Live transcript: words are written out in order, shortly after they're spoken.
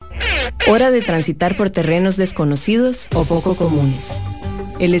Hora de transitar por terrenos desconocidos o poco comunes.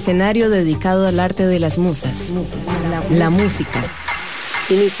 El escenario dedicado al arte de las musas, la música.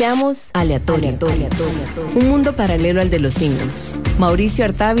 Iniciamos Aleatorio. Un mundo paralelo al de los singles. Mauricio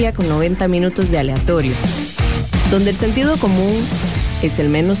Artavia con 90 minutos de aleatorio, donde el sentido común es el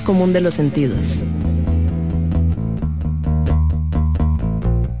menos común de los sentidos.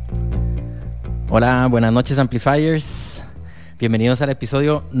 Hola, buenas noches Amplifiers. Bienvenidos al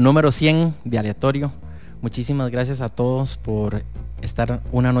episodio número 100 de Aleatorio. Muchísimas gracias a todos por estar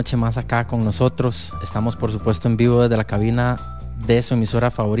una noche más acá con nosotros. Estamos por supuesto en vivo desde la cabina de su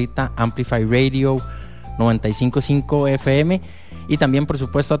emisora favorita, Amplify Radio 95.5 FM, y también por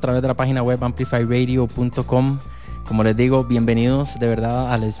supuesto a través de la página web amplifyradio.com. Como les digo, bienvenidos de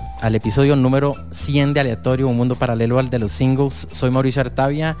verdad al episodio número 100 de Aleatorio, un mundo paralelo al de los singles. Soy Mauricio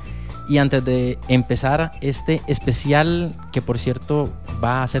Artavia. Y antes de empezar este especial, que por cierto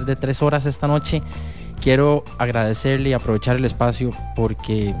va a ser de 3 horas esta noche, quiero agradecerle y aprovechar el espacio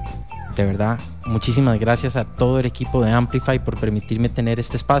porque de verdad muchísimas gracias a todo el equipo de Amplify por permitirme tener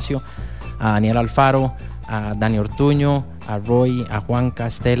este espacio, a Daniel Alfaro, a Dani Ortuño, a Roy, a Juanca,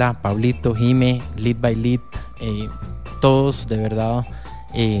 Estela, Pablito, Jime, Lead by Lead, todos de verdad,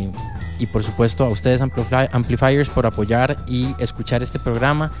 y por supuesto a ustedes Amplifiers por apoyar y escuchar este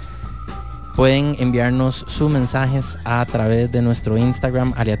programa. Pueden enviarnos sus mensajes a través de nuestro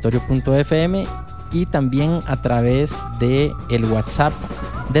Instagram aleatorio.fm y también a través de el WhatsApp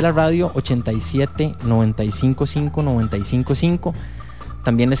de la radio 87 955 955.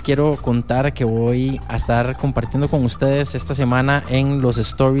 También les quiero contar que voy a estar compartiendo con ustedes esta semana en los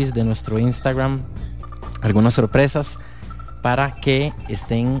stories de nuestro Instagram algunas sorpresas para que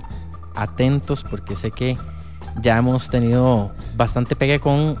estén atentos, porque sé que ya hemos tenido bastante pegue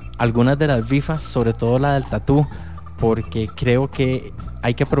con algunas de las rifas, sobre todo la del tatú, porque creo que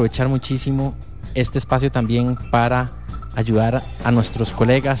hay que aprovechar muchísimo este espacio también para ayudar a nuestros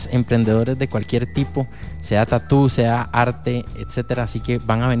colegas emprendedores de cualquier tipo, sea tatú, sea arte, etcétera. Así que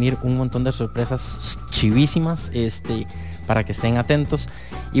van a venir un montón de sorpresas chivísimas, para que estén atentos.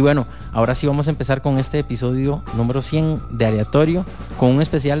 Y bueno, ahora sí vamos a empezar con este episodio número 100 de Aleatorio, con un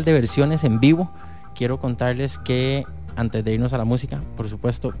especial de versiones en vivo. Quiero contarles que antes de irnos a la música, por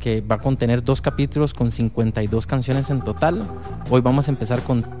supuesto, que va a contener 2 capítulos con 52 canciones en total. Hoy vamos a empezar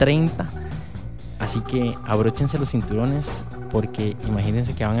con 30, así que abróchense los cinturones, porque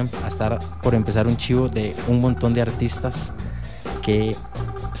imagínense que van a estar por empezar un chivo de un montón de artistas que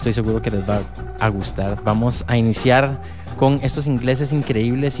estoy seguro que les va a gustar. Vamos a iniciar con estos ingleses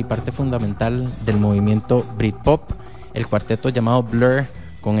increíbles y parte fundamental del movimiento Britpop, el cuarteto llamado Blur,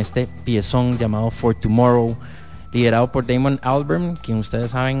 con este piezón llamado For Tomorrow, liderado por Damon Albarn, quien ustedes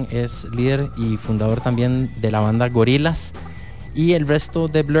saben es líder y fundador también de la banda Gorillaz. Y el resto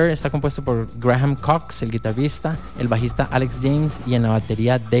de Blur está compuesto por Graham Cox, el guitarrista, el bajista Alex James y en la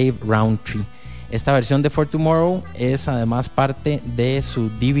batería Dave Rowntree. Esta versión de For Tomorrow es además parte de su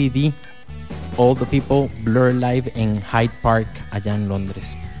DVD All the People Blur Live en Hyde Park, allá en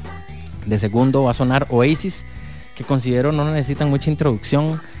Londres. De segundo va a sonar Oasis, que considero no necesitan mucha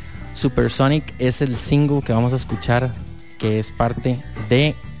introducción. Supersonic es el single que vamos a escuchar, que es parte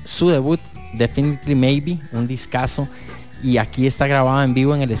de su debut Definitely Maybe, un discazo, y aquí está grabado en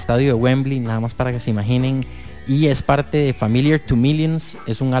vivo en el estadio de Wembley, nada más para que se imaginen, y es parte de Familiar to Millions.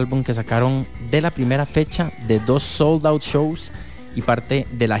 Es un álbum que sacaron de la primera fecha de 2 sold out shows y parte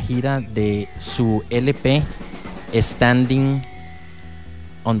de la gira de su LP Standing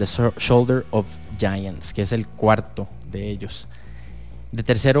on the Shoulder of Giants, que es el cuarto de ellos. De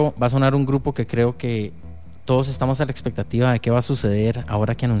tercero va a sonar un grupo que creo que todos estamos a la expectativa de qué va a suceder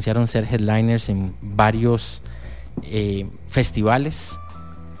ahora que anunciaron ser headliners en varios festivales.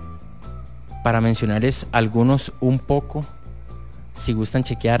 Para mencionarles algunos un poco, si gustan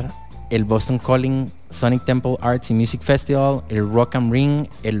chequear el Boston Calling, Sonic Temple Arts and Music Festival, el Rock am Ring,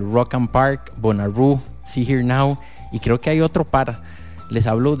 el Rock am Park, Bonnaroo, See Here Now, y creo que hay otro par. Les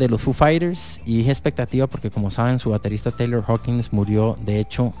hablo de los Foo Fighters y dije expectativa porque, como saben, su baterista Taylor Hawkins murió. De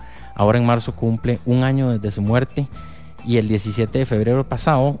hecho, ahora en marzo cumple 1 año desde su muerte, y el 17 de febrero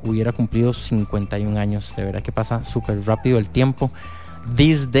pasado hubiera cumplido 51 años. De verdad que pasa súper rápido el tiempo.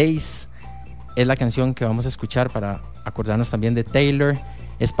 These Days es la canción que vamos a escuchar para acordarnos también de Taylor.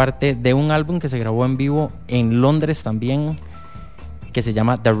 Es parte de un álbum que se grabó en vivo en Londres también, que se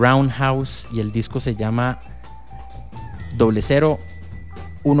llama The Roundhouse, y el disco se llama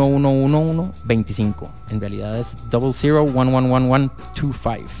 00111125. En realidad es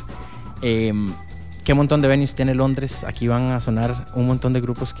 00111125. Qué montón de venues tiene Londres. Aquí van a sonar un montón de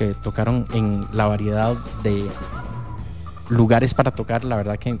grupos que tocaron en la variedad de lugares para tocar, la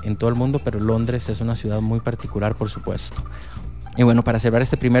verdad que en todo el mundo, pero Londres es una ciudad muy particular, por supuesto. Y bueno, para cerrar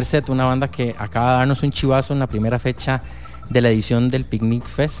este primer set, una banda que acaba de darnos un chivazo en la primera fecha de la edición del Picnic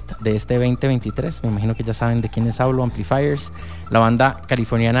Fest de este 2023. Me imagino que ya saben de quiénes hablo, Amplifiers. La banda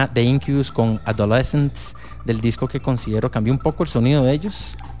californiana The Incubus con Adolescents, del disco que considero cambió un poco el sonido de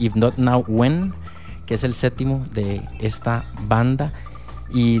ellos, If Not Now When, que es el séptimo de esta banda.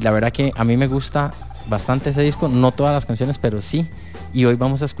 Y la verdad que a mí me gusta bastante ese disco, no todas las canciones, pero sí. Y hoy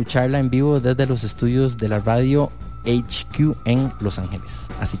vamos a escucharla en vivo desde los estudios de la radio HQ en Los Ángeles.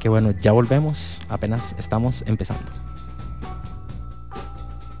 Así que bueno, ya volvemos, apenas estamos empezando.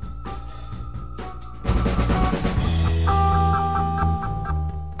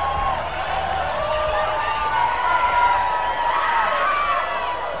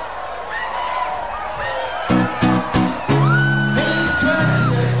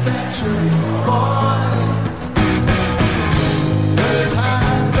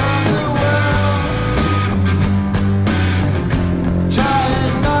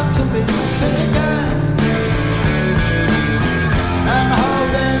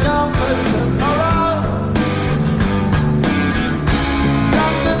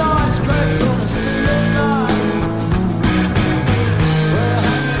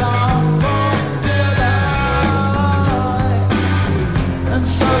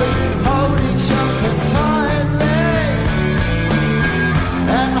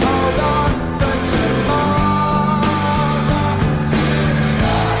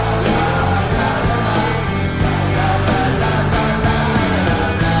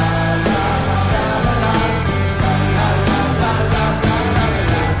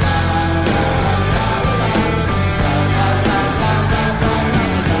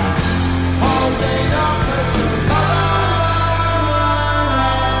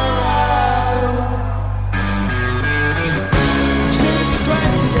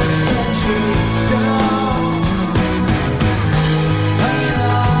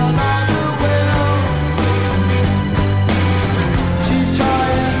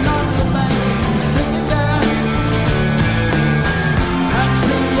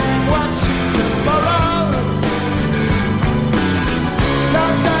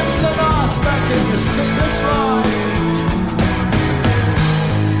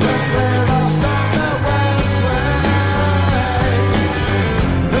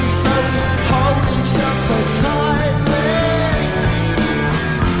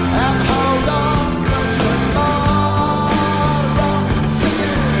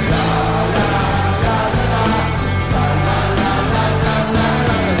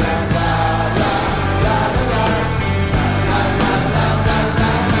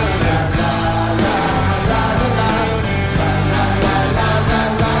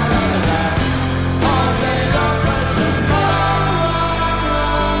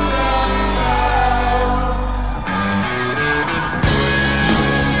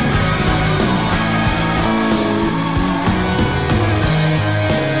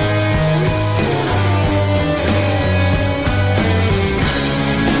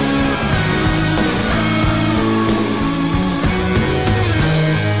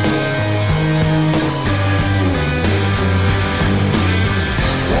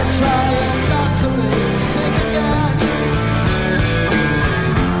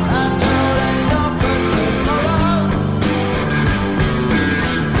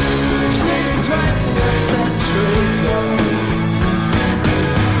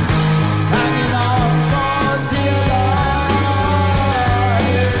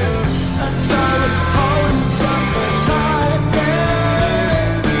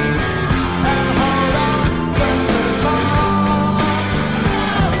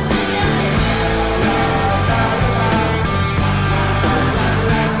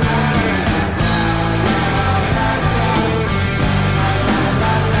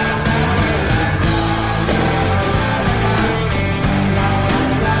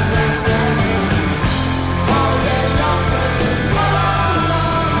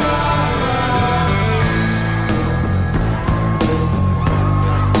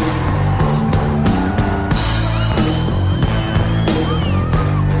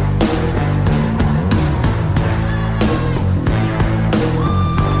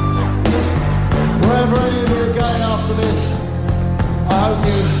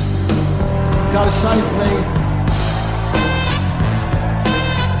 safely.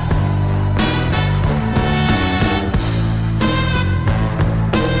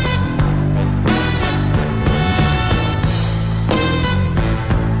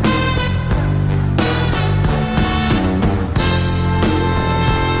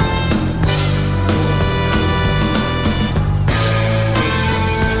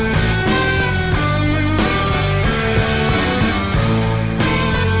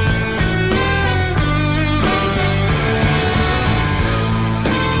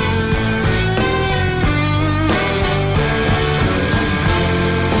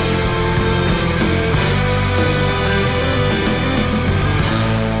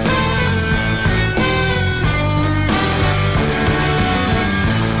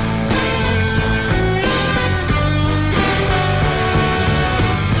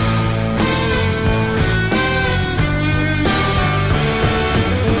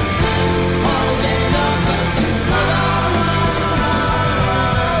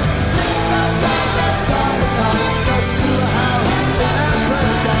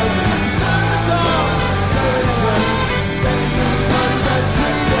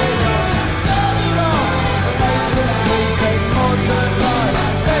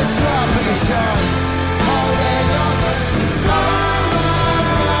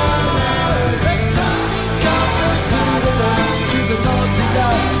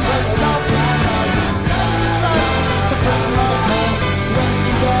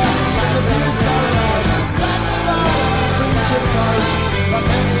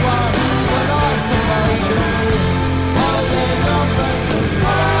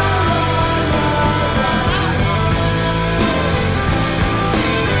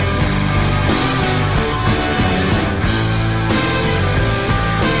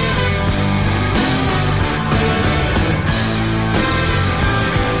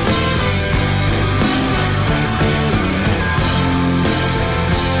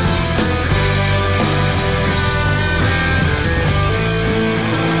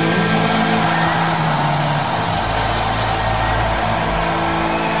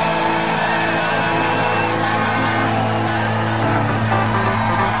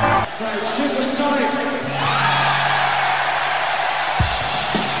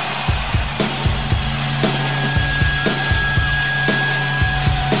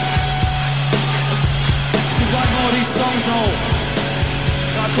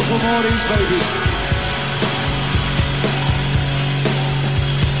 for more of these babies.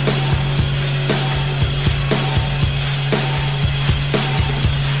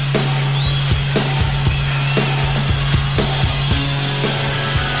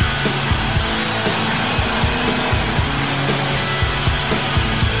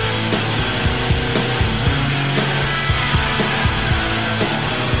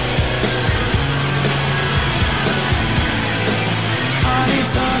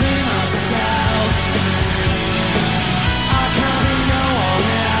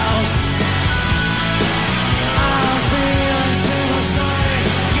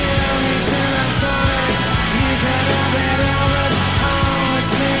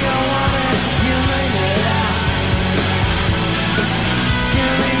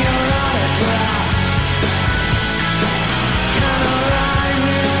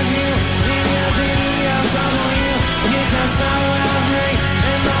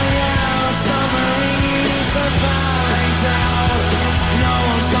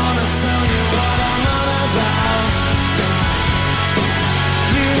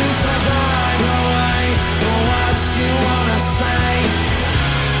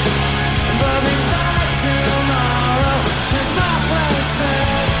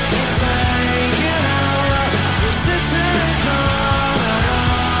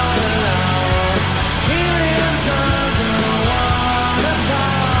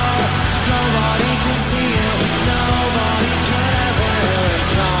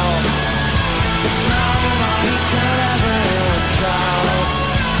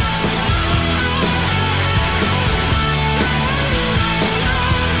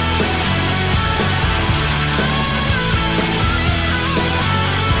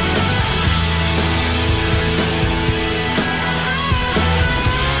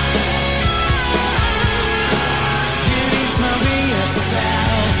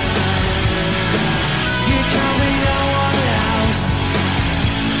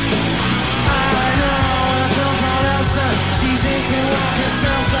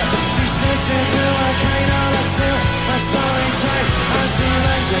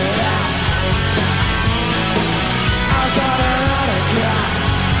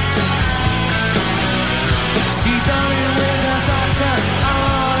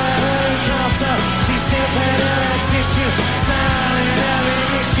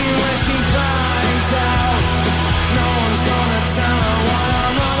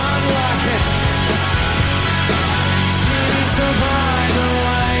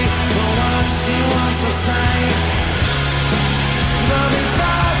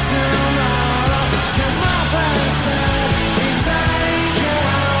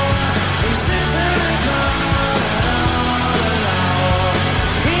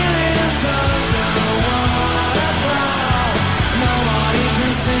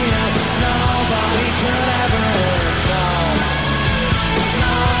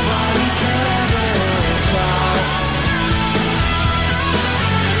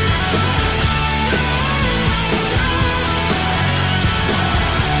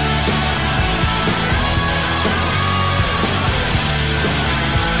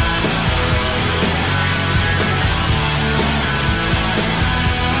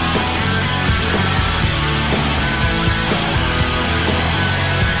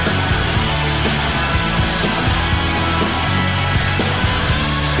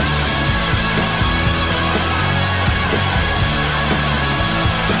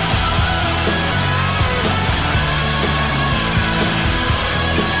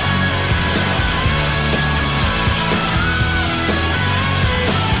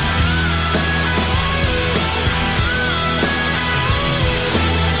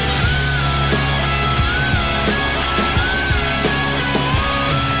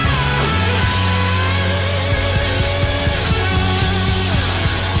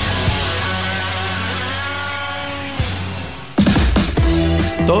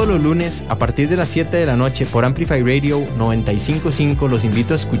 Todos los lunes, a partir de las 7 de la noche, por Amplify Radio 95.5, los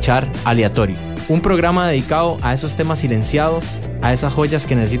invito a escuchar Aleatorio, un programa dedicado a esos temas silenciados, a esas joyas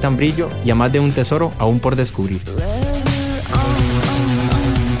que necesitan brillo y a más de un tesoro aún por descubrir.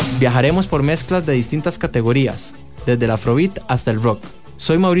 Viajaremos por mezclas de distintas categorías, desde el afrobeat hasta el rock.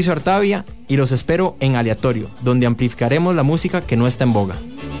 Soy Mauricio Artavia y los espero en Aleatorio, donde amplificaremos la música que no está en boga.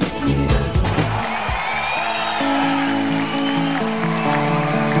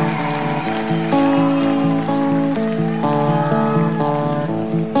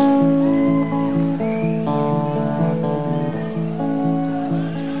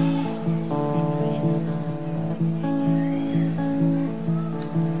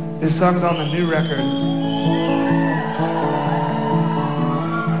 This song's on the new record.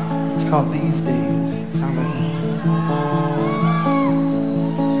 called These Days. It sounds like this.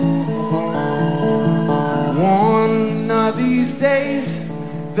 One of these days,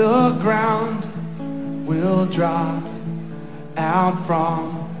 the ground will drop out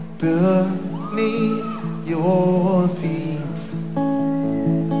from beneath your feet.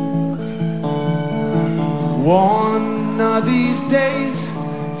 One of these days,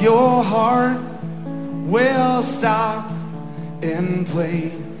 your heart will stop and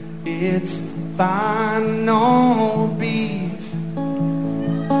play its final beat.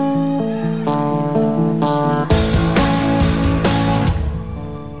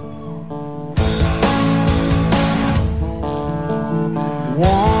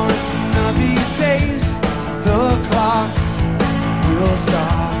 One of these days, the clocks will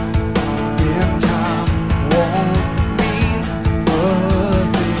stop and time won't mean a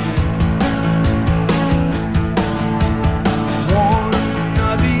thing. One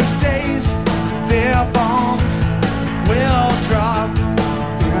of these days, their bombs will drop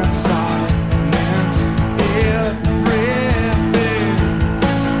and silence everything.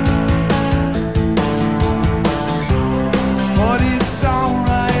 But it's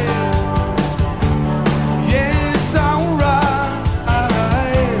alright, yeah, it's alright.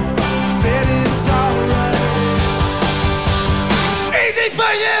 Said it's alright. Easy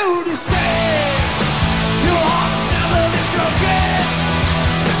for you to say. Your heart has never been broken.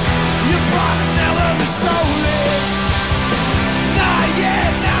 Your pride has never been stolen. Not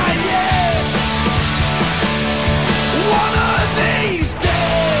yet, not yet. One of these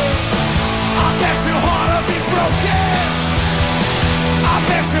days, I bet your heart will be broken. I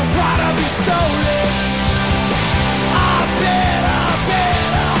bet your pride will be stolen. I bet, I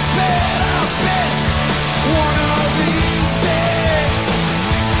bet, I bet, I bet. One of these days,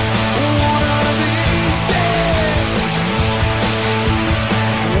 one of these days,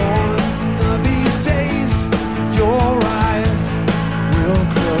 one of these days, your eyes will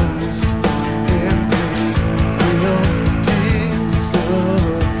close and pain will disappear.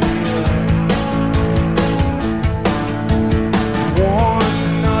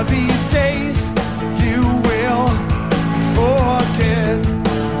 One of these days, you will forget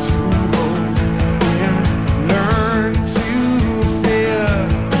to hope and learn to fear.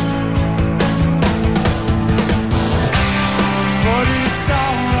 But it's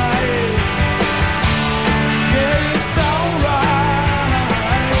alright, yeah, it's alright.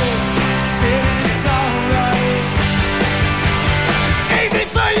 Said it's alright. Easy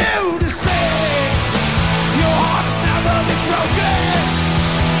for you to say. Your heart has never been broken.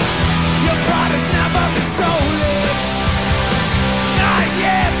 Your pride has never been stolen. Not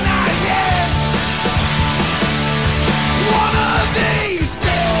yet, not yet. One of these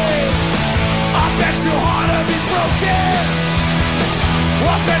days, I bet your heart will be broken.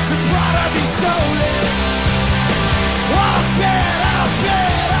 I bet your pride will be stolen. I bet, I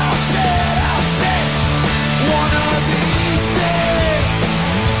bet, I bet, I bet. One of these days,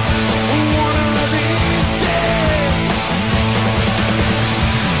 one of these days.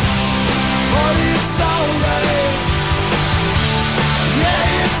 But it's alright,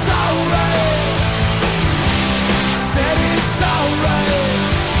 yeah, it's alright. Said it's alright,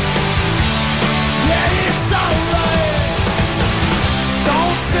 yeah, it's alright.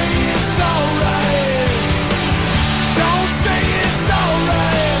 Don't say it's alright. Don't say it's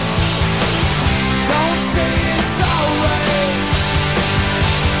alright. Don't say it's alright.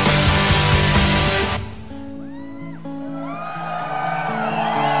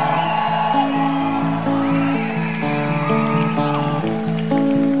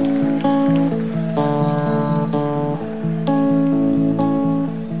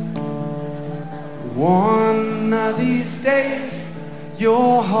 One of these days,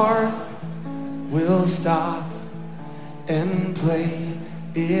 your heart will stop and play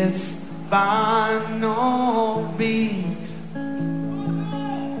its final beat.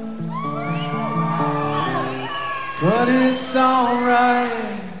 But it's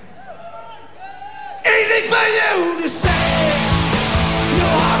alright. Easy for you to say.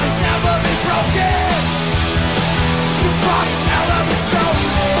 Your heart has never been broken. Your pride has never been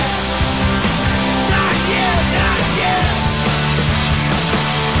stolen. Not yet, not yet.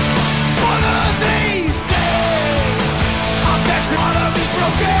 One of these days, I bet your heart will be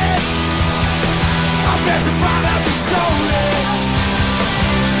broken. I bet your pride will be stolen.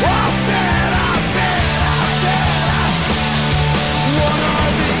 I bet, I bet, I bet, I bet. One of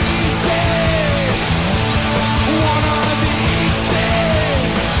these days, one of these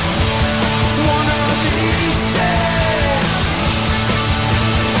days, one of these days.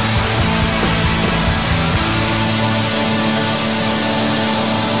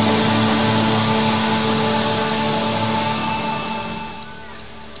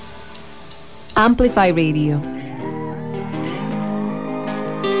 Amplify Radio.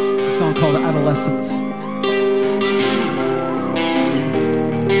 It's a song called Adolescence.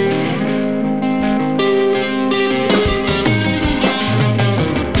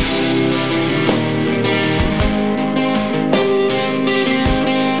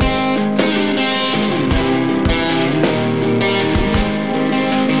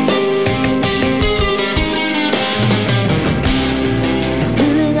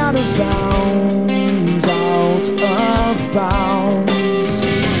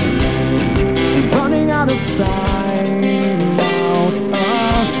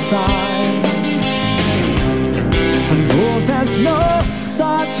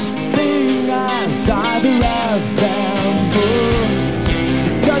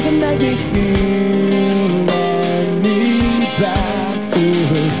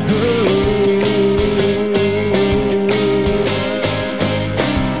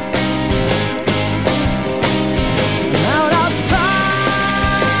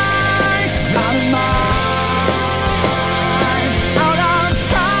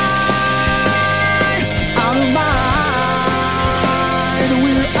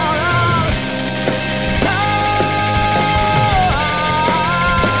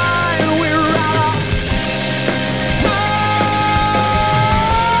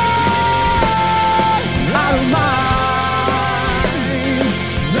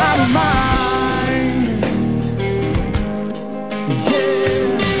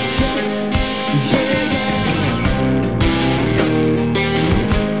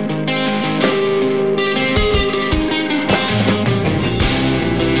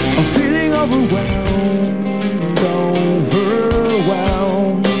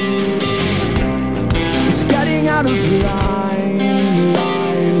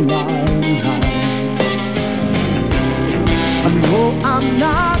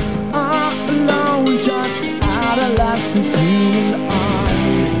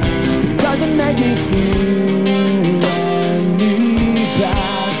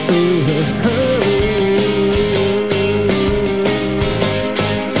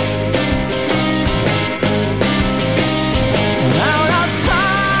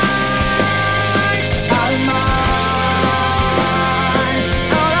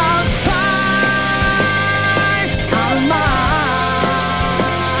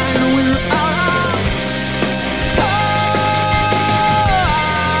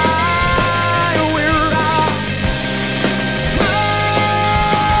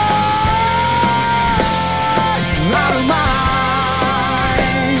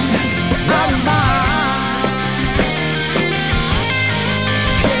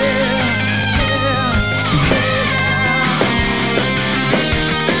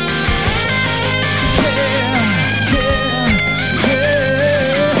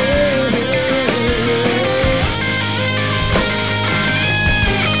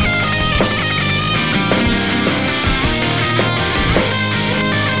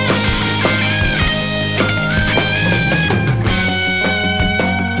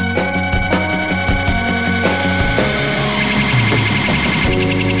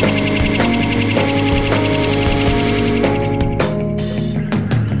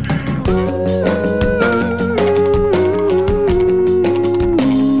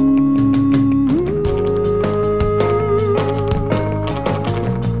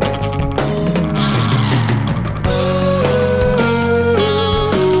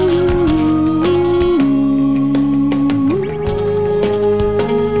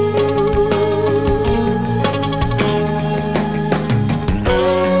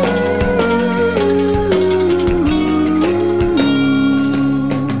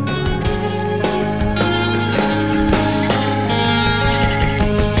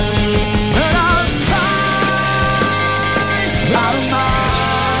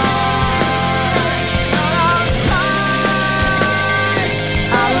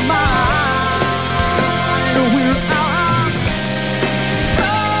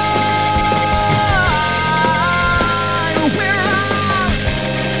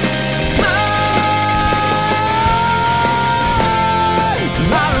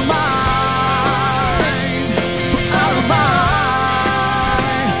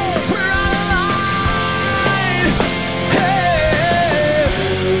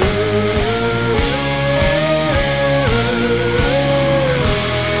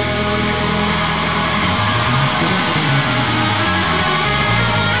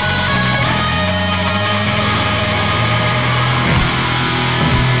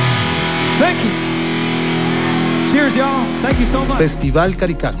 Cheers, y'all. Thank you so much. Festival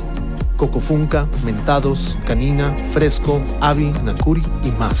Caricaco. Cocofunca, Mentados, Canina, Fresco, Avi, Nakuri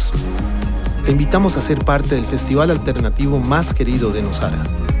y más. te invitamos a ser parte del festival alternativo más querido de Nosara.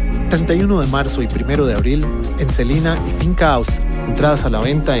 31 de marzo y 1 de abril en Celina y Finca Austria. Entradas a la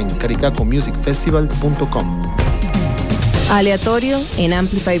venta en caricacomusicfestival.com. Aleatorio en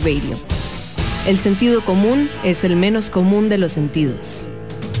Amplify Radio. El sentido común es el menos común de los sentidos.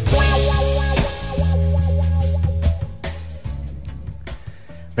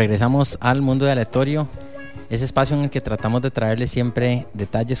 Regresamos al mundo de Aleatorio, ese espacio en el que tratamos de traerles siempre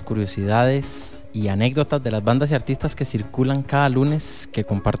detalles, curiosidades y anécdotas de las bandas y artistas que circulan cada lunes, que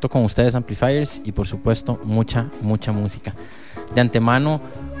comparto con ustedes Amplifiers, y por supuesto mucha música. De antemano,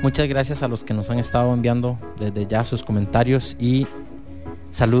 muchas gracias a los que nos han estado enviando desde ya sus comentarios y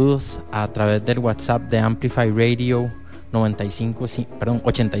saludos a través del WhatsApp de Amplify Radio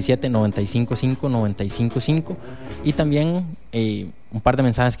 87 95 5 95 5, y también un par de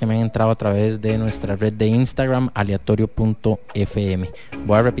mensajes que me han entrado a través de nuestra red de Instagram, aleatorio.fm.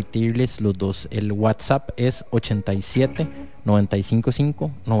 Voy a repetirles los dos. El WhatsApp es 87 95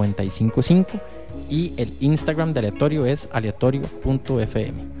 5 95 5 y el Instagram de Aleatorio es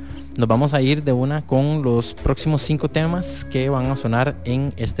aleatorio.fm. Nos vamos a ir de una con los próximos 5 temas que van a sonar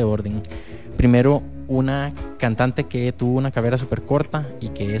en este orden. Primero, una cantante que tuvo una carrera súper corta y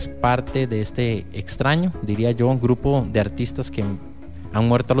que es parte de este extraño, diría yo, grupo de artistas que han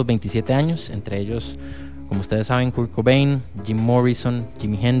muerto a los 27 años, entre ellos, como ustedes saben, Kurt Cobain, Jim Morrison,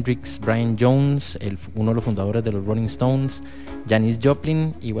 Jimi Hendrix, Brian Jones, uno de los fundadores de los Rolling Stones, Janis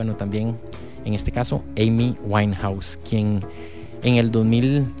Joplin y bueno, también en este caso Amy Winehouse, quien en el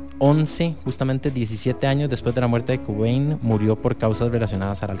 2011, justamente 17 años después de la muerte de Cobain, murió por causas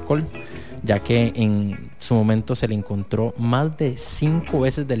relacionadas al alcohol, ya que en su momento se le encontró más de 5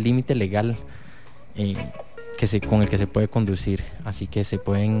 veces del límite legal con el que se puede conducir, así que se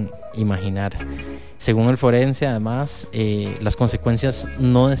pueden imaginar. Según el forense, además, las consecuencias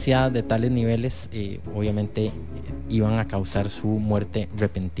no deseadas de tales niveles obviamente iban a causar su muerte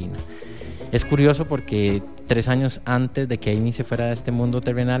repentina. Es curioso porque 3 años antes de que Amy se fuera de este mundo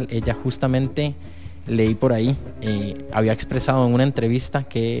terrenal, ella justamente, leí por ahí, había expresado en una entrevista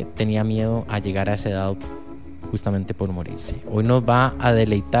que tenía miedo a llegar a esa edad justamente por morirse. Hoy nos va a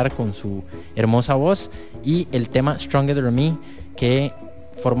deleitar con su hermosa voz y el tema Stronger Than Me, que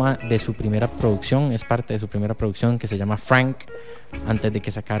forma de su primera producción, es parte de su primera producción, que se llama Frank, antes de que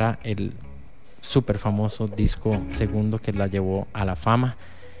sacara el súper famoso disco segundo que la llevó a la fama.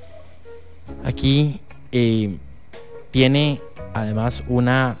 Aquí tiene además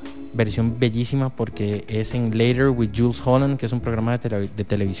una versión bellísima porque es en Later with Jules Holland, que es un programa de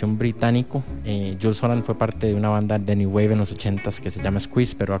televisión británico. Jules Holland fue parte de una banda de New Wave en los 80s que se llama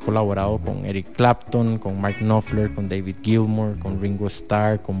Squeeze, pero ha colaborado con Eric Clapton, con Mark Knopfler, con David Gilmour, con Ringo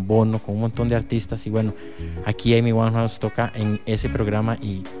Starr, con Bono, con un montón de artistas. Y bueno, aquí Amy Winehouse toca en ese programa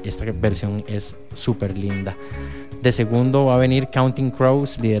y esta versión es súper linda. De segundo va a venir Counting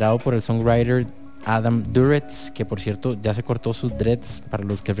Crows, liderado por el songwriter Adam Duritz, que por cierto ya se cortó sus dreads. Para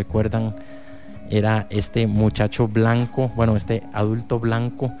los que recuerdan, era este muchacho blanco, bueno, este adulto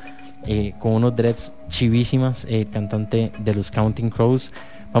blanco con unos dreads chivísimas, cantante de los Counting Crows.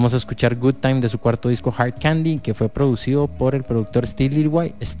 Vamos a escuchar Good Time de su cuarto disco Hard Candy, que fue producido por el productor Steve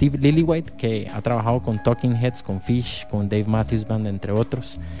Lillywhite, que ha trabajado con Talking Heads, con Fish, con Dave Matthews Band, entre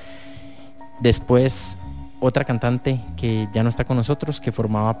otros. Después, otra cantante que ya no está con nosotros, que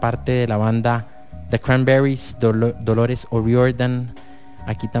formaba parte de la banda The Cranberries, Dolores O'Riordan.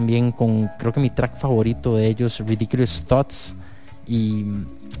 Aquí también con, creo que mi track favorito de ellos, Ridiculous Thoughts, y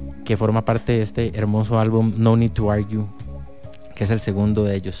que forma parte de este hermoso álbum No Need to Argue, que es el segundo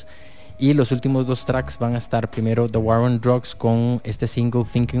de ellos. Y los últimos 2 tracks van a estar primero The War on Drugs con este single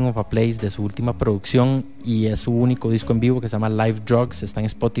Thinking of a Place de su última producción, y es su único disco en vivo que se llama Live Drugs, está en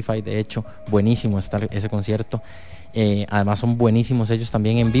Spotify, de hecho, buenísimo está ese concierto. Además son buenísimos ellos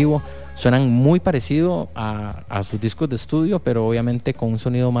también en vivo, suenan muy parecido a sus discos de estudio, pero obviamente con un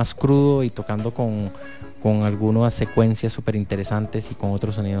sonido más crudo y tocando con algunas secuencias súper interesantes y con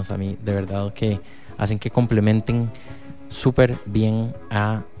otros sonidos a mí de verdad que hacen que complementen súper bien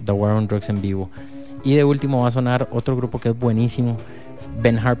a The War on Drugs en vivo. Y de último va a sonar otro grupo que es buenísimo,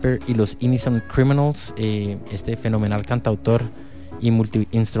 Ben Harper y los Innocent Criminals, este fenomenal cantautor y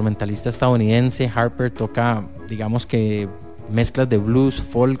multiinstrumentalista estadounidense. Harper toca, digamos que mezclas de blues,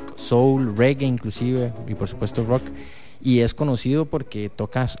 folk, soul, reggae inclusive, y por supuesto rock, y es conocido porque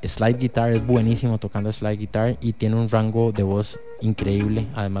toca slide guitar, es buenísimo tocando slide guitar y tiene un rango de voz increíble,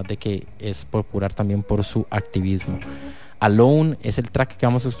 además de que es popular también por su activismo. Alone es el track que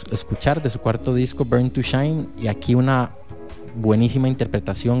vamos a escuchar de su cuarto disco Burn to Shine, y aquí una buenísima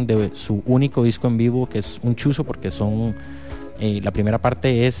interpretación de su único disco en vivo, que es un chuzo porque son La primera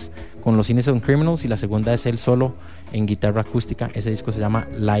parte es con los Innocent Criminals y la segunda es él solo en guitarra acústica. Ese disco se llama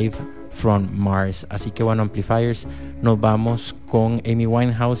Live from Mars. Así que bueno, Amplifiers, nos vamos con Amy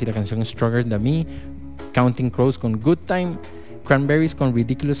Winehouse y la canción Stronger Than Me, Counting Crows con Good Time, Cranberries con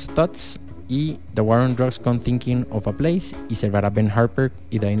Ridiculous Thoughts y The War on Drugs con Thinking of a Place, y cerrará Ben Harper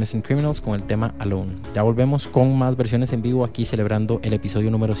y The Innocent Criminals con el tema Alone. Ya volvemos con más versiones en vivo aquí celebrando el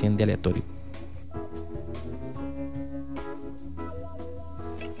episodio número 100 de Aleatorio.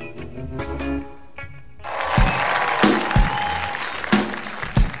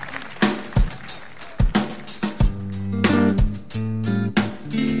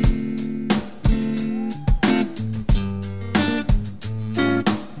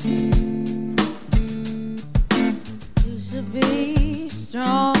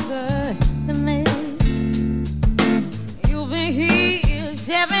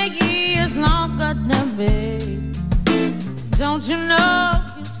 Don't you know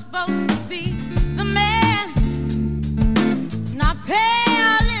you're supposed to be the man, not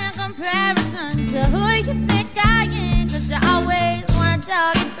pale in comparison to who you think I am, 'cause you always wanna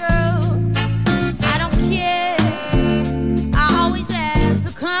talk it through. I don't care, I always have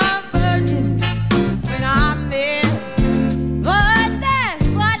to comfort you when I'm there, but that's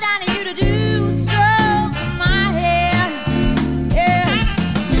what I need you to do, stroke my hair, yeah.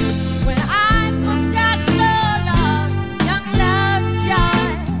 When I forgot your love, young love's joy,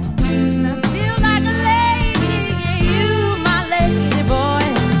 I feel like a lady, yeah, you my lady boy,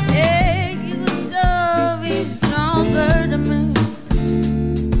 yeah, you so be stronger than me.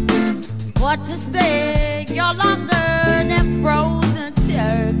 What to stay, you're longer than frozen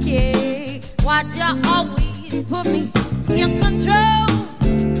turkey. Why'd you always put me in control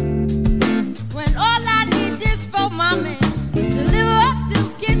when all I need is for my man to live up to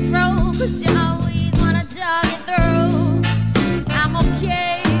get through? 'Cause you always wanna talk it through. I'm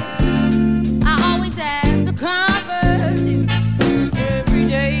okay, I always have to comfort you every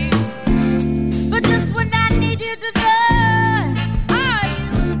day, but just when I need you to go, are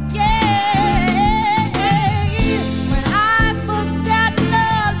you? Yeah. When I forgot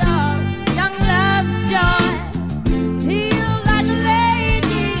love, young love's joy, feel like a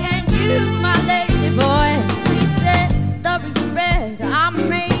lady and you my lady boy. He said the respect I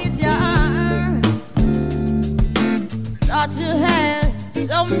made you earn. Thought you had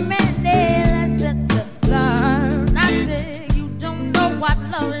so many lessons to learn. I said you don't know what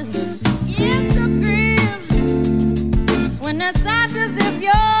love is. You took grim when it sounds as if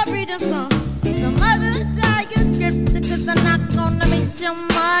you're reading from some other tiger script, 'cause I'm not gonna meet your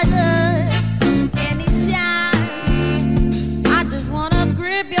mother anytime. I just wanna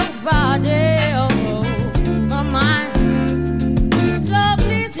grip your body, oh, my mind. So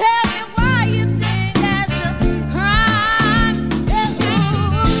please tell me why you think that's a crime.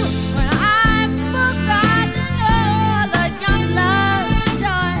 Ooh,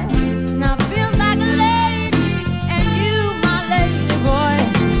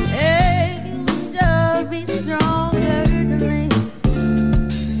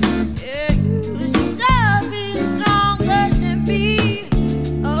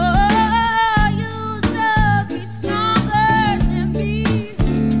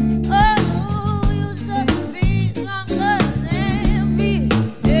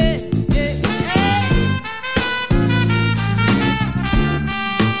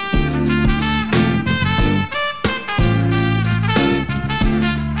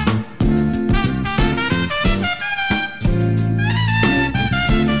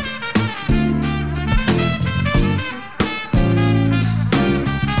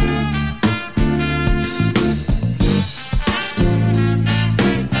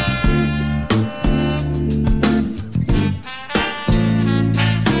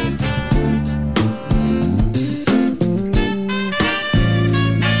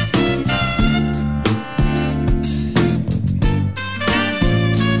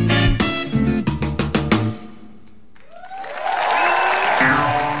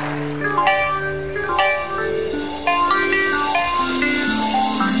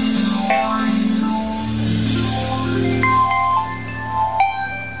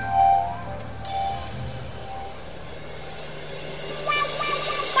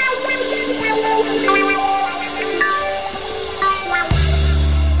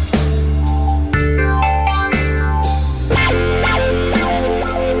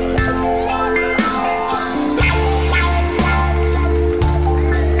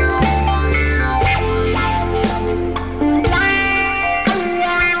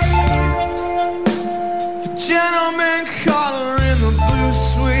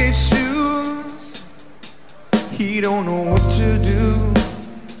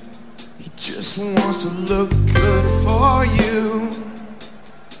 just wants to look good for you.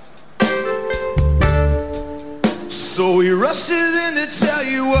 So he rushes in to tell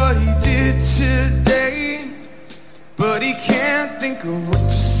you what he did today, but he can't think of what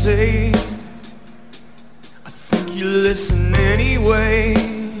to say. I think you listen anyway.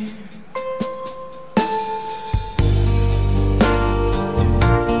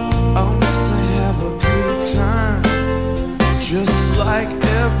 I wants to have a good time, just like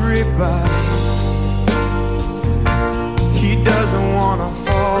everybody. He doesn't wanna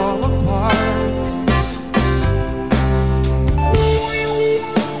fall apart.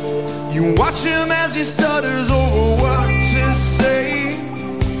 You watch him as he stutters over what to say.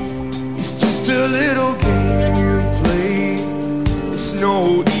 It's just a little game you play. It's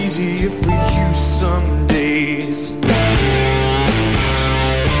no easy for you some days.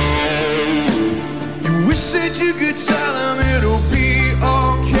 You wish that you could tell him it'll be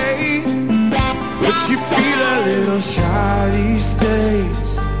okay, but you feel a little shy these days,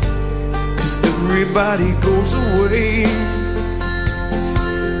 'cause everybody goes away.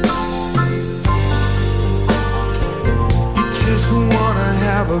 Wanna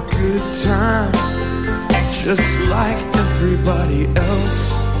have a good time, just like everybody else.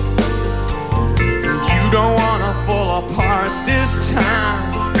 You don't wanna fall apart this time.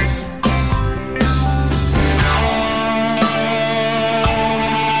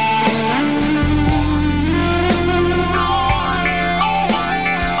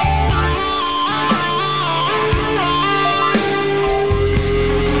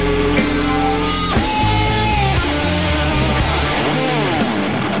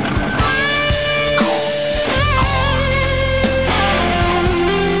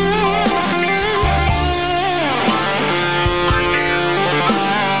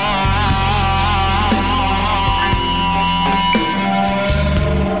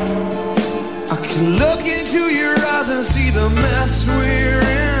 Look into your eyes and see the mess we're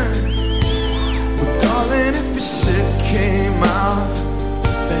in. Well, darling, if your shit came out,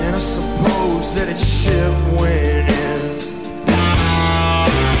 then I suppose that its shit went in.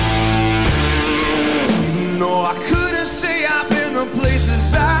 No, I couldn't say I've been the places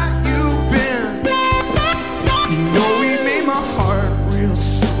that you've been. You know, he made my heart real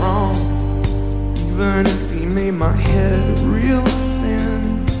strong, even if he made my head real thin.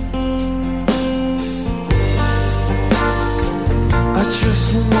 I just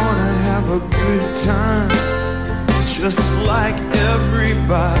wanna have a good time, just like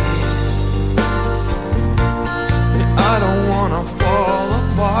everybody. And I don't wanna fall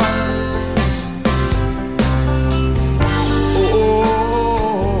apart.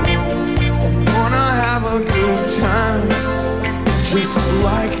 Oh, I wanna have a good time, just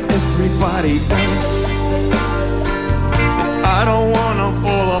like everybody else. And I don't wanna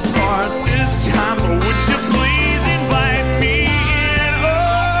fall apart this time, so would you please invite me?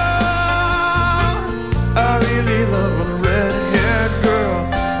 I really love a red-haired girl,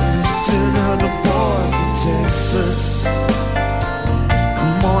 I'm just another boy from Texas.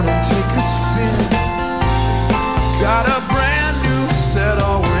 Come on and take a spin. Got a brand new set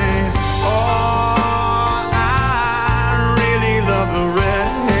of wings. Oh, I really love the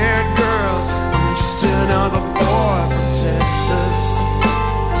red-haired girls. I'm just another boy from Texas.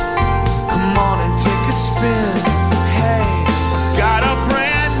 Come on and take a spin. Hey, got a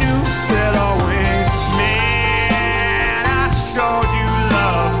brand new set of wings. Sure you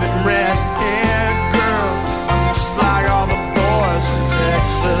love them red-haired girls. I'm just like all the boys from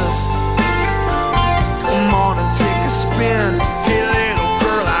Texas. Come on and take a spin. Hey little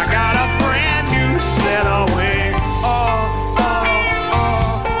girl, I got a brand new set of wings. Oh, oh, oh,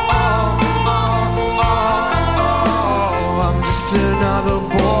 oh, oh, oh, oh. I'm just another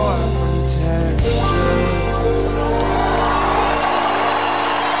boy from Texas.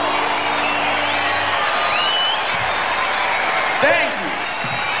 Thank you.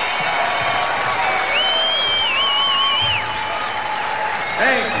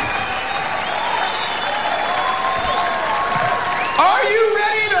 Thank you. Are you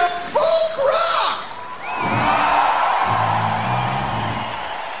ready to folk rock?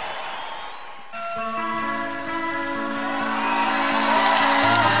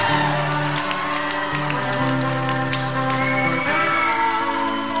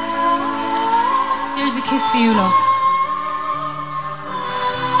 There's a kiss for you, love.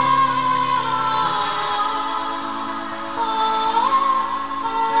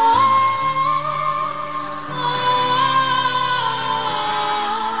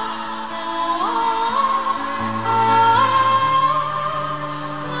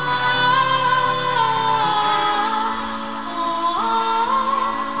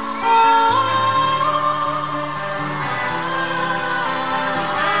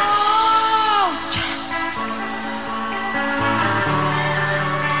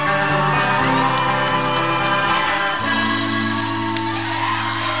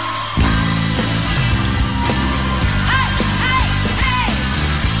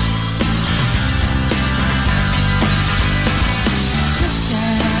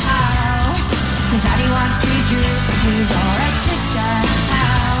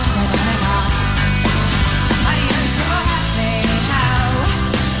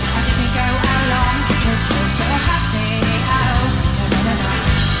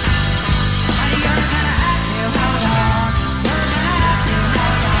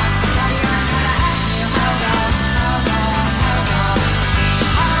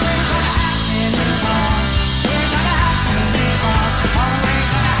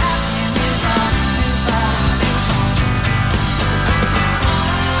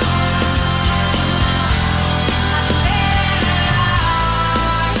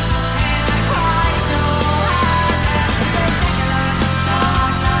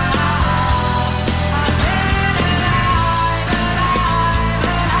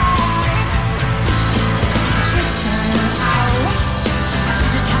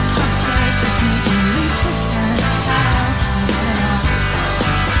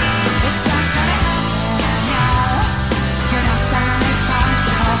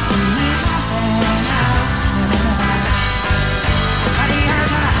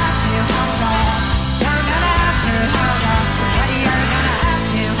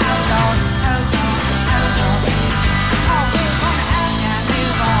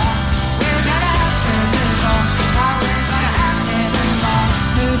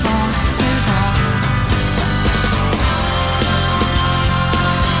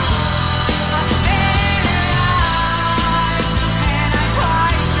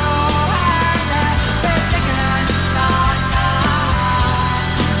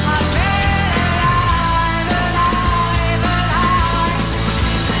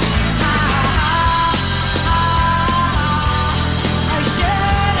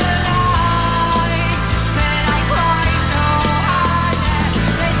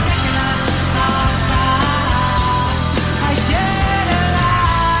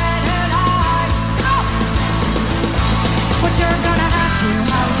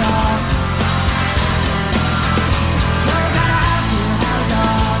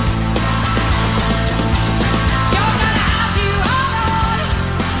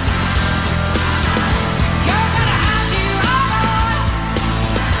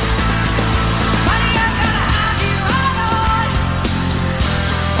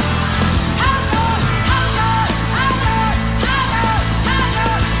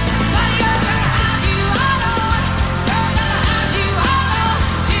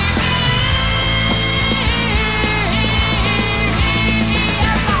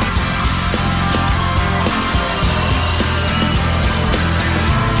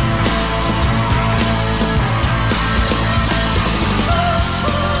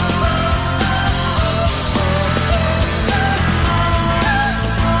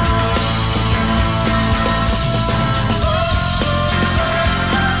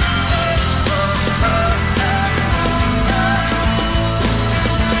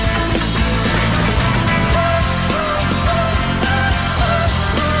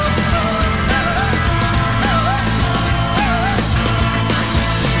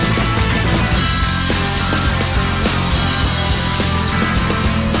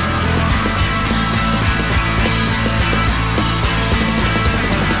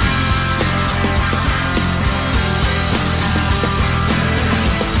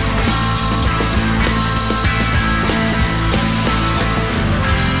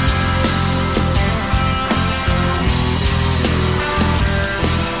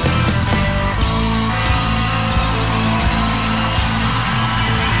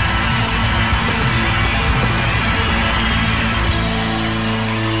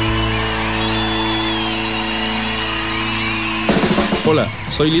 Hola,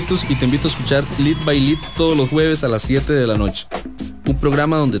 soy Litus y te invito a escuchar Lit by Lit todos los jueves a las 7 de la noche. Un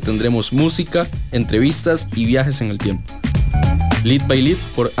programa donde tendremos música, entrevistas y viajes en el tiempo. Lit by Lit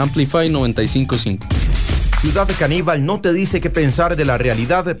por Amplify 95.5. Ciudad Caníbal no te dice qué pensar de la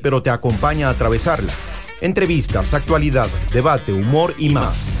realidad, pero te acompaña a atravesarla. Entrevistas, actualidad, debate, humor y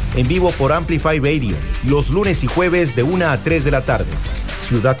más. En vivo por Amplify Radio, los lunes y jueves de 1 a 3 de la tarde.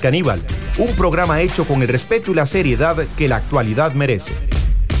 Ciudad Caníbal, un programa hecho con el respeto y la seriedad que la actualidad merece.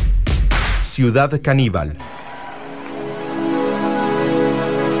 Ciudad Caníbal.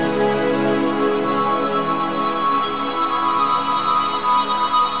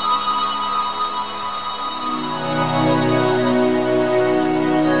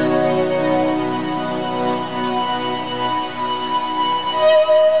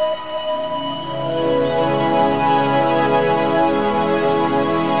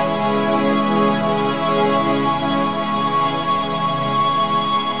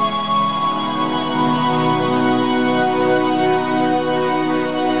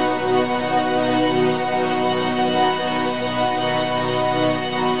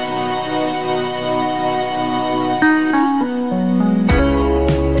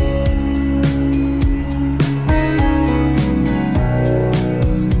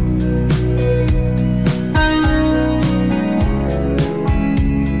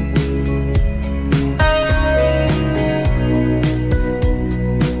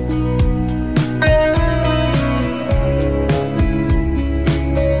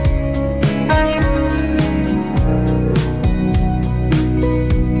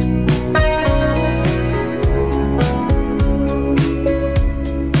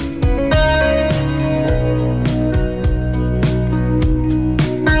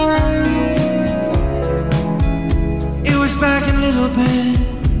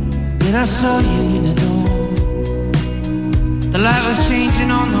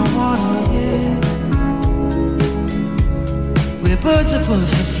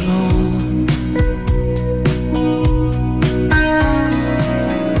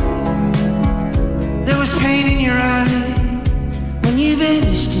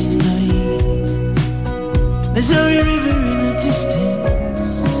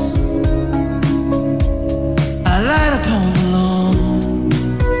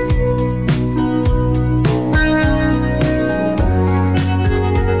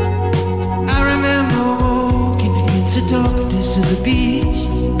 Darkness to the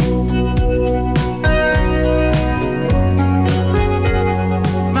beach.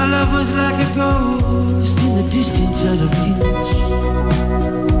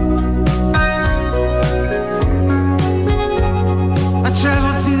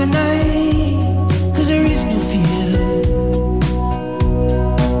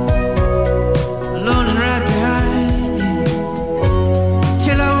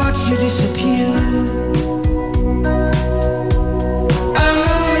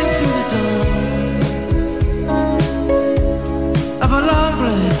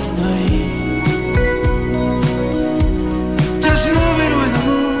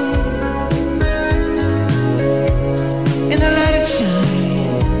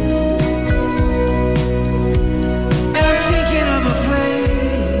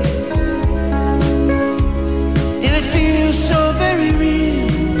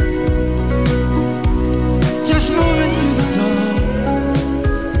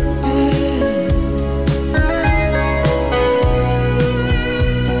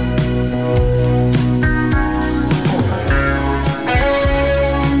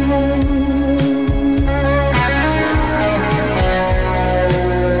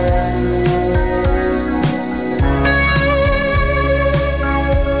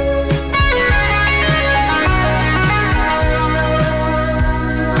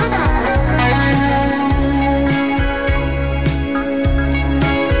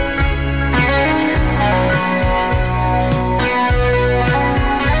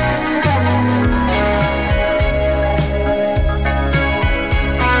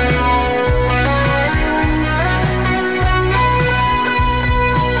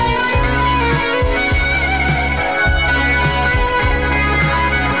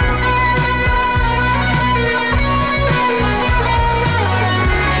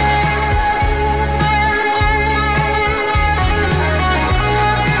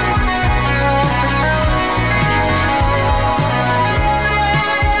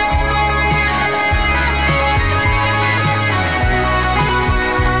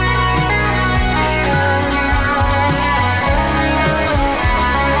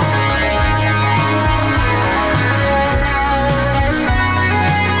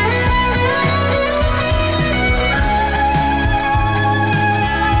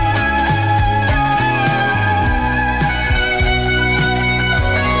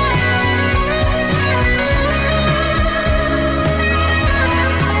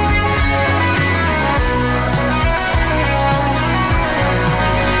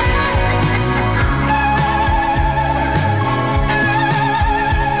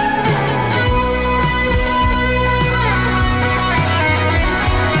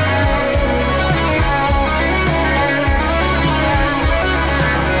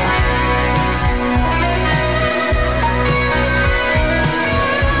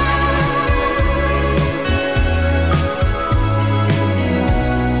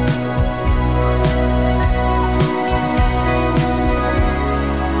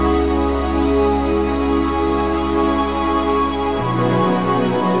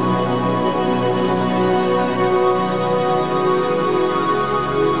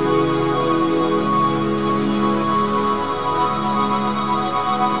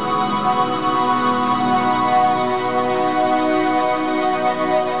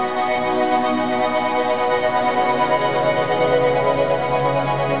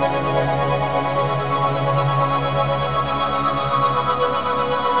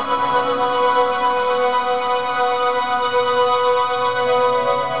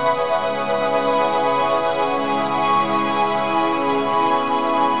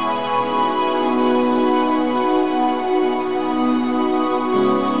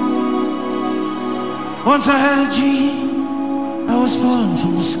 Once I had a dream, I was falling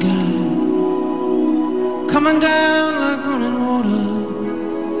from the sky, coming down like running water,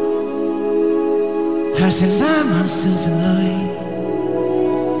 passing by myself in light.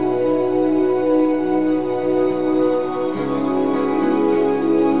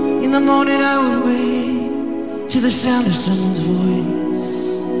 In the morning I would wake to the sound of someone's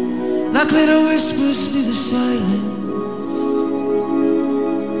voice, like little whispers through the silence.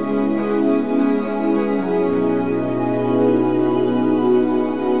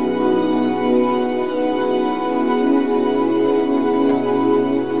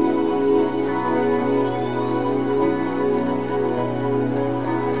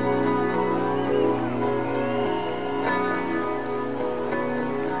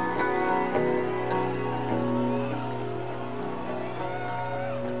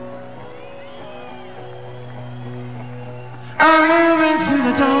 I'm moving through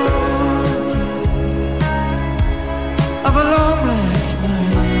the dark of a long black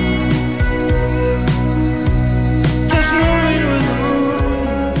night, just moving with the moon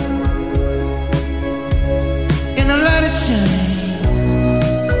in the light it shines.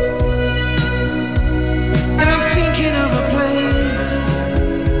 And I'm thinking of a place,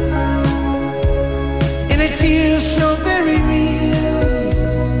 and it feels so very real,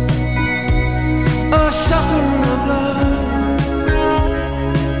 a sufferer of love.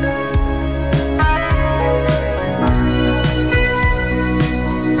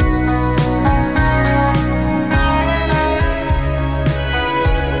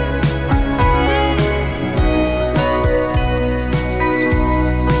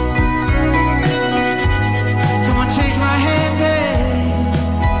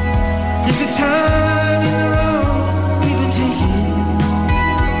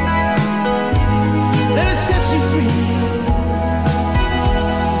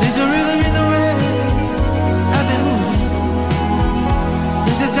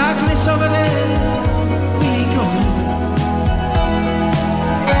 Over there, we ain't going.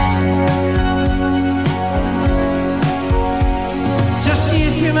 Just see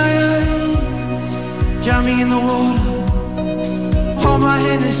it through my eyes, drown me in the water. Hold my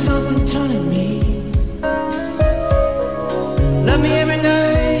hand, there's something turning me. Love me every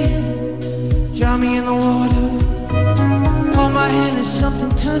night, drown me in the water. Hold my hand, there's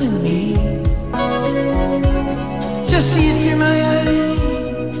something turning me. Just see it through my eyes,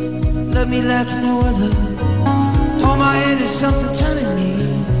 love me like no other. Hold my hand, there's something turning me,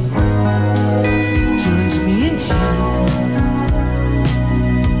 turns me into you.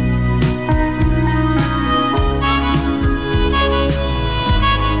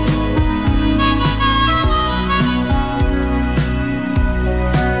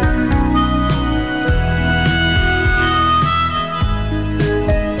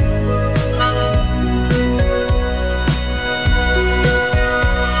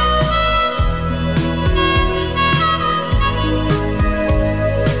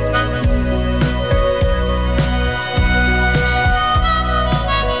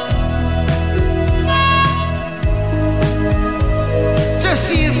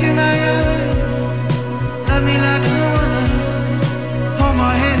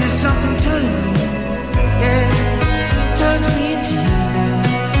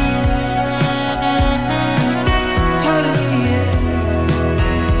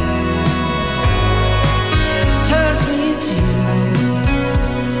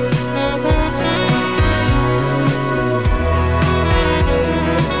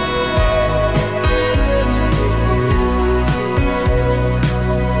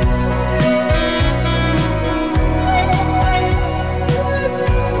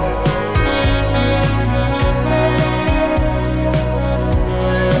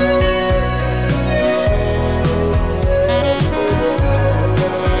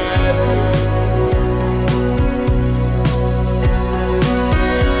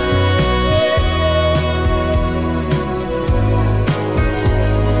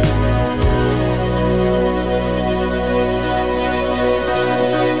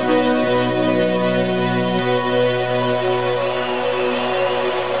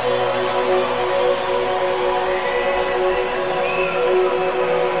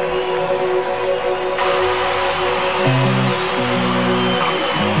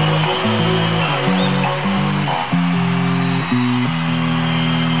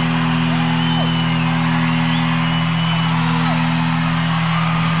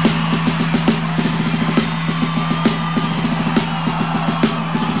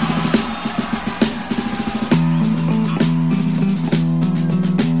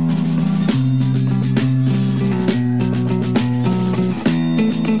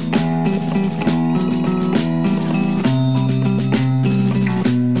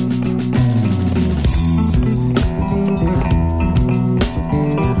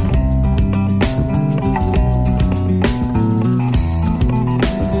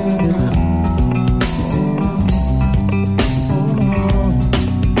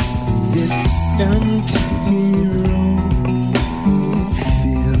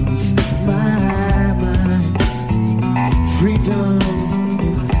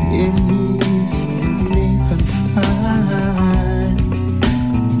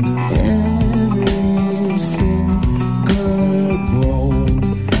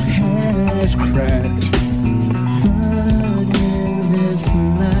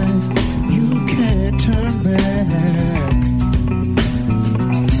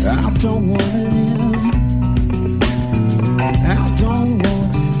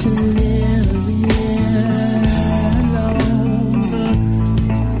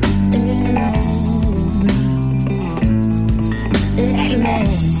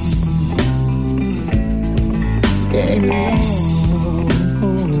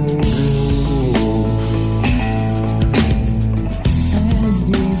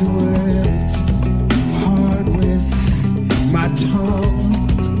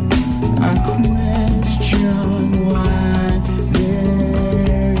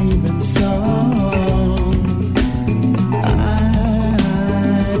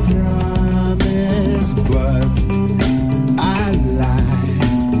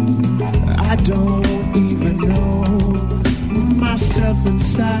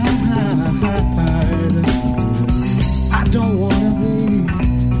 inside. I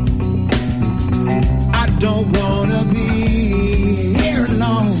don't wanna be here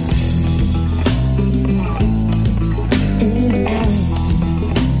alone.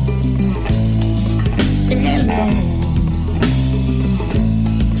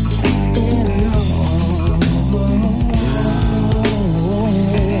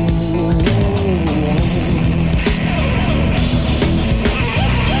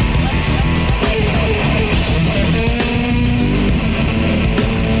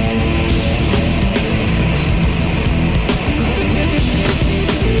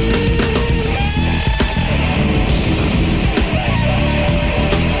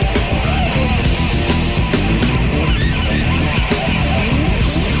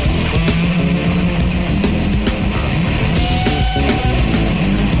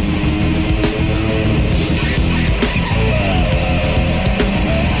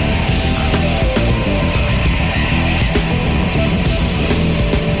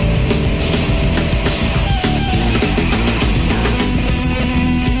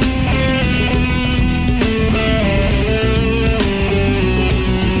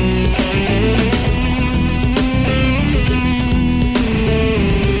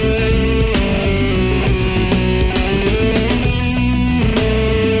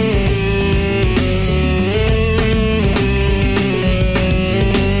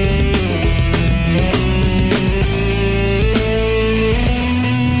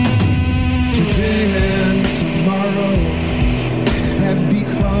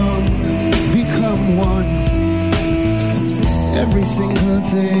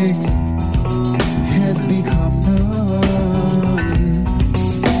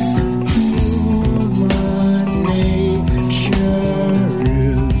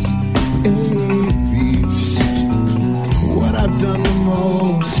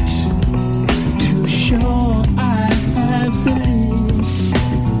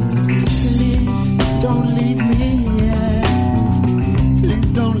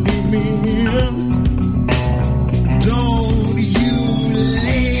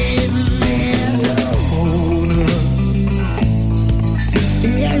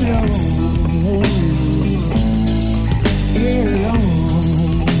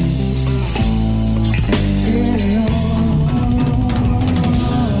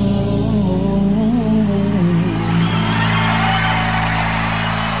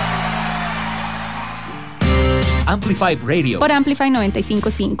 Amplify Radio. Por Amplify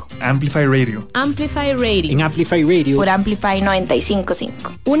 95.5. Amplify Radio. Amplify Radio. En Amplify Radio. Por Amplify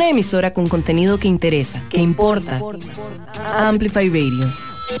 95.5. Una emisora con contenido que interesa, que importa. Amplify Radio.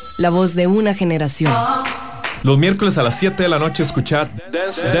 La voz de una generación. Los miércoles a las 7 de la noche escuchad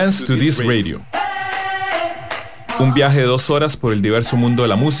Dance to This Radio. Un viaje de 2 horas por el diverso mundo de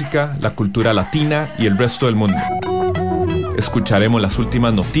la música, la cultura latina y el resto del mundo. Escucharemos las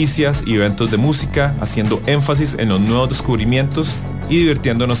últimas noticias y eventos de música, haciendo énfasis en los nuevos descubrimientos y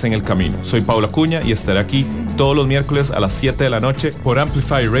divirtiéndonos en el camino. Soy Paula Acuña y estaré aquí todos los miércoles a las 7 de la noche por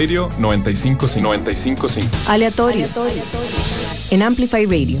Amplify Radio 95.5. Aleatorio. En Amplify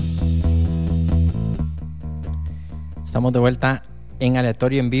Radio. Estamos de vuelta en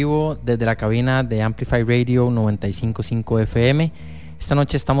Aleatorio en vivo desde la cabina de Amplify Radio 95.5 FM. Esta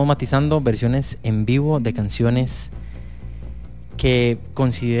noche estamos matizando versiones en vivo de canciones que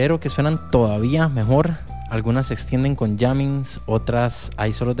considero que suenan todavía mejor. Algunas se extienden con jammings, otras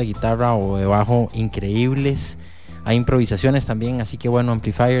hay solos de guitarra o de bajo increíbles. Hay improvisaciones también, así que bueno,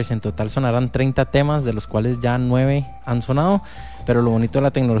 Amplifiers, en total sonarán 30 temas, de los cuales ya 9 han sonado. Pero lo bonito de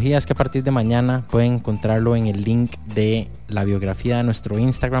la tecnología es que a partir de mañana pueden encontrarlo en el link de la biografía de nuestro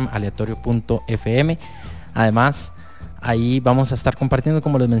Instagram, aleatorio.fm. Además, ahí vamos a estar compartiendo,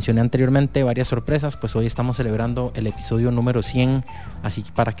 como les mencioné anteriormente, varias sorpresas. Pues hoy estamos celebrando el episodio número 100, así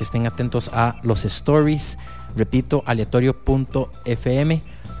que para que estén atentos a los stories. Repito, aleatorio.fm.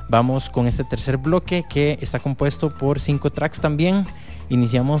 Vamos con este tercer bloque que está compuesto por 5 tracks también.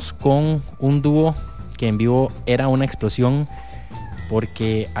 Iniciamos con un dúo que en vivo era una explosión,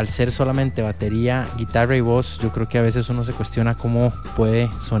 porque al ser solamente batería, guitarra y voz, yo creo que a veces uno se cuestiona cómo puede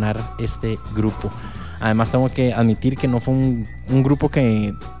sonar este grupo. Además tengo que admitir que no fue un grupo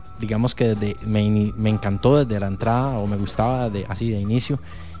que, digamos que me encantó desde la entrada, o me gustaba así de inicio,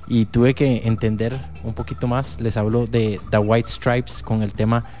 y tuve que entender un poquito más. Les hablo de The White Stripes con el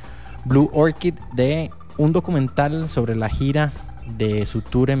tema Blue Orchid, de un documental sobre la gira de su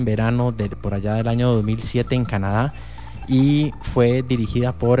tour en verano por allá del año 2007 en Canadá, y fue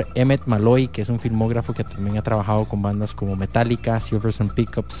dirigida por Emmett Malloy, que es un filmógrafo que también ha trabajado con bandas como Metallica, Silverson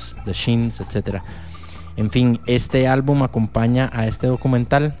Pickups, The Shins, etc. En fin, este álbum acompaña a este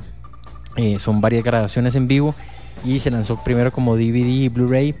documental. Son varias grabaciones en vivo y se lanzó primero como DVD y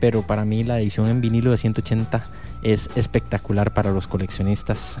Blu-ray, pero para mí la edición en vinilo de 180 es espectacular para los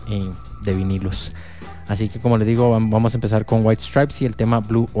coleccionistas de vinilos. Así que, como les digo, vamos a empezar con White Stripes y el tema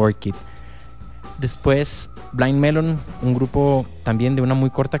Blue Orchid. Después Blind Melon, un grupo también de una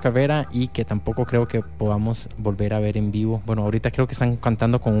muy corta carrera y que tampoco creo que podamos volver a ver en vivo. Bueno, ahorita creo que están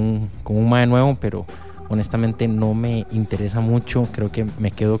cantando con un mae nuevo, pero honestamente no me interesa mucho. Creo que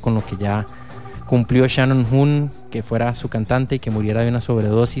me quedo con lo que ya cumplió Shannon Hoon, que fuera su cantante y que muriera de una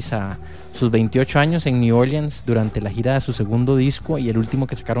sobredosis a sus 28 años en New Orleans durante la gira de su segundo disco y el último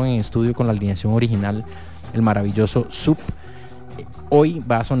que sacaron en estudio con la alineación original, el maravilloso Soup. Hoy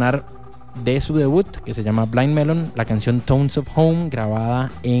va a sonar de su debut, que se llama Blind Melon, la canción Tones of Home,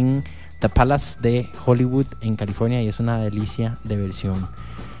 grabada en The Palace de Hollywood en California, y es una delicia de versión.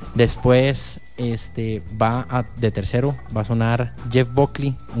 Después de tercero va a sonar Jeff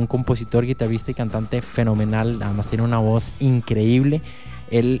Buckley, un compositor, guitarrista y cantante fenomenal. Además tiene una voz increíble.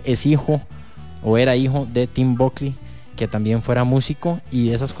 Él es hijo o era hijo de Tim Buckley, que también fuera músico, y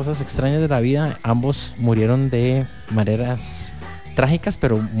de esas cosas extrañas de la vida, ambos murieron de maneras trágicas,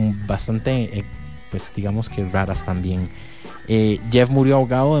 pero bastante pues digamos que raras también. Jeff murió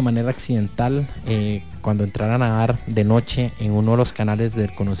ahogado de manera accidental cuando entraron a nadar de noche en uno de los canales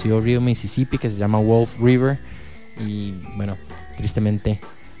del conocido río Mississippi, que se llama Wolf River, y bueno, tristemente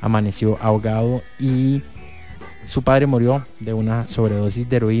amaneció ahogado. Y su padre murió de una sobredosis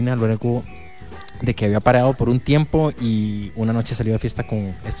de heroína luego de que había parado por un tiempo y una noche salió de fiesta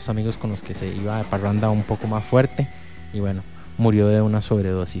con estos amigos con los que se iba de parranda un poco más fuerte, y bueno, murió de una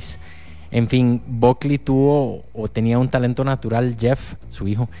sobredosis. En fin, Buckley tenía un talento natural. Jeff, su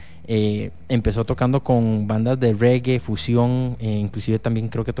hijo, empezó tocando con bandas de reggae, fusión, inclusive también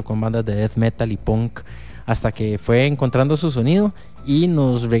creo que tocó en bandas de death metal y punk, hasta que fue encontrando su sonido y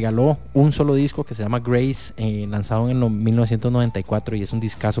nos regaló un solo disco que se llama Grace, lanzado en 1994, y es un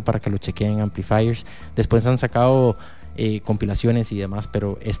discazo para que lo chequeen en Amplifiers. Después han sacado compilaciones y demás,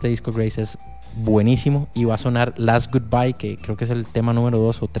 pero este disco Grace es buenísimo, y va a sonar Last Goodbye, que creo que es el tema número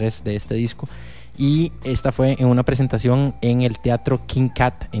 2 o 3 de este disco, y esta fue en una presentación en el Teatro King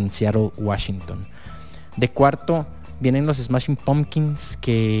Cat en Seattle, Washington. De cuarto vienen los Smashing Pumpkins,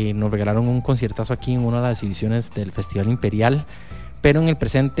 que nos regalaron un conciertazo aquí en una de las ediciones del Festival Imperial, pero en el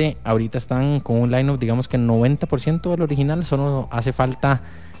presente ahorita están con un line-up digamos que 90% del original. Solo hace falta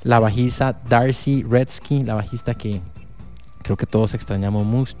la bajista Darcy Redsky, la bajista que creo que todos extrañamos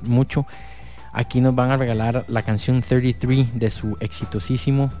mucho. Aquí nos van a regalar la canción 33 de su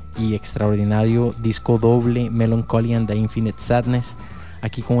exitosísimo y extraordinario disco doble Melancholy and the Infinite Sadness,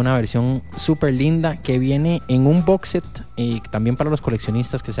 aquí con una versión súper linda que viene en un box set también para los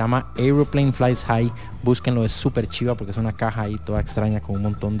coleccionistas, que se llama Aeroplane Flies High. Búsquenlo, es súper chiva porque es una caja ahí toda extraña con un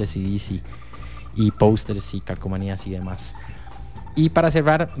montón de CDs y pósters y calcomanías y demás. Y para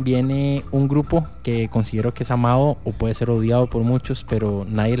cerrar viene un grupo que considero que es amado o puede ser odiado por muchos, pero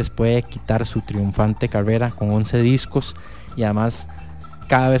nadie les puede quitar su triunfante carrera con 11 discos, y además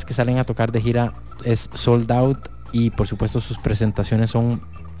cada vez que salen a tocar de gira es sold out, y por supuesto sus presentaciones son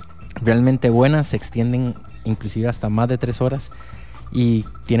realmente buenas, se extienden inclusive hasta más de 3 horas y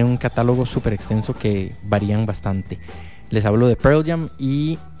tienen un catálogo súper extenso que varían bastante. Les hablo de Pearl Jam,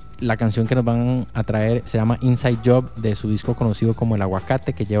 y la canción que nos van a traer se llama Inside Job, de su disco conocido como El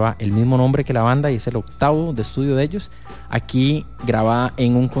Aguacate, que lleva el mismo nombre que la banda y es el 8º de estudio de ellos. Aquí grabada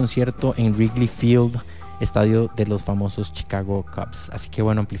en un concierto en Wrigley Field, estadio de los famosos Chicago Cubs. Así que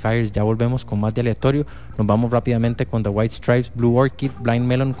bueno, Amplifiers, ya volvemos con más de aleatorio. Nos vamos rápidamente con The White Stripes, Blue Orchid, Blind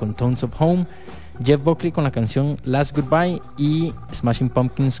Melon con Tones of Home, Jeff Buckley con la canción Last Goodbye y Smashing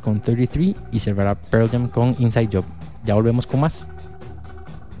Pumpkins con 33, y cerrará Pearl Jam con Inside Job. Ya volvemos con más.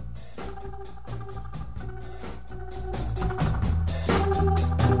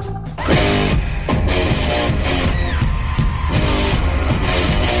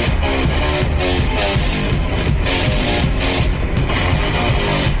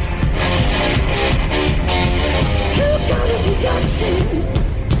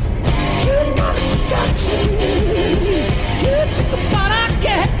 You took the part I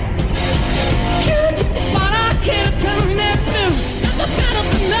get, tell me blues.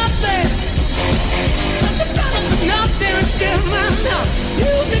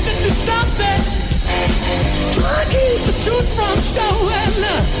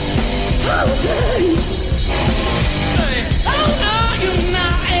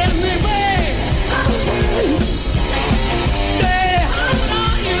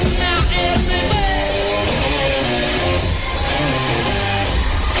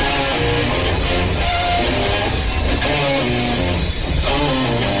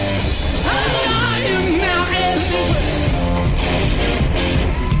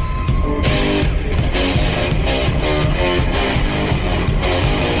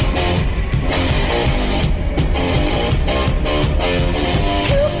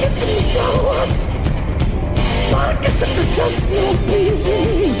 just no pleasing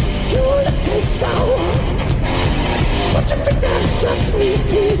me. You look taste sour. Don't you think that's just me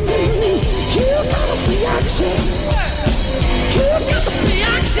teasing me? You got a reaction. You got the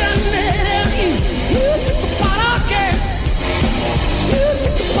reaction in you. You took the bottle, you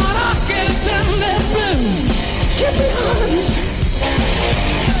took the bottle, and me blue. Get behind me.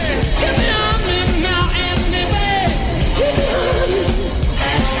 Get behind me now and me, babe. Get behind me.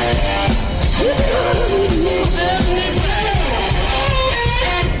 Get behind me now and me, babe.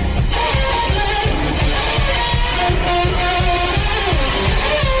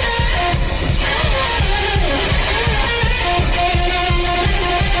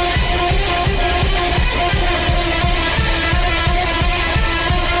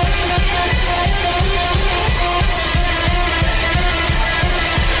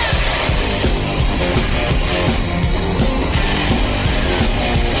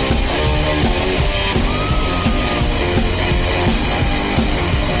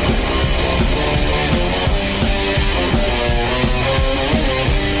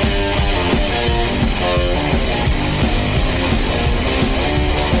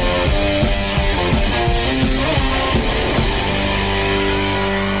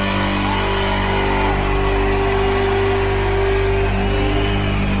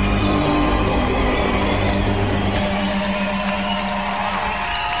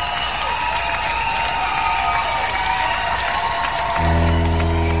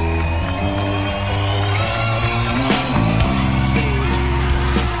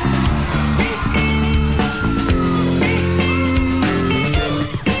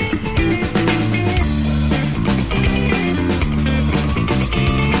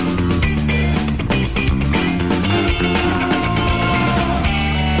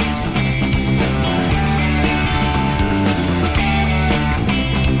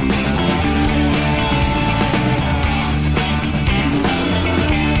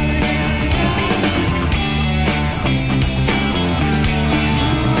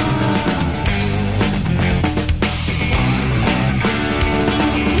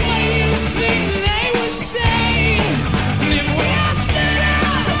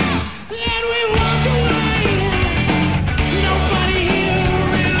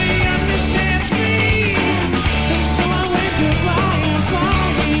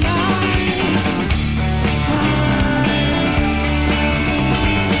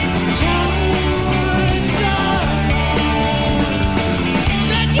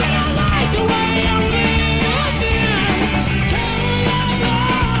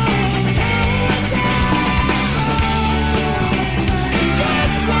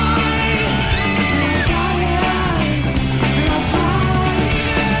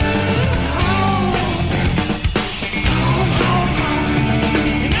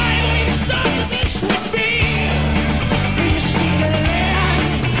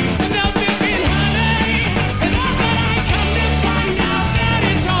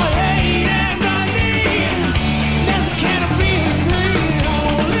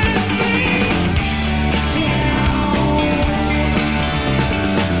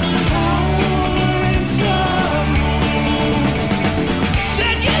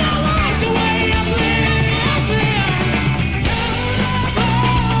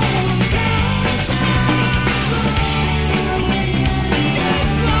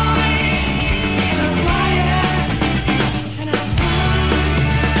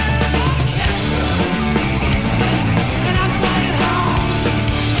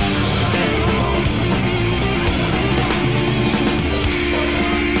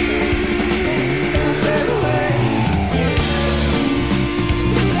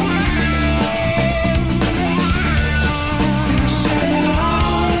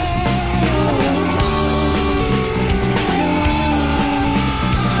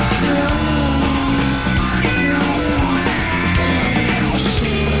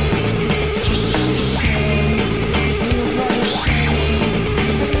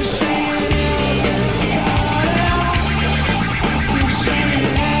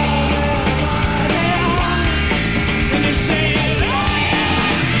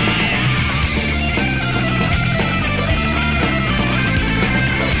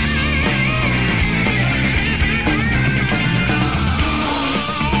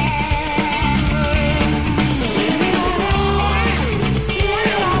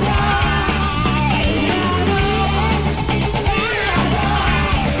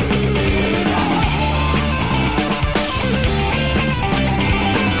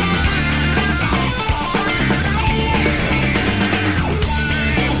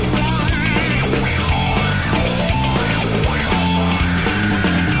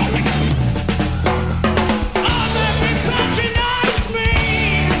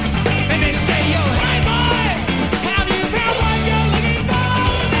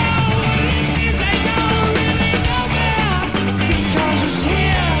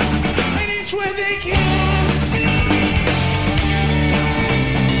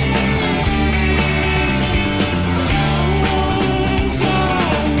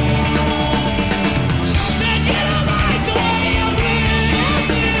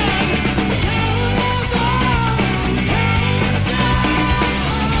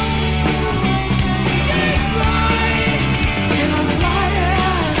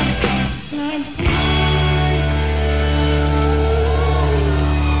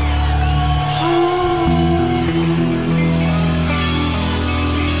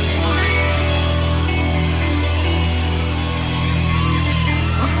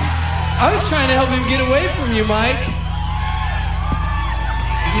 to help him get away from you, Mike.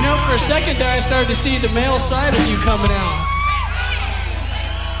 You know, for a second there, I started to see the male side of you coming out.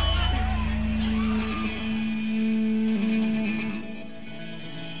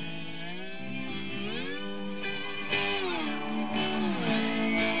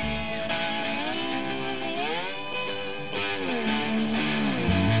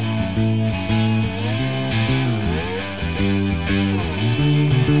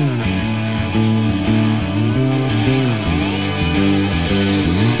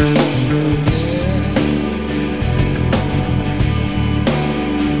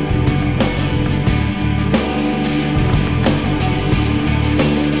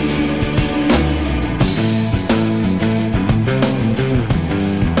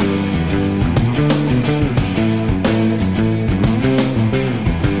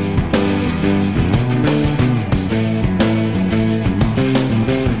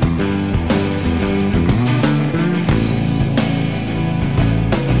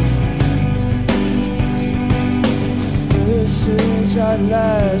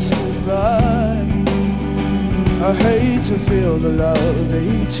 Last goodbye. I hate to feel the love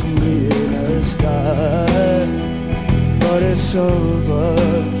between us die, but it's over.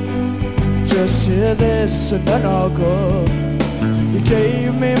 Just hear this and then I'll go. You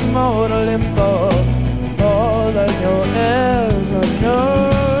gave me more to live for, more than you'll ever know.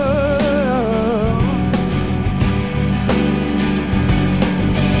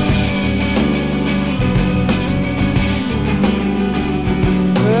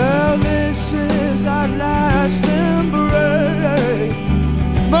 Last embrace.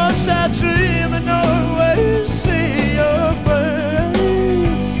 Must I dream and always see your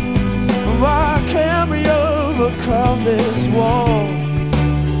face? Why can't we overcome this wall?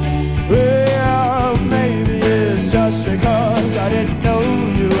 Well, maybe it's just because I didn't know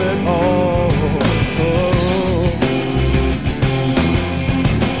you at all.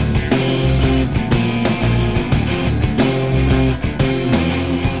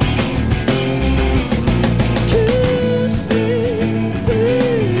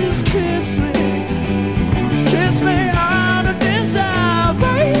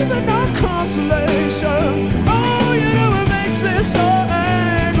 Oh, you know it makes me so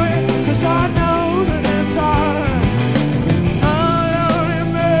angry, 'cause I know that in time I'll only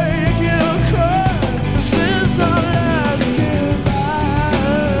make you cry. This is our last goodbye.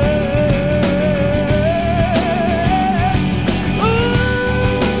 Ooh,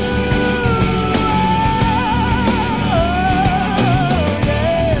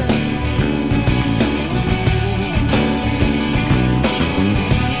 yeah.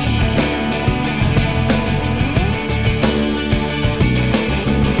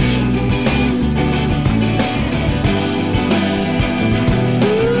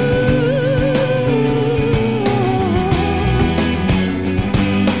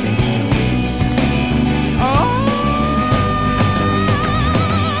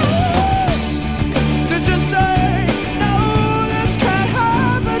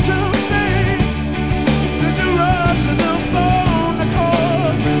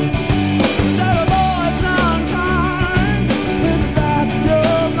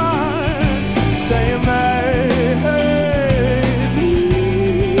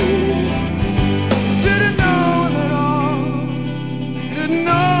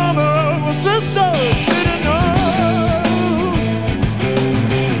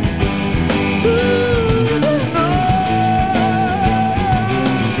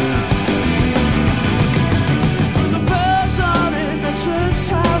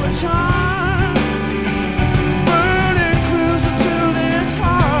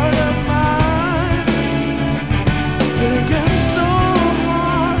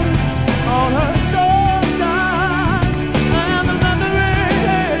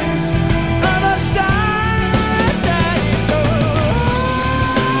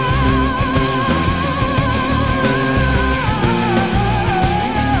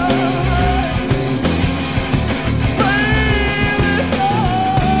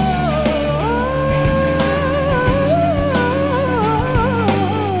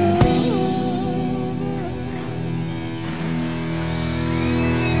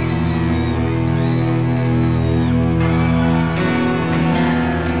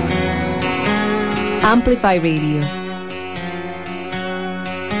 Amplify Radio.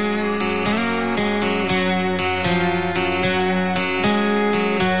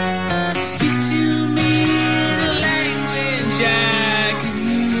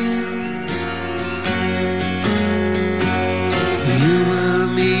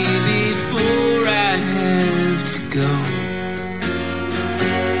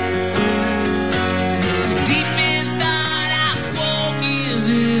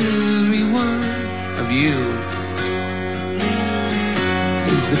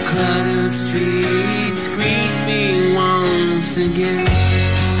 cluttered streets greet me once again.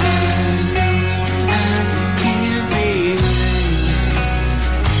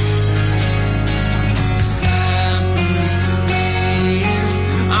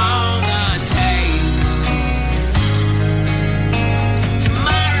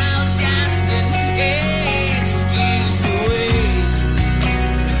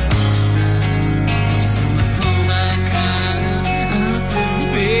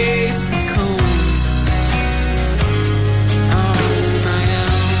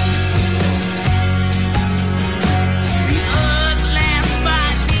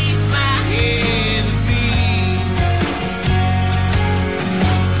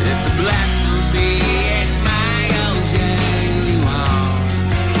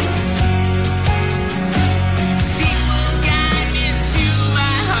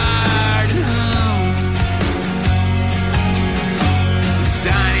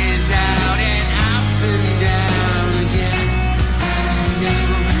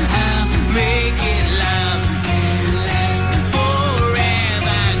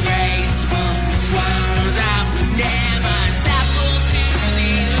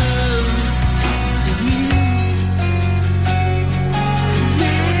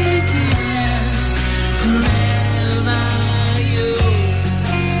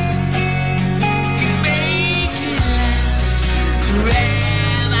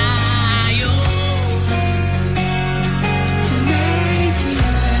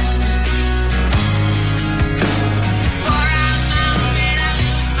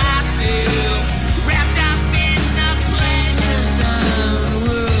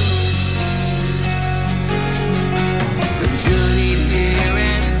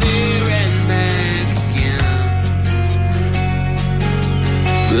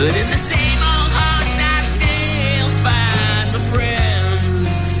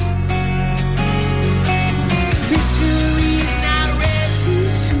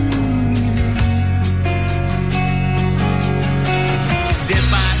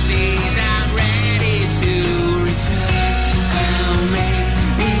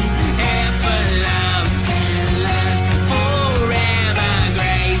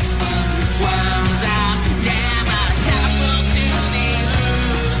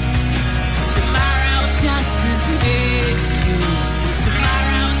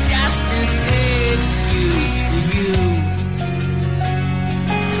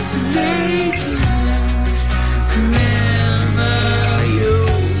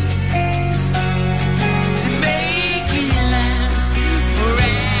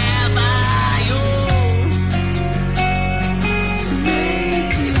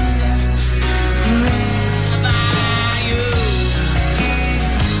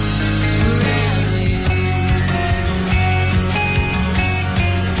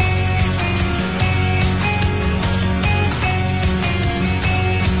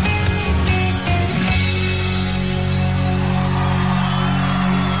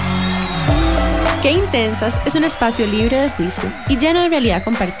 Qué Intensas es un espacio libre de juicio y lleno de realidad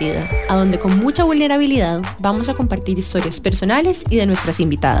compartida, a donde con mucha vulnerabilidad vamos a compartir historias personales y de nuestras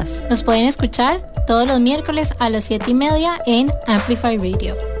invitadas. Nos pueden escuchar todos los miércoles a las 7:30 en Amplify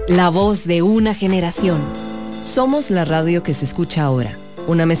Radio. La voz de una generación. Somos la radio que se escucha ahora.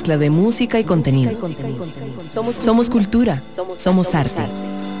 Una mezcla de música y contenido. Somos cultura. Somos arte.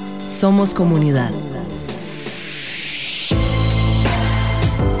 Somos comunidad.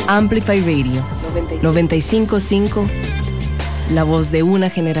 Amplify Radio 95.5. La voz de una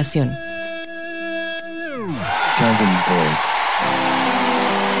generación.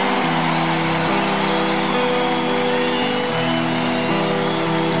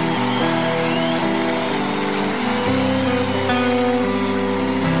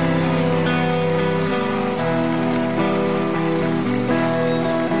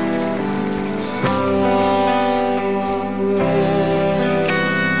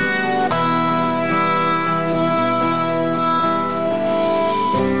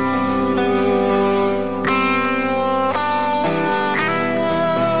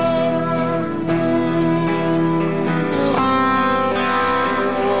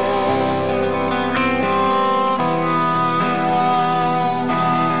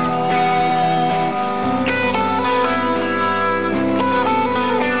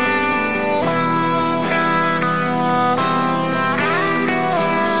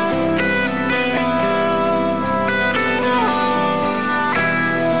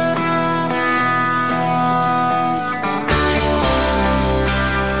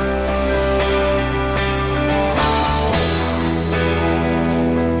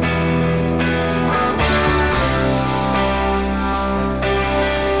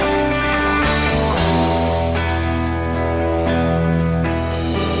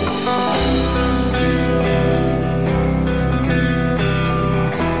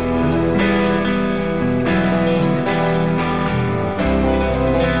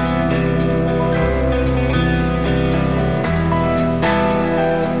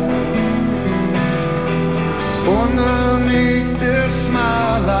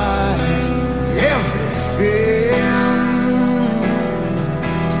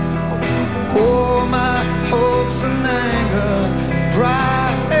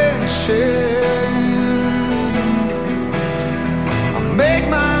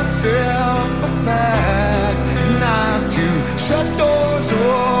 myself back, not to shut doors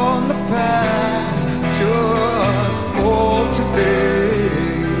on the past, just for today.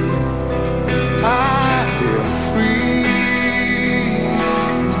 I am free.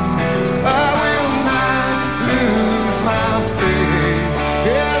 I will not lose my faith.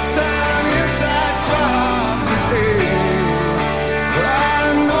 Yes, I'm inside job today.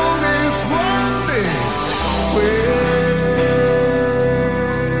 I know this one thing.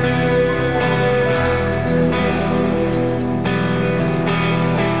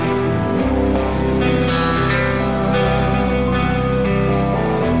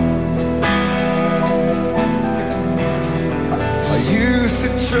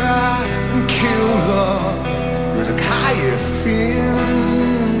 Try and kill love with the highest sin,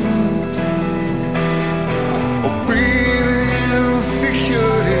 or breathing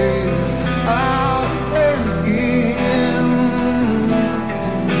insecurities out and in.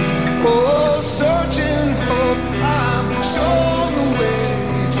 Oh, searching hope, I'm sure the way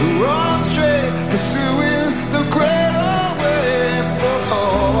to run straight, pursuing the greater way for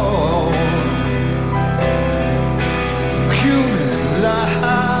all human life.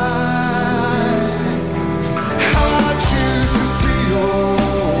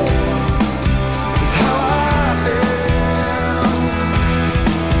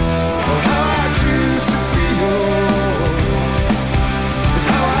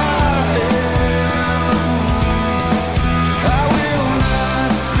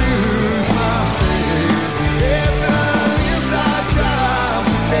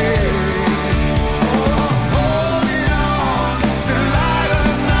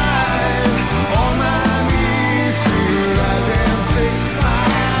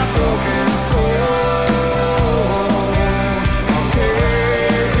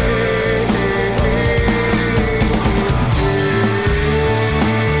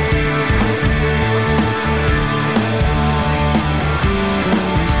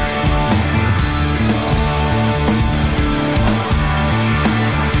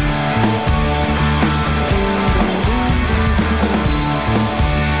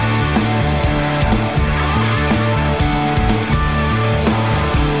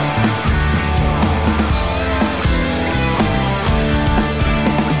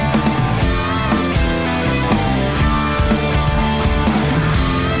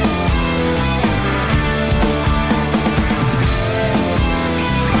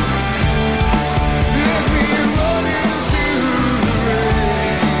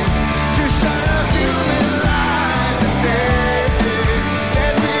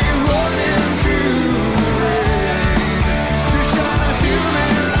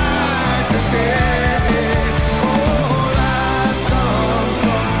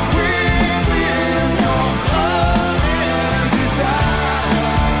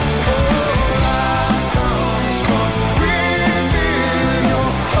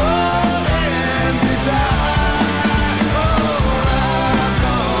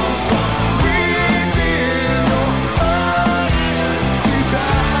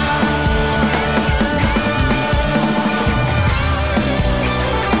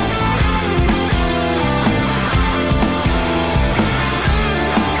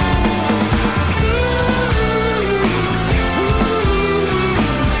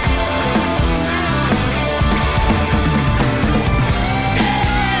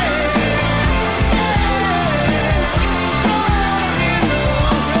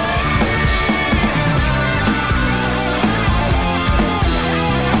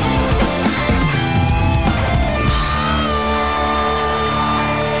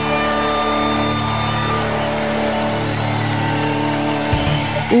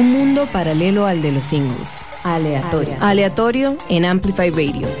 Un mundo paralelo al de los singles. Aleatorio. Aleatorio en Amplify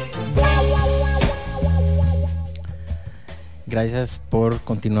Radio. Gracias por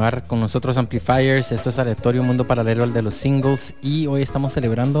continuar con nosotros, Amplifiers. Esto es Aleatorio, un mundo paralelo al de los singles. Y hoy estamos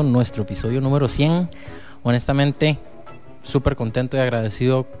celebrando nuestro episodio número 100. Honestamente, súper contento y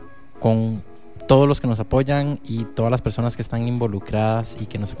agradecido con todos los que nos apoyan y todas las personas que están involucradas y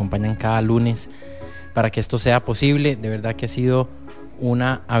que nos acompañan cada lunes para que esto sea posible. De verdad que ha sido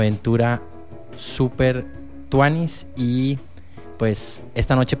una aventura súper tuanis, y pues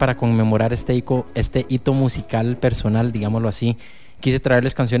esta noche, para conmemorar este hito musical personal, digámoslo así, quise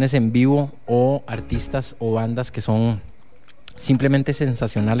traerles canciones en vivo o artistas o bandas que son simplemente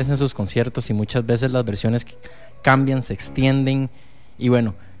sensacionales en sus conciertos, y muchas veces las versiones cambian, se extienden, y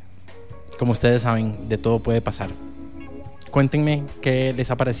bueno, como ustedes saben, de todo puede pasar. Cuéntenme qué les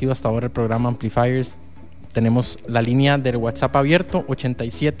ha parecido hasta ahora el programa Amplifiers. Tenemos la línea del WhatsApp abierto,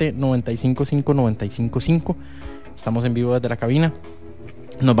 87 95 5 95 5. Estamos en vivo desde la cabina.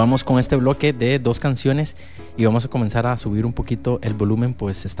 nos vamos con este bloque de 2 canciones y vamos a comenzar a subir un poquito el volumen,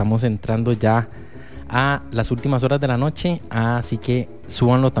 pues estamos entrando ya a las últimas horas de la noche, así que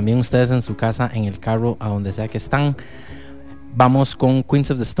súbanlo también ustedes en su casa, en el carro, a donde sea que están. Vamos con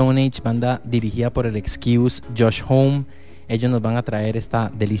Queens of the Stone Age, banda dirigida por el Excuse Josh Homme. Ellos nos van a traer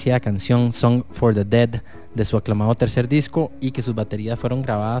esta delicia de canción Song for the Dead de su aclamado tercer disco, y que sus baterías fueron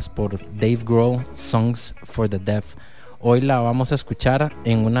grabadas por Dave Grohl, Songs for the Deaf. Hoy la vamos a escuchar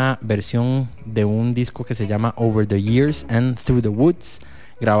en una versión de un disco que se llama Over the Years and Through the Woods,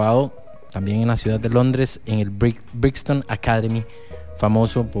 grabado también en la ciudad de Londres, en el Brixton Academy,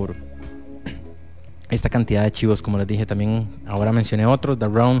 famoso por esta cantidad de chivos. Como les dije, también ahora mencioné otros, The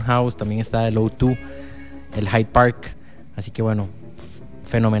Roundhouse, también está el O2, el Hyde Park, así que bueno,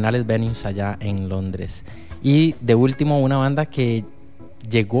 fenomenales venues allá en Londres. Y de último, una banda que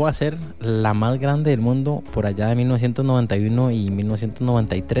llegó a ser la más grande del mundo por allá de 1991 y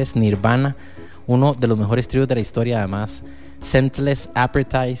 1993, Nirvana, uno de los mejores tríos de la historia, además. Scentless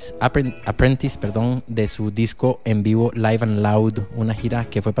Apprentice, de su disco en vivo Live and Loud, una gira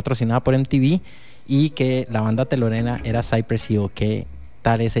que fue patrocinada por MTV y que la banda telonera era Cypress Hill. Que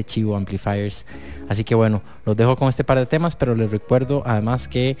tal ese chivo, Amplifiers. Así que bueno, los dejo con este par de temas, pero les recuerdo además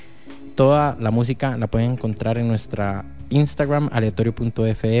que toda la música la pueden encontrar en nuestra Instagram,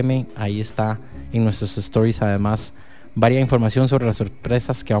 aleatorio.fm. Ahí está en nuestros stories además varia información sobre las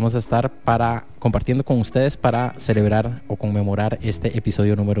sorpresas que vamos a estar compartiendo con ustedes para celebrar o conmemorar este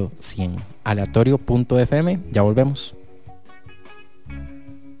episodio número 100. Aleatorio.fm, ya volvemos.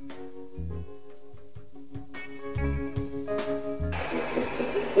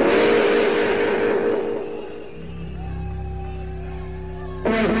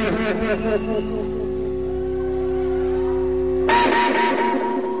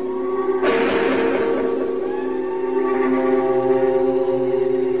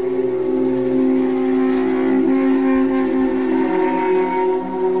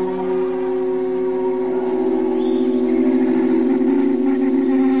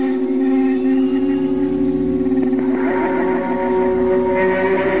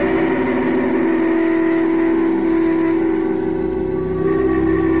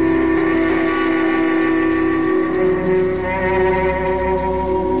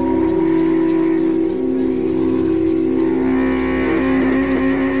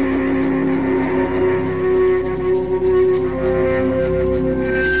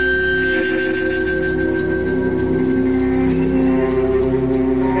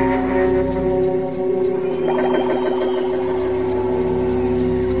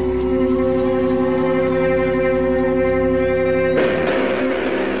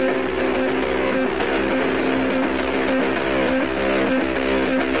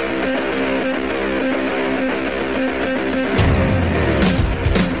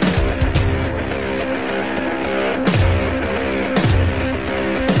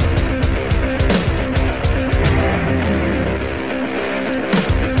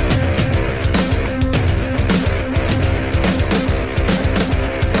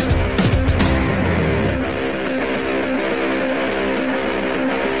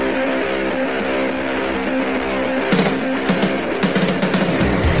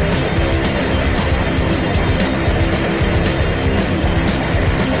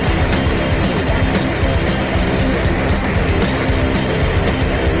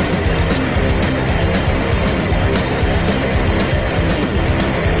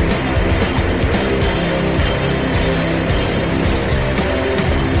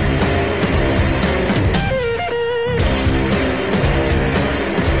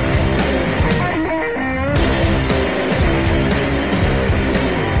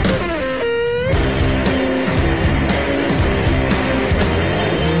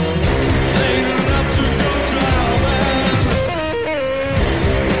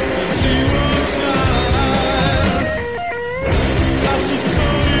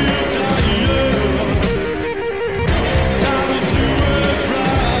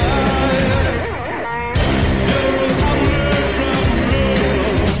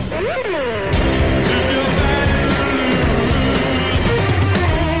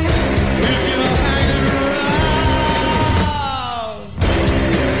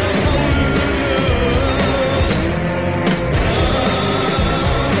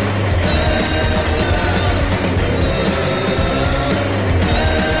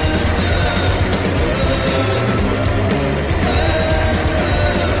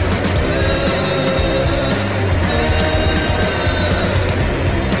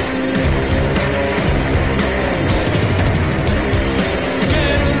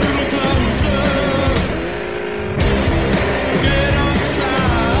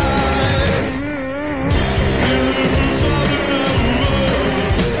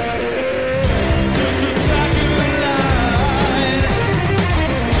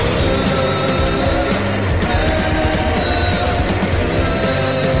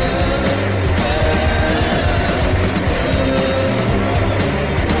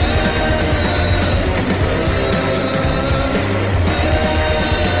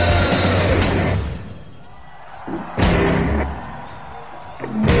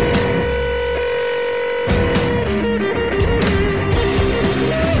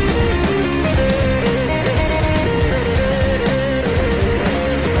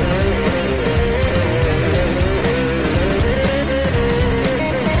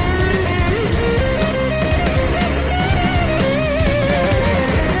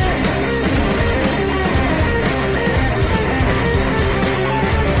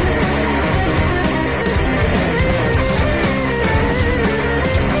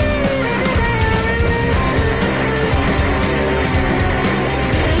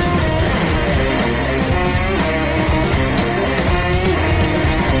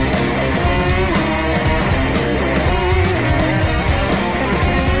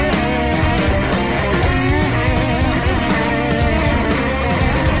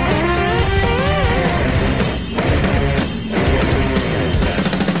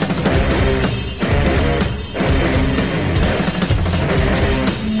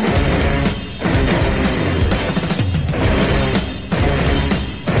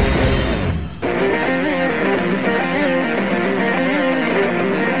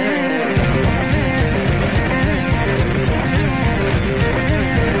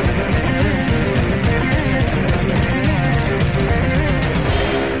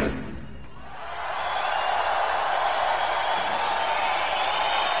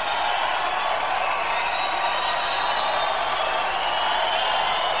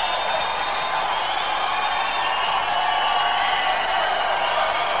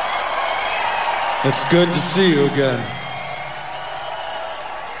 It's good to see you again.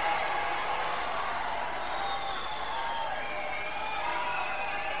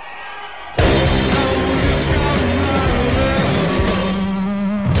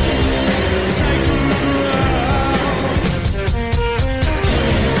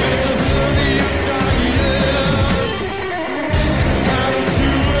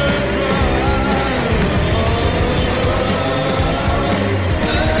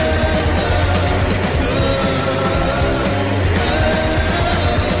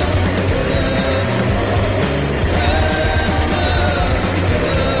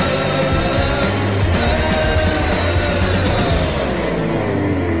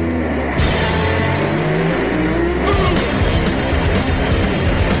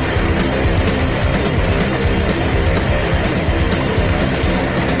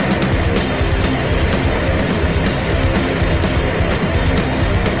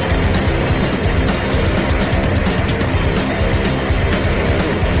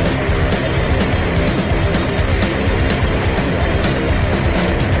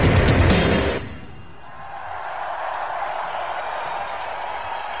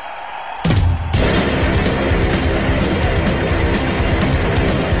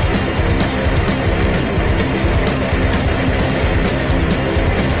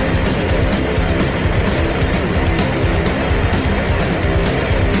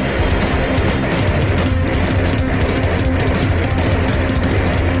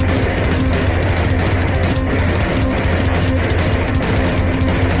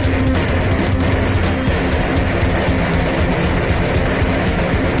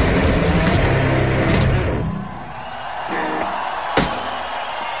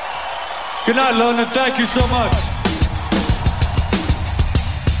 Good night, London. Thank you so much.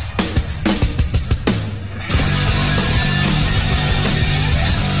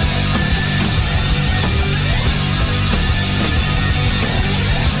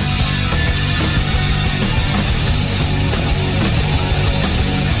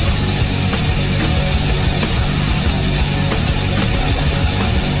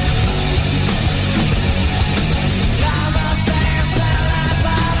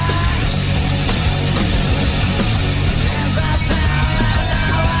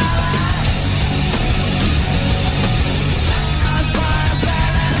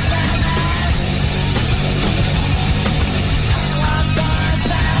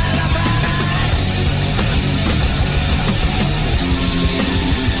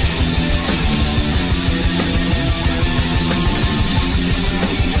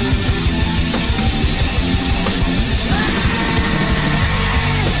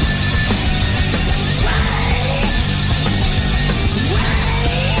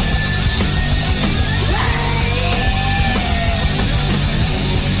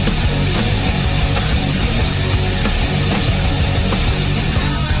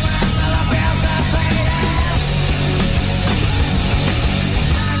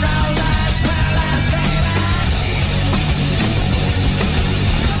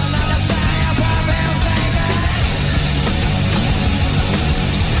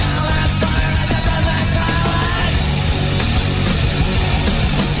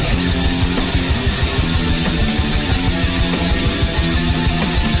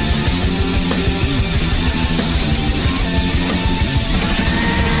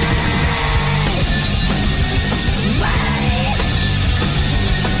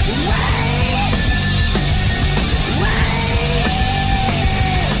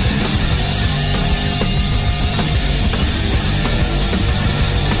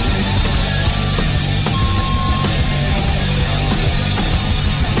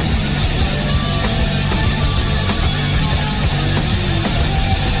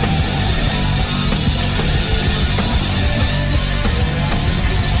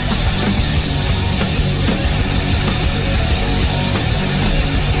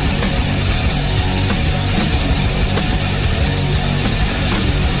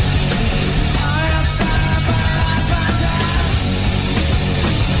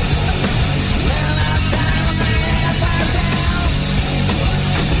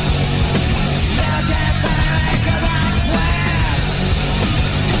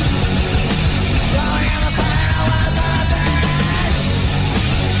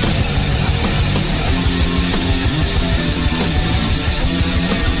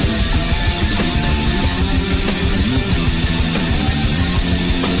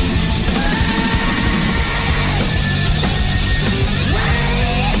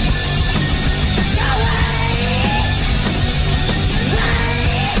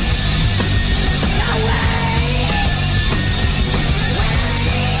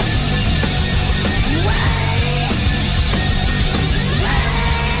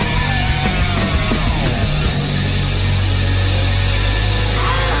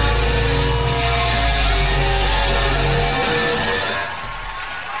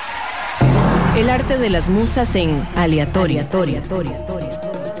 arte de las musas en Aleatorio.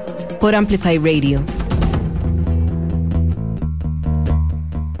 Por Amplify Radio.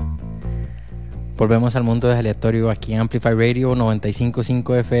 Volvemos al mundo de Aleatorio aquí en Amplify Radio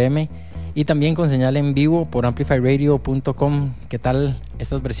 95.5 FM y también con señal en vivo por amplifyradio.com. ¿Qué tal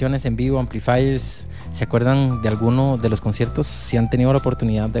estas versiones en vivo, Amplifiers? ¿Se acuerdan de alguno de los conciertos? Si han tenido la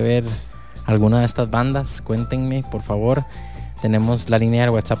oportunidad de ver alguna de estas bandas, cuéntenme, por favor. Tenemos la línea de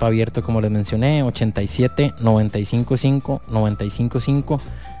WhatsApp abierto, como les mencioné, 87 955 955.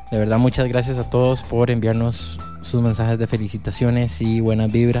 De verdad, muchas gracias a todos por enviarnos sus mensajes de felicitaciones y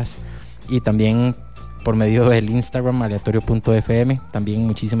buenas vibras. Y también por medio del Instagram, aleatorio.fm. También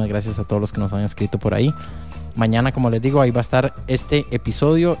muchísimas gracias a todos los que nos han escrito por ahí. Mañana, como les digo, ahí va a estar este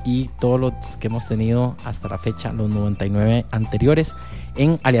episodio y todos los que hemos tenido hasta la fecha, los 99 anteriores,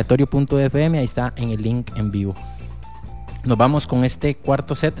 en aleatorio.fm. Ahí está en el link en vivo. Nos vamos con este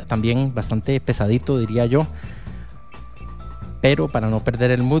cuarto set, también bastante pesadito, diría yo, pero para no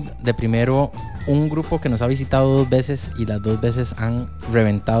perder el mood, de primero un grupo que nos ha visitado 2 veces y las 2 veces han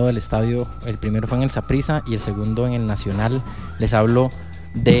reventado el estadio. El primero fue en el Saprissa y el segundo en el Nacional. Les hablo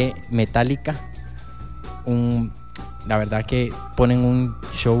de Metallica. La verdad que ponen un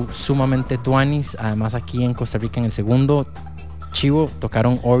show sumamente tuanis. Además, aquí en Costa Rica, en el segundo chivo,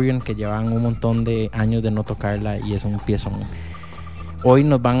 tocaron Orion, que llevaban un montón de años de no tocarla y es un piezón. Hoy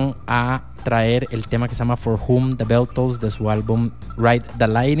nos van a traer el tema que se llama For Whom the Bell Tolls, de su álbum Ride the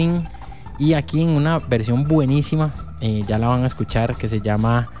Lightning, y aquí en una versión buenísima, ya la van a escuchar, que se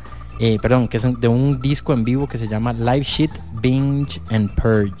llama que es de un disco en vivo que se llama Live Shit, Binge and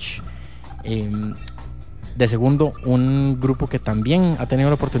Purge. De segundo, un grupo que también ha tenido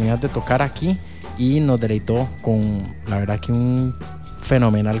la oportunidad de tocar aquí y nos deleitó con, la verdad, que un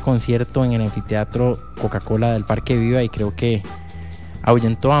fenomenal concierto en el anfiteatro Coca-Cola del Parque Viva, y creo que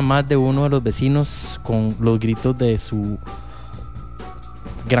ahuyentó a más de uno de los vecinos con los gritos de su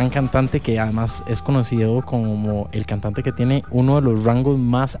gran cantante, que además es conocido como el cantante que tiene uno de los rangos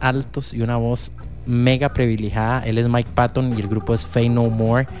más altos y una voz mega privilegiada. Él es Mike Patton y el grupo es Faith No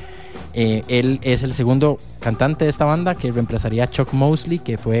More. Él es el segundo cantante de esta banda, que reemplazaría a Chuck Mosley,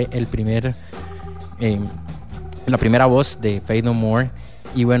 que fue la primera voz de Faith No More.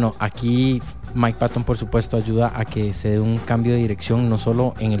 Y bueno, aquí Mike Patton, por supuesto, ayuda a que se dé un cambio de dirección, no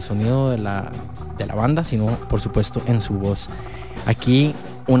solo en el sonido de la banda, sino por supuesto en su voz. Aquí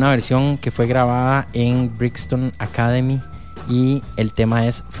una versión que fue grabada en Brixton Academy y el tema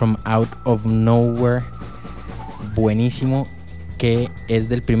es From Out of Nowhere, buenísimo, que es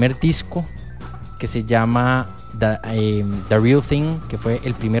del primer disco que se llama The Real Thing, que fue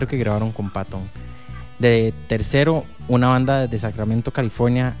el primero que grabaron con Patton. De tercero, una banda de Sacramento,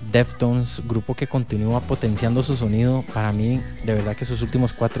 California, Deftones, grupo que continúa potenciando su sonido. Para mí, de verdad que sus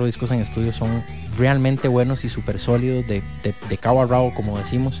últimos 4 discos en estudio son realmente buenos y súper sólidos, de cabo a rabo, como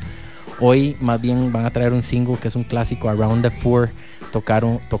decimos. Hoy más bien van a traer un single que es un clásico, Around the Four,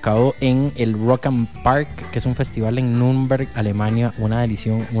 tocado en el Rock and Park, que es un festival en Nürnberg, Alemania,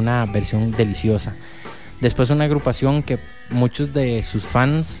 una versión deliciosa. Después una agrupación que muchos de sus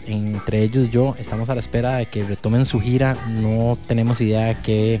fans, entre ellos yo, estamos a la espera de que retomen su gira. No tenemos idea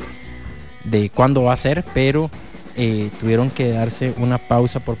de cuándo va a ser, pero tuvieron que darse una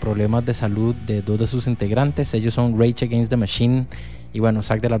pausa por problemas de salud de 2 de sus integrantes. Ellos son Rage Against the Machine. Y bueno,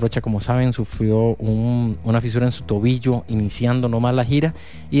 Zach de la Rocha, como saben, sufrió una fisura en su tobillo iniciando nomás la gira.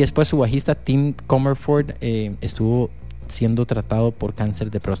 Y después su bajista Tim Comerford estuvo siendo tratado por cáncer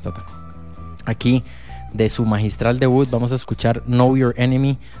de próstata. Aquí, de su magistral debut, vamos a escuchar Know Your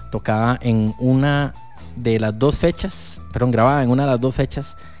Enemy, grabada en una de las 2 fechas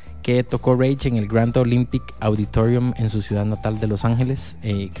que tocó Rage en el Grand Olympic Auditorium en su ciudad natal de Los Ángeles.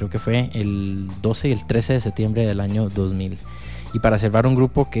 Creo que fue el 12 y el 13 de septiembre del año 2000. Y para cerrar, un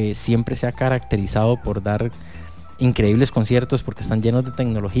grupo que siempre se ha caracterizado por dar increíbles conciertos porque están llenos de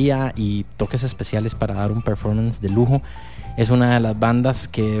tecnología y toques especiales para dar un performance de lujo. Es una de las bandas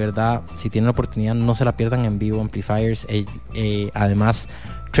que de verdad, si tienen la oportunidad, no se la pierdan en vivo, Amplifiers. Además,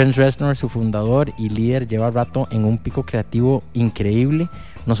 Trent Reznor, su fundador y líder, lleva rato en un pico creativo increíble,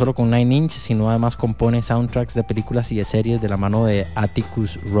 no solo con Nine Inch, sino además compone soundtracks de películas y de series de la mano de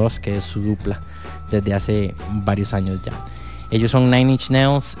Atticus Ross, que es su dupla desde hace varios años ya. Ellos son Nine Inch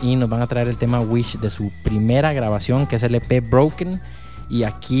Nails y nos van a traer el tema Wish de su primera grabación, que es el EP Broken. Y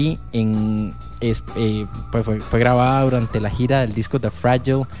aquí fue grabada durante la gira del disco The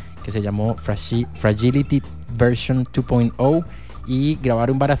Fragile, que se llamó Fragility Version 2.0, y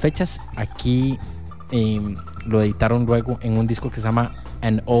grabaron varias fechas. Aquí lo editaron luego en un disco que se llama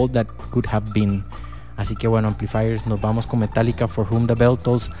And All That Could Have Been. Así que bueno, Amplifiers, nos vamos con Metallica, For Whom the Bell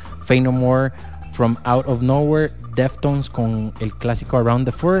Tolls, Faith No More, From Out of Nowhere, Deftones con el clásico Around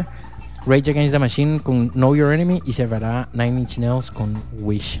the Fur, Rage Against the Machine con Know Your Enemy y cerrará Nine Inch Nails con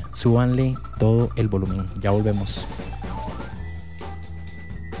Wish. Súbanle todo el volumen. Ya volvemos.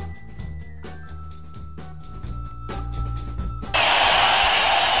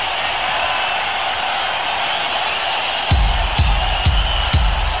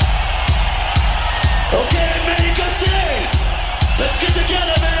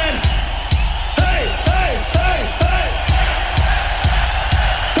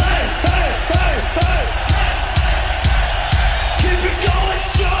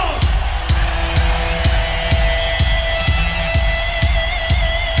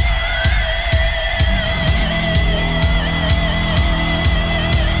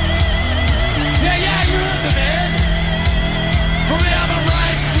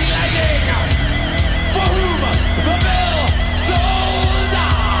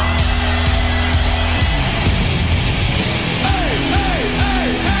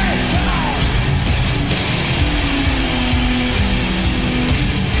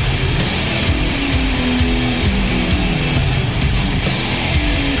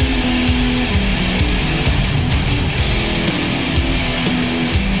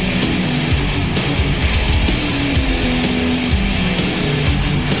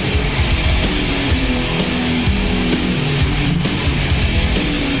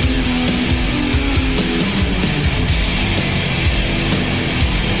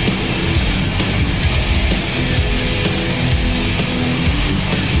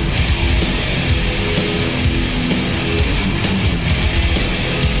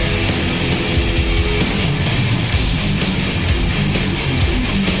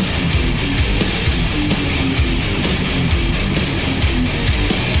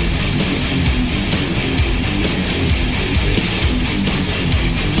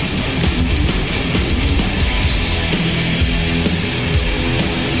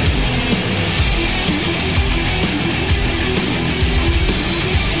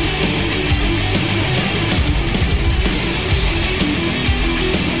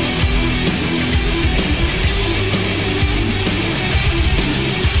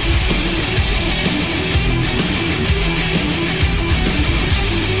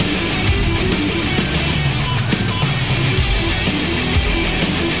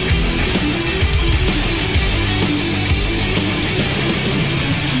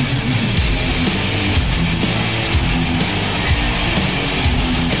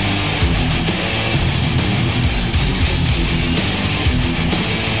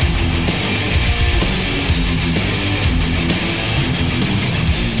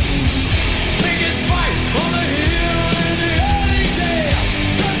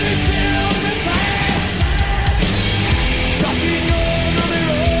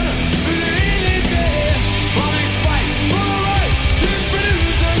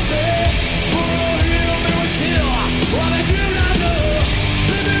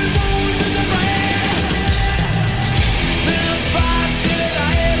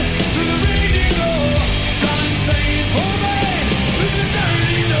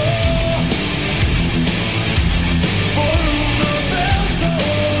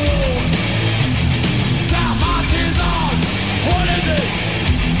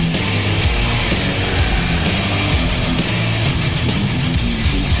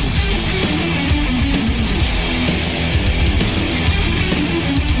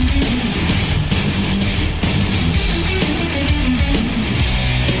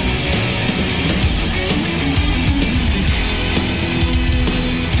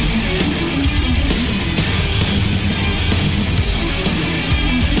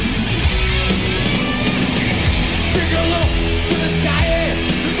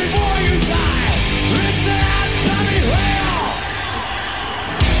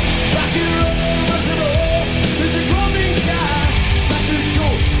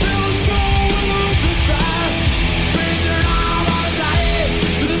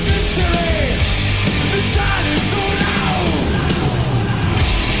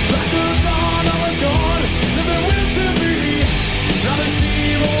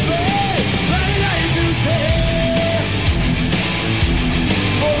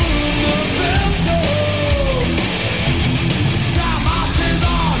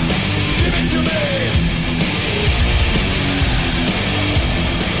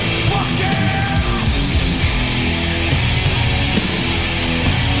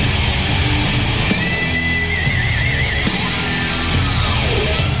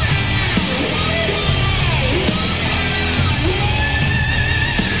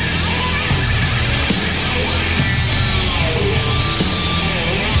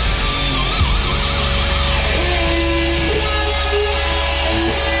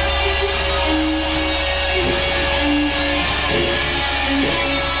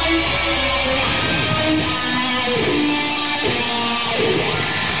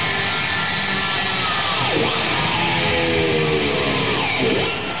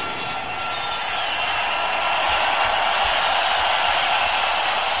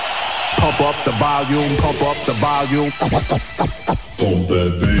 up the volume, pump up the volume.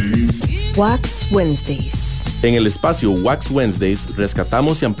 Wax Wednesdays. En el espacio Wax Wednesdays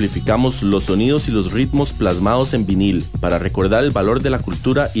rescatamos y amplificamos los sonidos y los ritmos plasmados en vinil para recordar el valor de la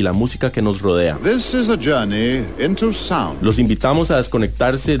cultura y la música que nos rodea. This is a journey into sound. Los invitamos a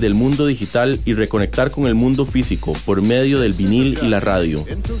desconectarse del mundo digital y reconectar con el mundo físico por medio del vinil y la radio.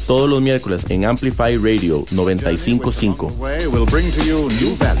 Todos los miércoles en Amplify Radio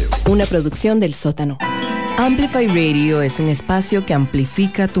 95.5. Una producción del Sótano. Amplify Radio es un espacio que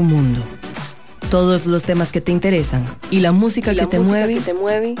amplifica tu mundo. Todos los temas que te interesan y la música que te mueve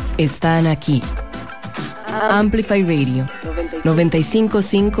están aquí. Amplify Radio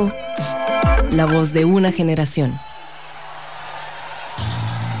 95.5, la voz de una generación.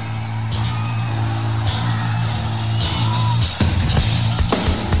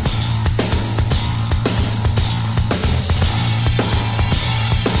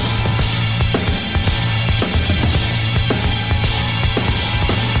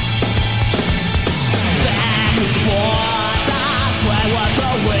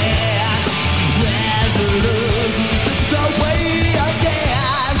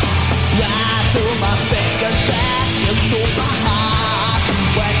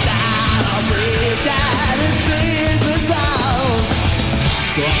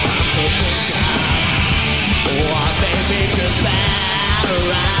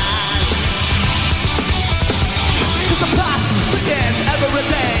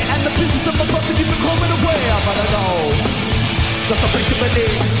 Just a picture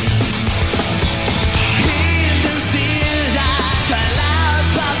beneath. Indecision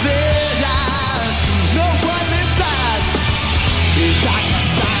clouds my vision. No one is that. It got some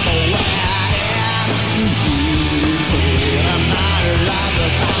time away. I'm not alive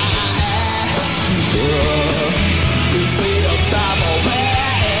to you see the time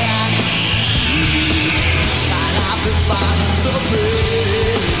away. My life is fine, so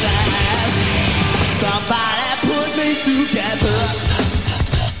pretty. Somebody put me together.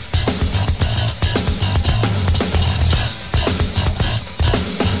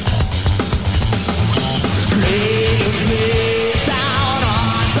 Laying face down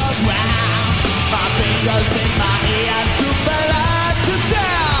on the ground, my fingers in my ears to balance the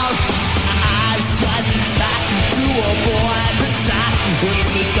sound. I shut tight to avoid the sight.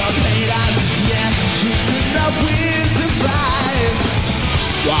 Anticipated, yeah, using the winds of life.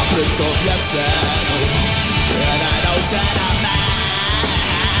 Droplets of yourself. And I know that I'm mad.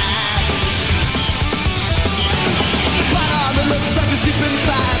 But on the looks like a sleeping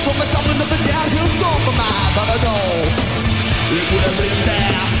flag from the top of the downhill storm for mine. But I know it will be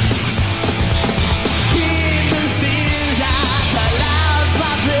there. Indecision clouds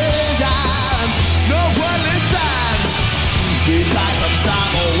my vision. No one listens because I'm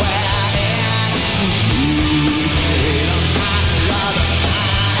somewhere in losing. I'm not loving my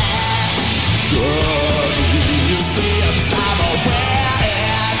you see I'm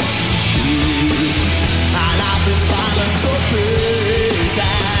somewhere in my life is violent so big.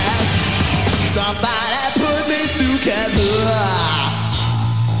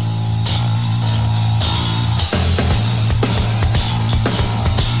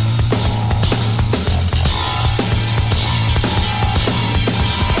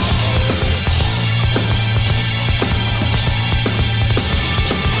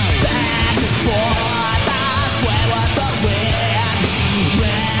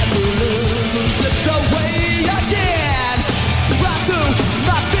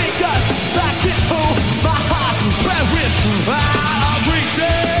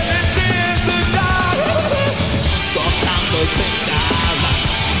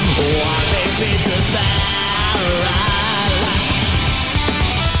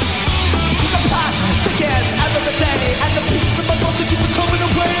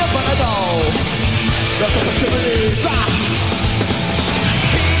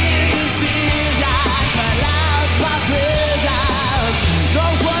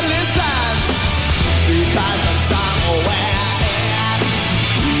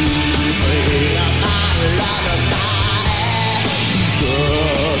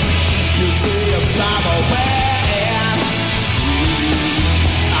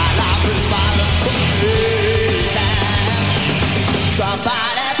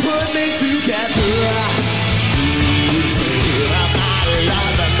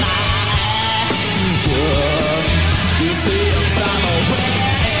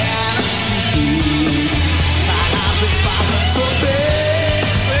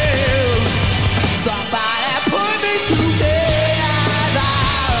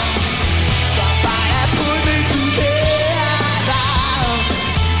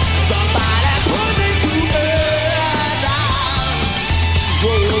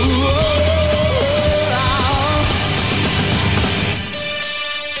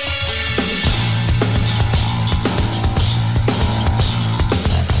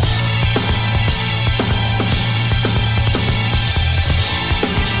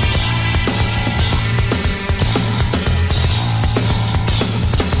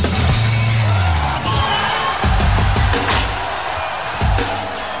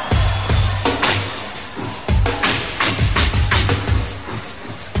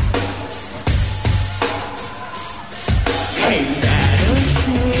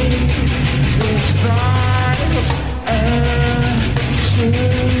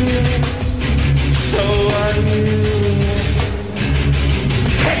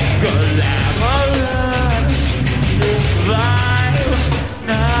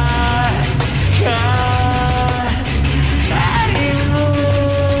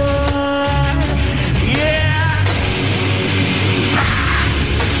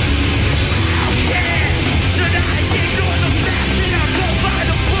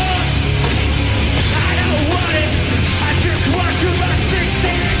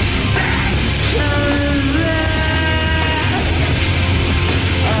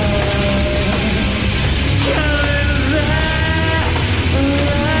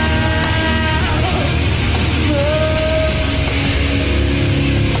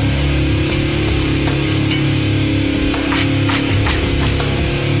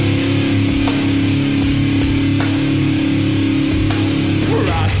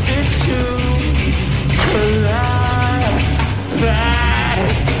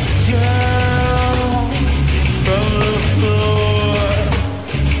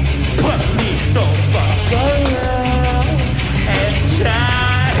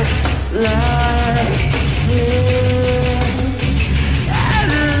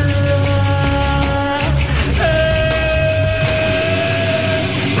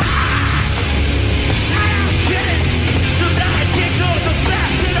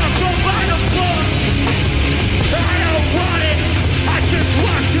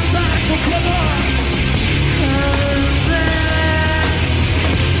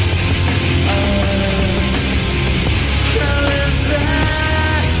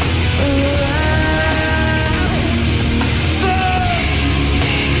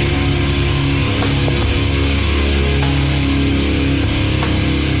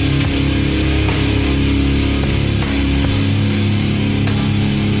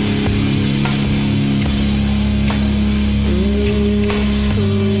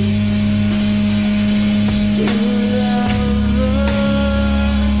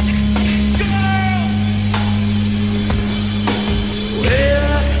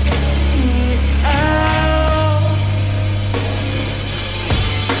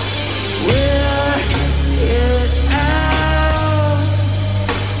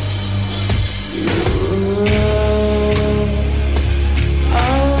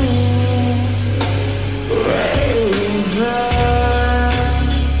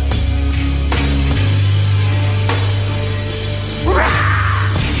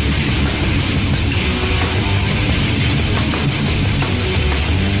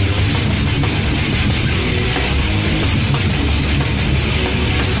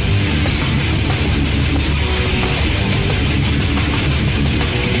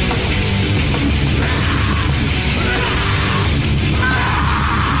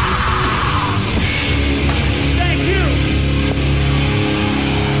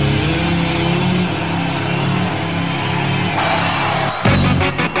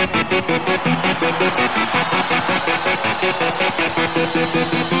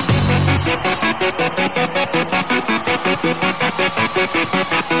 We're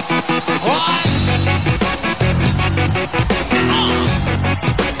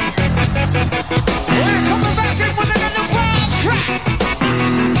coming back in with another wild track.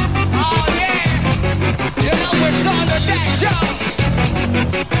 Oh yeah, you know it's all of that, y'all.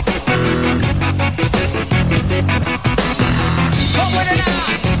 Come with it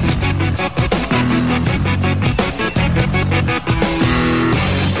now.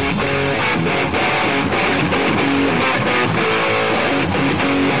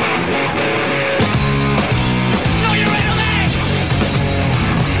 Know you're in a man.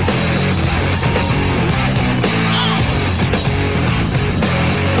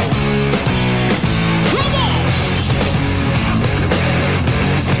 Come on.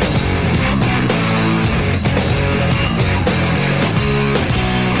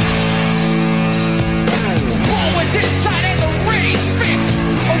 Forward this side and the raised fist.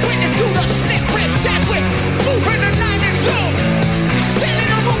 A witness to the slip wrist that we're moving the 9 and 2. Still in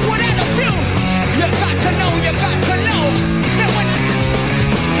a room without a view. You got to know that when I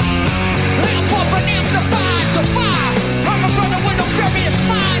amp up and amplify the fire, I'm a brother with a furious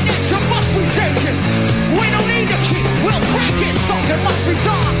mind that you must be taking. We don't need a key, we'll break it, something must be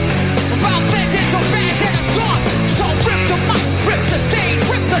done. About vengeance or bad and a gun. So rip the mic, rip the stage,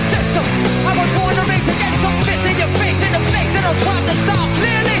 rip the system. I was born to rage against some fist in your face, in the face, and I'll try to stop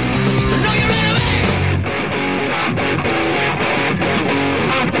clearly. Know you're in a man.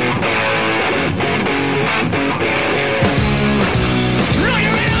 Know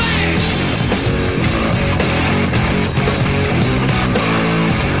you're in a man.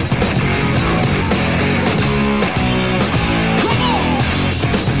 Come on.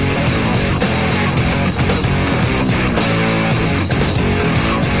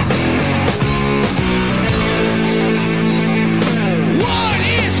 One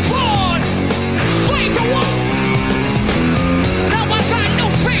is born. Fight the one. Now I got no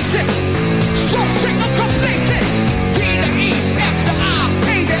patience. So sick of complacent. D to E, F to I,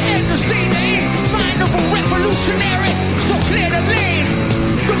 A to N to C to E. Mind of a revolutionary. So clear the lane.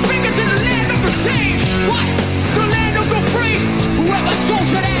 The fingers in the land of the change. What? The land of the free. Whoever told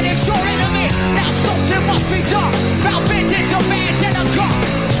you that is your enemy. Now something must be done. About vintage of man and a gun.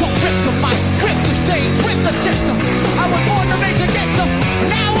 So rip the mic, rip the stage, rip the system. I was born to rage against them.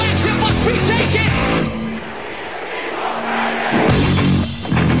 Now action must be taken.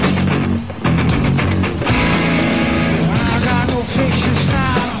 I got no patience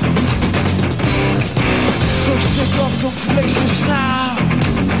now. So sick of complaceness now.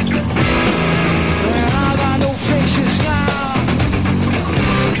 I got no patience now.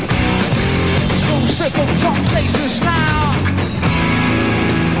 So sick of complaceness now.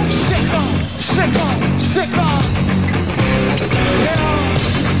 I'm sick of. Yeah.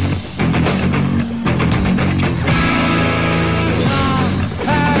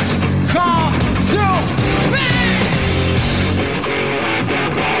 Has come to me.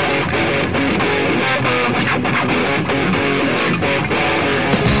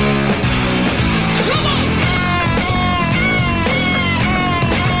 Come on.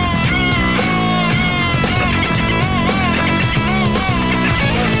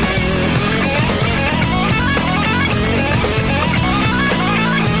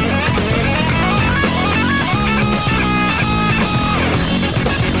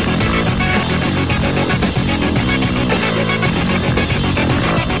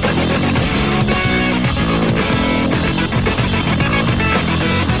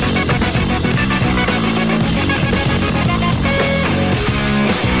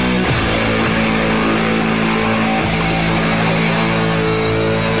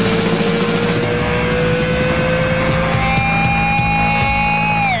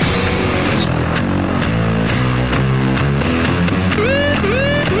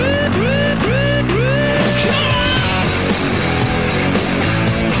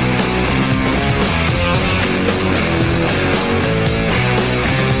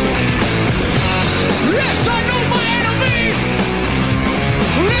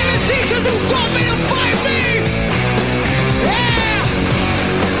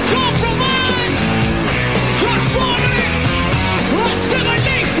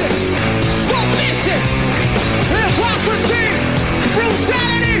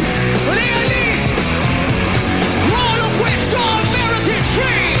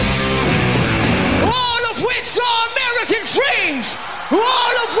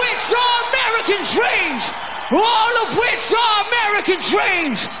 all of which are American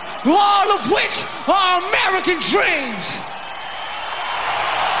dreams, all of which are American dreams.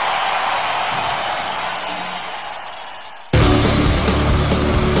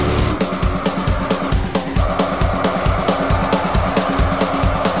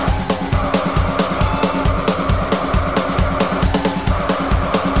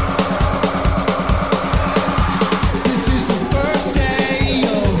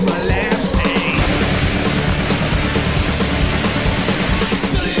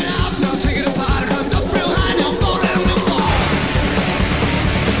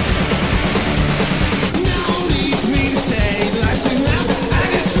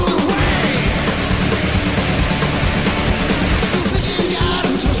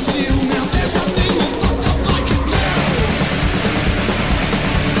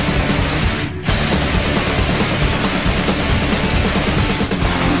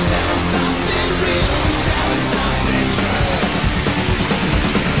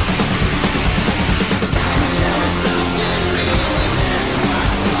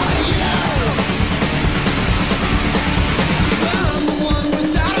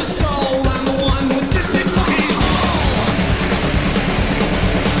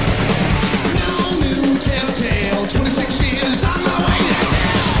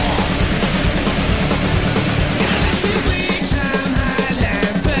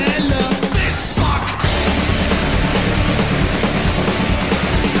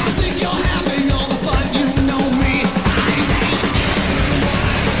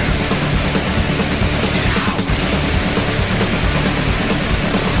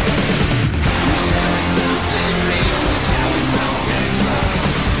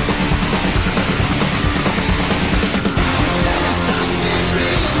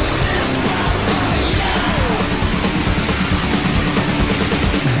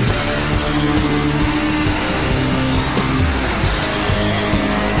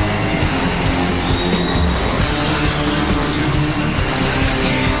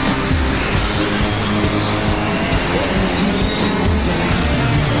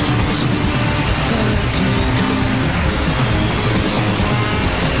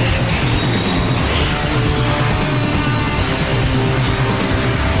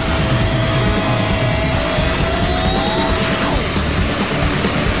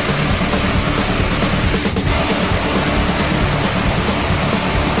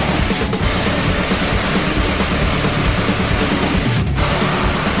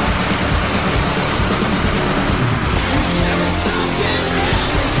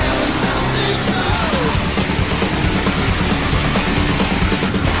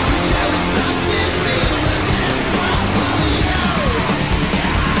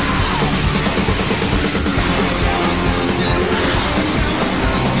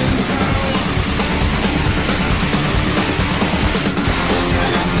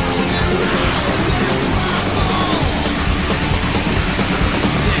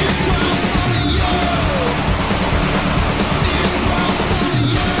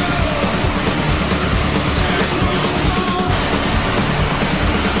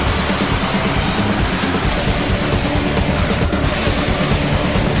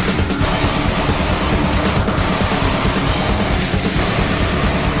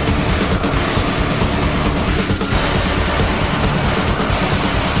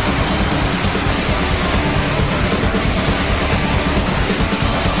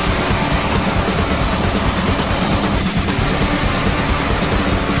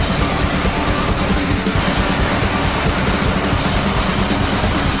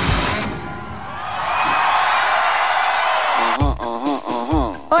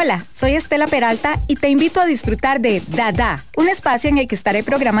 Hola, soy Estela Peralta y te invito a disfrutar de Dada, un espacio en el que estaré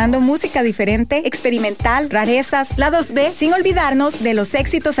programando música diferente, experimental, rarezas, lados B, sin olvidarnos de los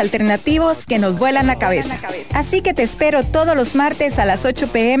éxitos alternativos que nos vuelan la cabeza. Así que te espero todos los martes a las 8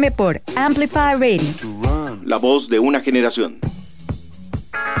 p.m. por Amplify Radio. La voz de una generación.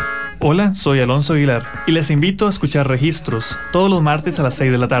 Hola, soy Alonso Aguilar y les invito a escuchar Registros todos los martes a las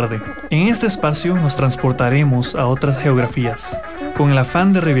 6 de la tarde. En este espacio nos transportaremos a otras geografías, con el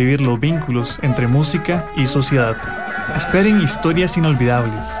afán de revivir los vínculos entre música y sociedad. Esperen historias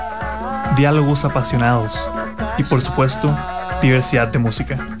inolvidables, diálogos apasionados y, por supuesto, diversidad de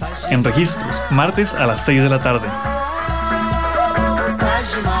música. En Registros, martes a las 6 de la tarde.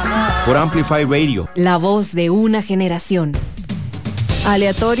 Por Amplify Radio. La voz de una generación.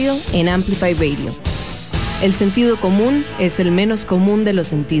 Aleatorio en Amplify Radio. El sentido común es el menos común de los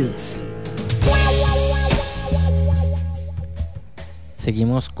sentidos.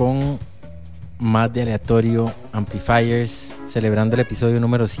 Seguimos con más de Aleatorio Amplifiers, celebrando el episodio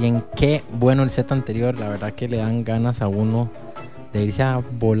número 100. Qué bueno el set anterior, la verdad que le dan ganas a uno de irse a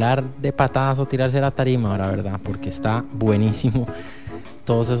volar de patadas o tirarse a la tarima, la verdad, porque está buenísimo.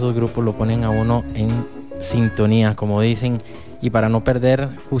 Todos esos grupos lo ponen a uno en sintonía, como dicen. Y para no perder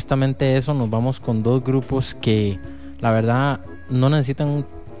justamente eso, nos vamos con dos grupos que la verdad no necesitan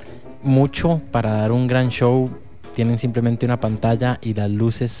mucho para dar un gran show. Tienen simplemente una pantalla y las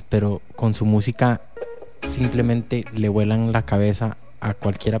luces, pero con su música simplemente le vuelan la cabeza a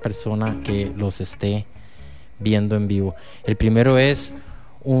cualquiera persona que los esté viendo en vivo. El primero es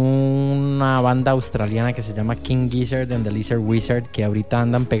una banda australiana que se llama King Gizzard and the Lizard Wizard, que ahorita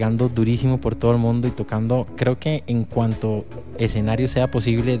andan pegando durísimo por todo el mundo y tocando, creo que en cuanto escenario sea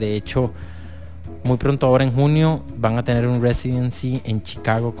posible. De hecho, muy pronto ahora en junio van a tener un residency en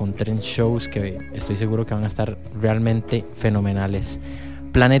Chicago con 3 shows que estoy seguro que van a estar realmente fenomenales.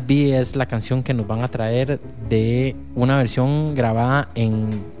 Planet B es la canción que nos van a traer de una versión grabada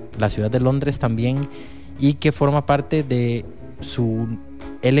en la ciudad de Londres también, y que forma parte de su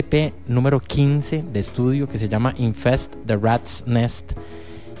LP número 15 de estudio, que se llama Infest the Rat's Nest.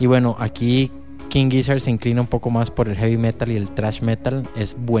 Y bueno, aquí King Gizzard se inclina un poco más por el heavy metal y el thrash metal.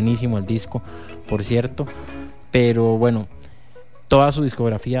 Es buenísimo el disco, por cierto, pero bueno, toda su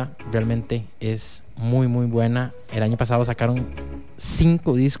discografía realmente es muy muy buena. El año pasado sacaron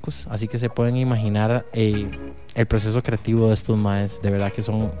 5 discos, así que se pueden imaginar el proceso creativo de estos maes. De verdad que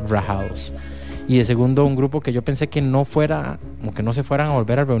son rajados. Y de segundo, un grupo que yo pensé que no fuera, o que no se fueran a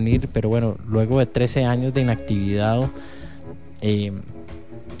volver a reunir, pero bueno, luego de 13 años de inactividad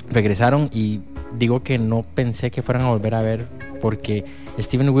regresaron, y digo que no pensé que fueran a volver a ver, porque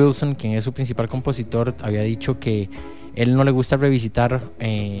Steven Wilson, quien es su principal compositor, había dicho que él no le gusta revisitar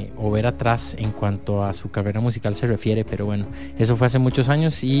o ver atrás en cuanto a su carrera musical se refiere, pero bueno, eso fue hace muchos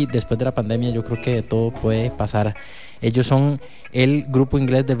años y después de la pandemia yo creo que de todo puede pasar. Ellos son el grupo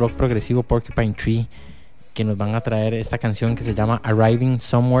inglés de rock progresivo Pt.1, que nos van a traer esta canción que se llama Arriving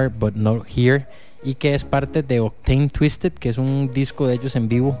Somewhere But Not Here, y que es parte de Octane Twisted, que es un disco de ellos en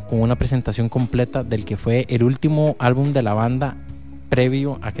vivo con una presentación completa del que fue el último álbum de la banda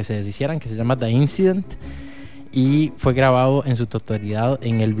previo a que se deshicieran, que se llama The Incident, y fue grabado en su totalidad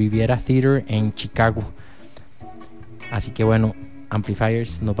en el Riviera Theater en Chicago. Así que bueno,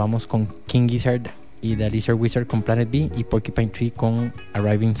 Amplifiers, nos vamos con King Gizzard y The Lizard Wizard con Planet B, y Pt.1 con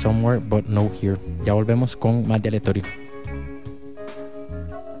Arriving Somewhere But No Here. Ya volvemos con más de Aleatorio.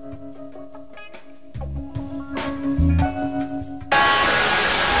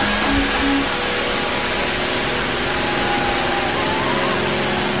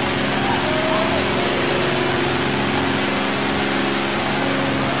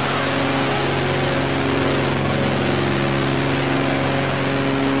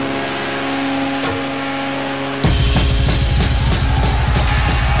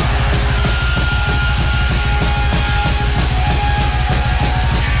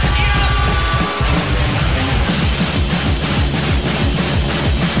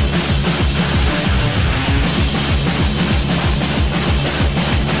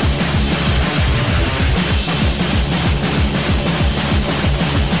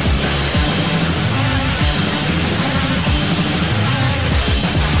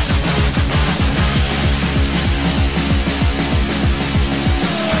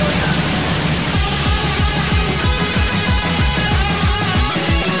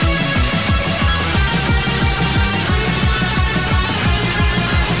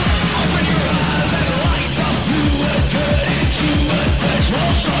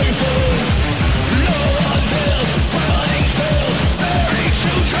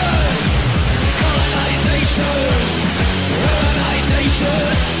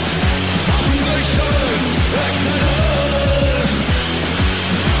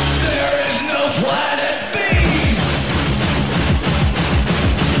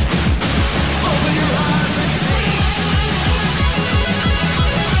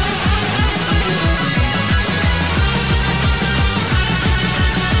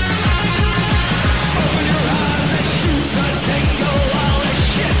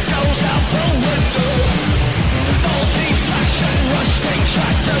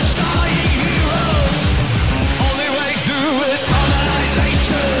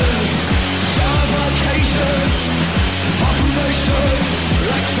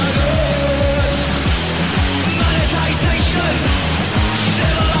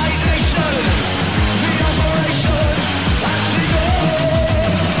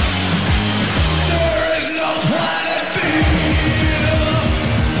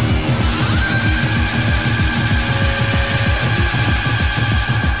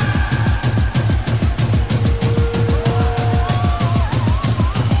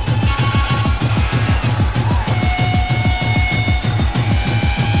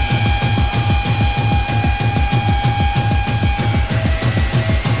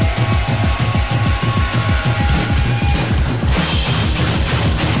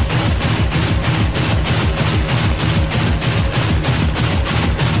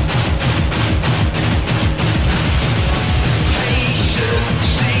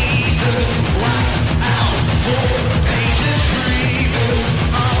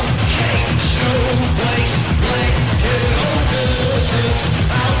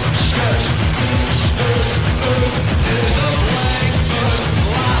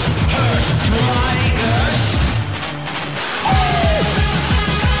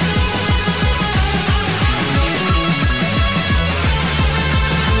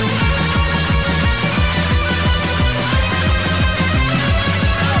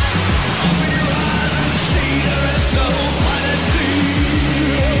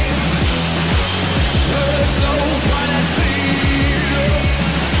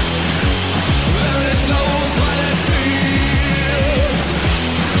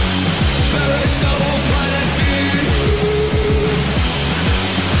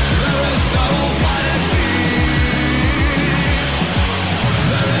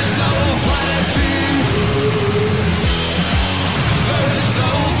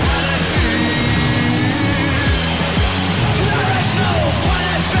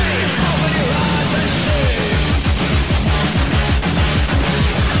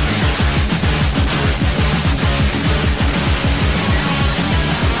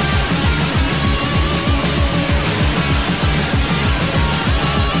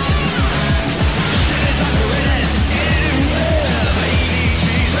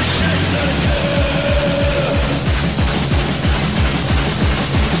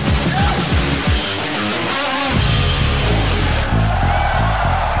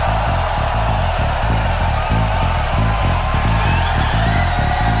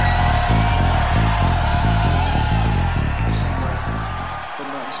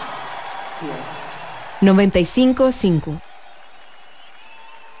 95.5.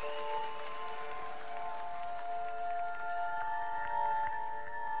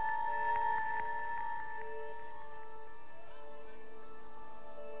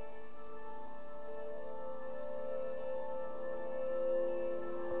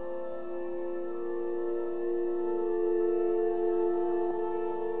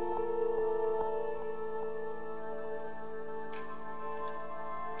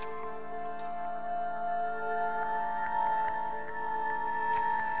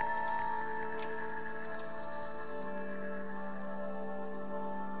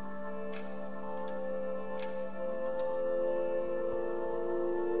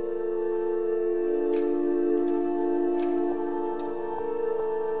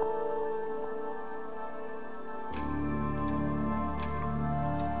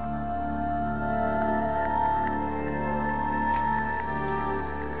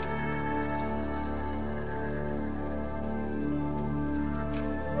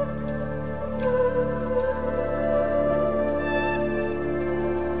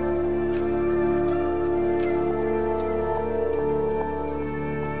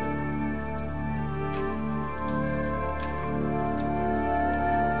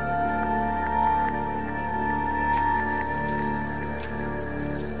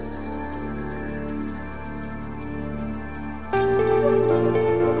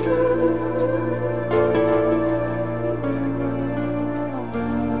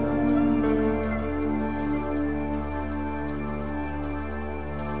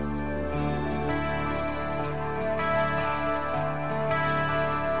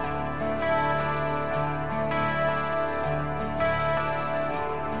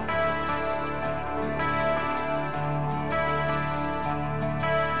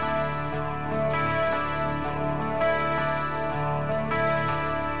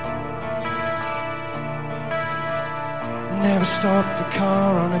 Never stop the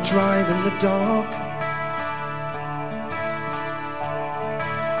car on a drive in the dark.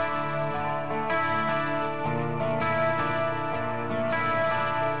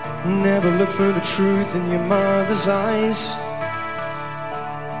 Never look for the truth in your mother's eyes.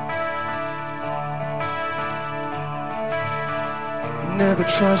 Never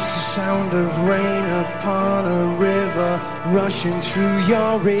trust the sound of rain upon a river rushing through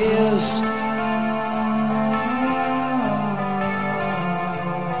your ears.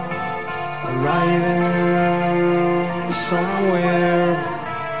 Arriving somewhere,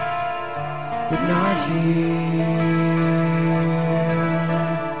 but not here.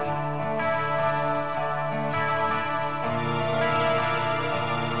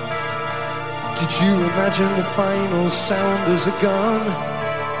 Did you imagine the final sound as a gun?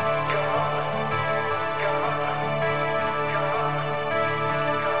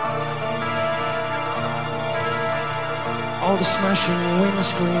 Or the smashing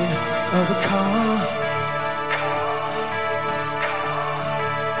windscreen of a car?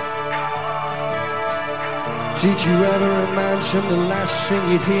 Did you ever imagine the last thing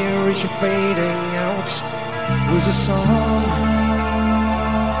you'd hear as you're fading out was a song?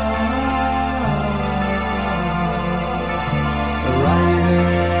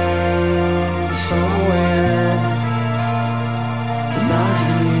 Arriving somewhere, but not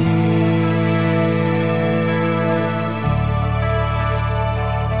here.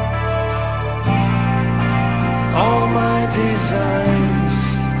 All my designs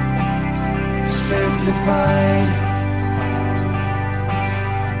simplified.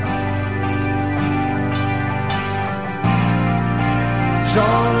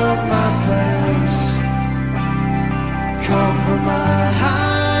 All of my plans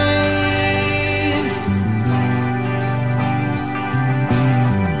compromised.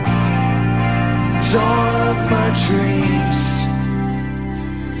 All of my dreams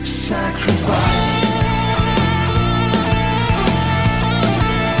sacrificed.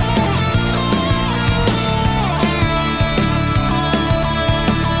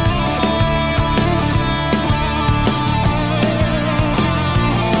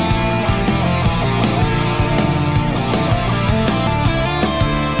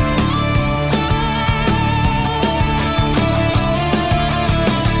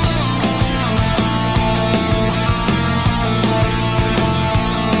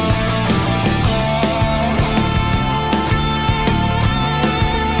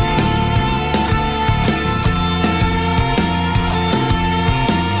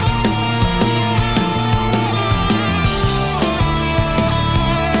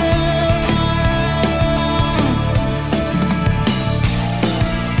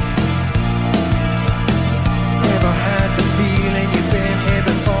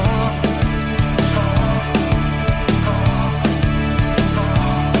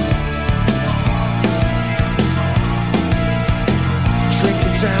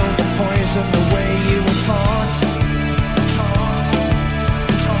 and the way you were taught.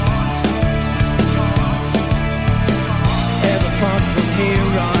 Ever thought from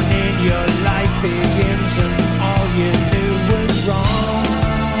here on in your life begins and all you knew was wrong?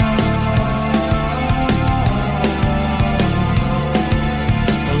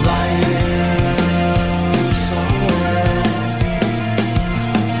 Lying somewhere,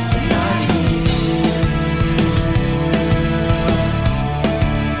 not here.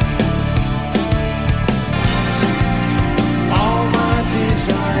 All my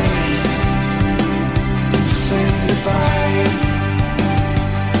desires simplified.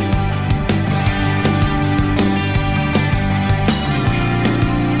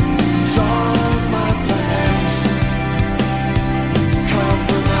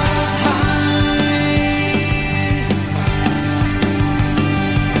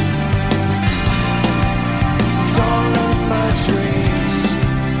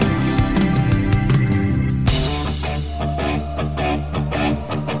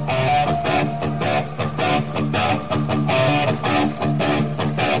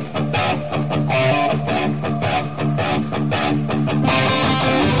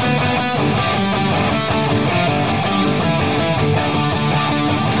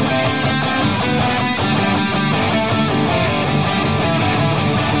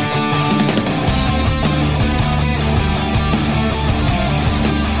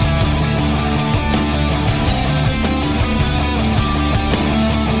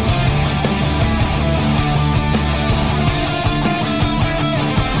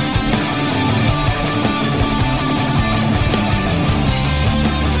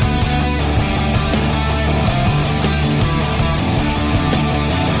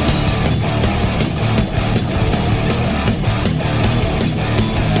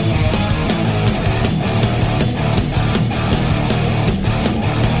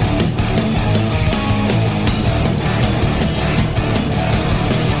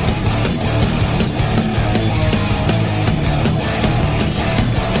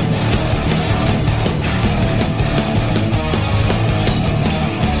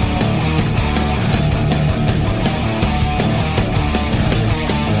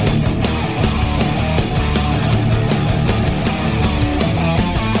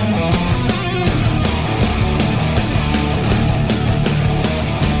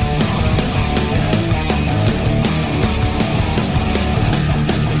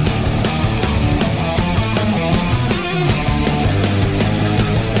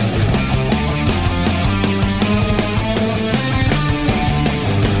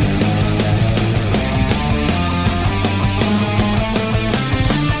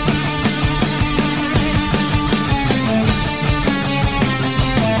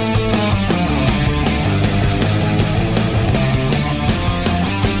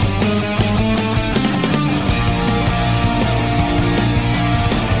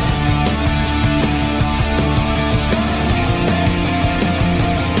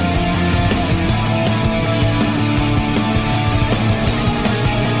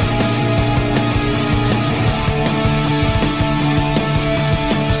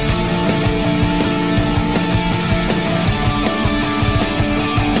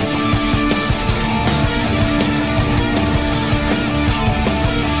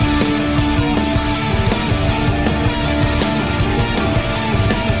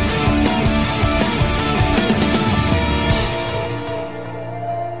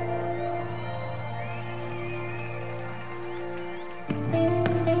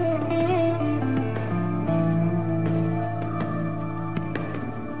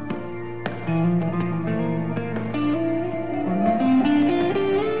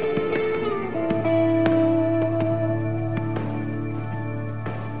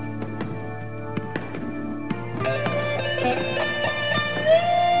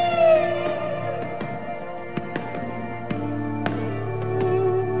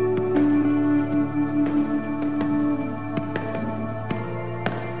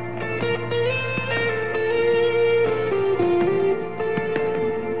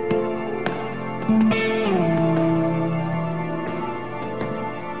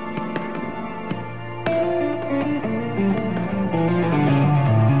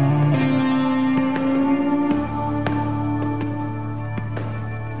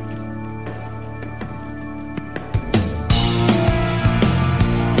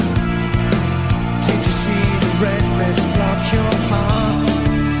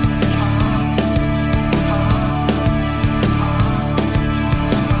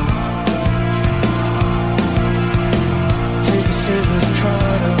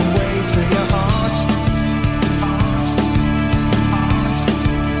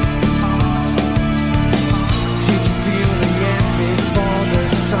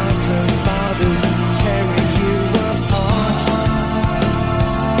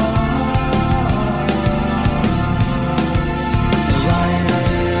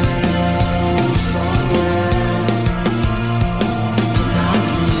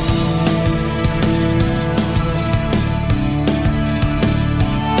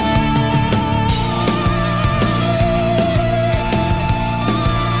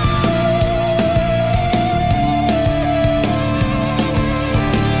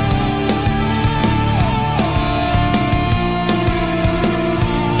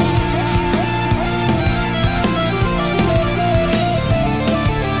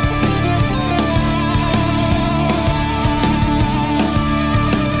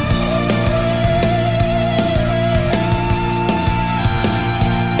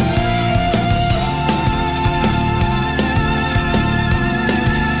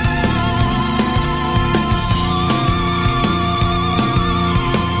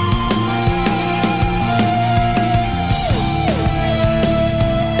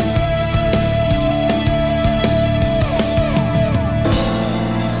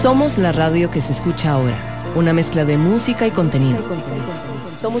 Somos la radio que se escucha ahora, una mezcla de música y contenido.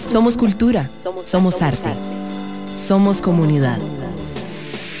 Somos cultura, somos arte, somos comunidad.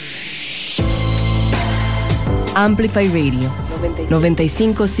 Amplify Radio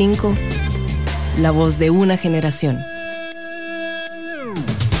 95.5, la voz de una generación.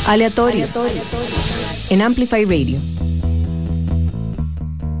 Aleatorio en Amplify Radio.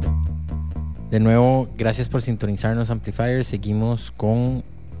 De nuevo, gracias por sintonizarnos, Amplifiers. Seguimos con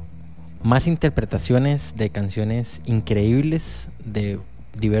más interpretaciones de canciones increíbles de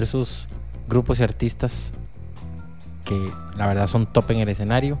diversos grupos y artistas que la verdad son top en el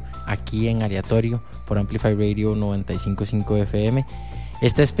escenario, aquí en Aleatorio por Amplify Radio 95.5 FM.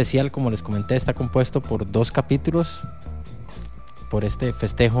 Este especial, como les comenté, está compuesto por 2 capítulos por este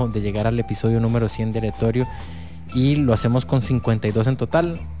festejo de llegar al episodio número 100 de Aleatorio, y lo hacemos con 52 en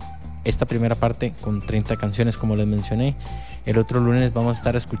total. Esta primera parte con 30 canciones, como les mencioné. El otro lunes vamos a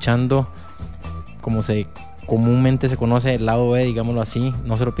estar escuchando, como comúnmente se conoce, el lado B, digámoslo así.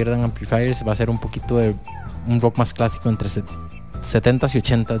 No se lo pierdan, Amplifiers. Va a ser un poquito de un rock más clásico, entre 70s y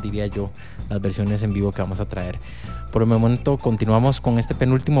 80s, diría yo, las versiones en vivo que vamos a traer. Por el momento continuamos con este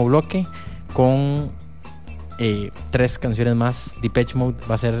penúltimo bloque con 3 canciones más. Depeche Mode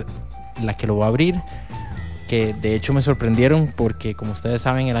va a ser la que lo va a abrir, que de hecho me sorprendieron porque, como ustedes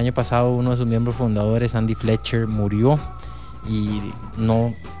saben, el año pasado uno de sus miembros fundadores, Andy Fletcher, murió, y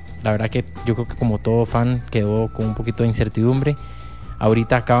no, la verdad que yo creo que como todo fan quedó con un poquito de incertidumbre.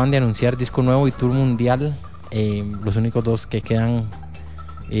 Ahorita acaban de anunciar disco nuevo y tour mundial, los únicos 2 que quedan,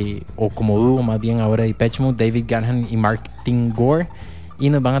 o como dúo más bien ahora, Depeche Mode, David Gahan y Martin Gore, y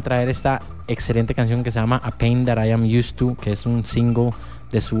nos van a traer esta excelente canción que se llama A Pain That I Am Used To, que es un single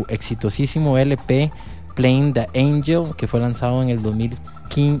de su exitosísimo LP Playing the Angel, que fue lanzado en el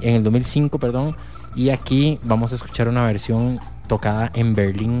 2005, y aquí vamos a escuchar una versión tocada en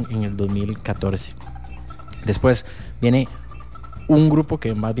Berlín en el 2014. Después viene un grupo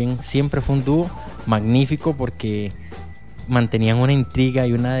que más bien siempre fue un dúo magnífico, porque mantenían una intriga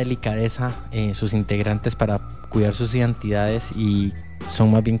y una delicadeza sus integrantes para cuidar sus identidades, y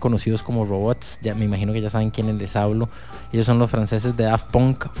son más bien conocidos como Robots. Ya me imagino que ya saben quiénes les hablo. Ellos son los franceses de Daft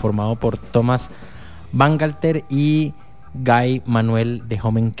Punk, formado por Thomas Bangalter y Guy Manuel de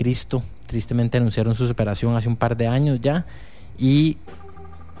Joven Cristo. Tristemente anunciaron su separación hace un par de años ya, y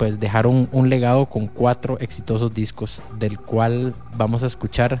pues dejaron un legado con 4 exitosos discos, del cual vamos a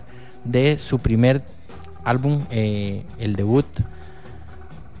escuchar de su primer álbum, el debut,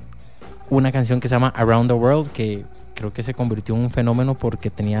 una canción que se llama Around the World, que creo que se convirtió en un fenómeno porque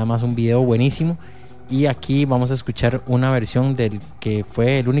tenía además un video buenísimo. Y aquí vamos a escuchar una versión del que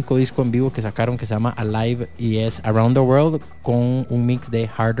fue el único disco en vivo que sacaron, que se llama Alive, y es Around the World con un mix de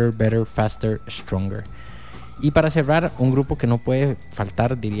Harder, Better, Faster, Stronger. Y para cerrar, un grupo que no puede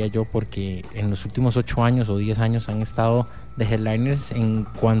faltar, diría yo, porque en los últimos 8 años o 10 años han estado de headliners en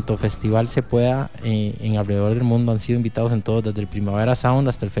cuanto festival se pueda, en alrededor del mundo. Han sido invitados en todos, desde el Primavera Sound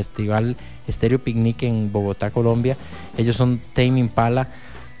hasta el festival Stereo Picnic en Bogotá, Colombia. Ellos son Tame Impala,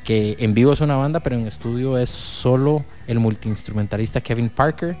 que en vivo es una banda, pero en estudio es solo el multiinstrumentalista Kevin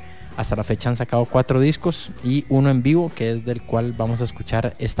Parker. Hasta la fecha han sacado 4 discos y uno en vivo, que es del cual vamos a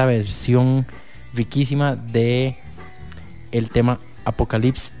escuchar esta versión riquísima de el tema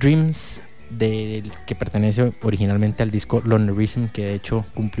Apocalypse Dreams, que pertenece originalmente al disco Lonerism, que de hecho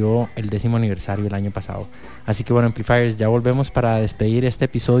cumplió el 10º aniversario el año pasado. Así que bueno, Amplifiers, ya volvemos para despedir este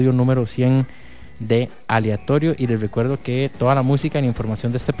episodio número 100 de Aleatorio, y les recuerdo que toda la música y la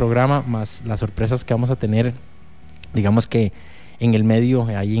información de este programa, más las sorpresas que vamos a tener, digamos que en el medio,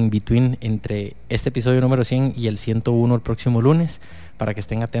 ahí in between, entre este episodio número 100 y el 101 el próximo lunes, para que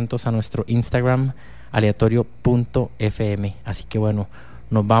estén atentos a nuestro Instagram, aleatorio.fm. Así que bueno,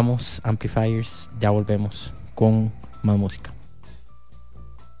 nos vamos, Amplifiers, ya volvemos con más música.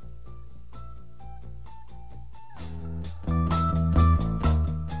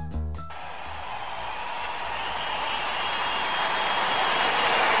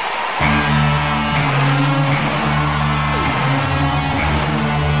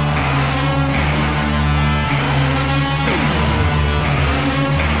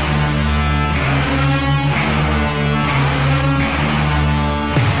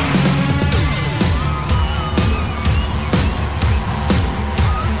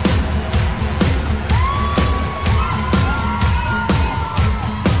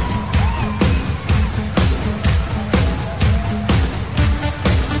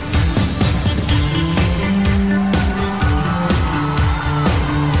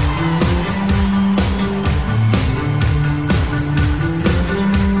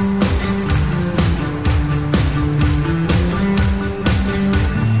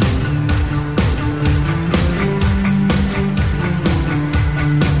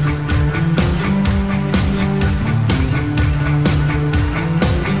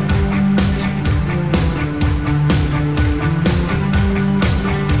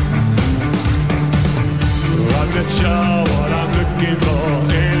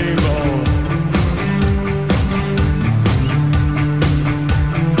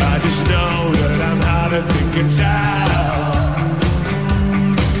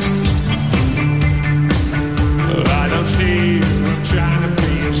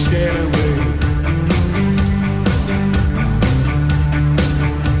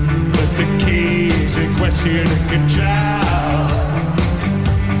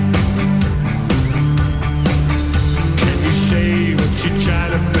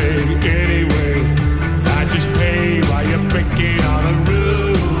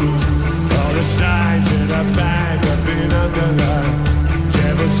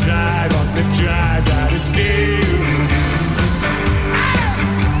 Just drive on the drive that is new.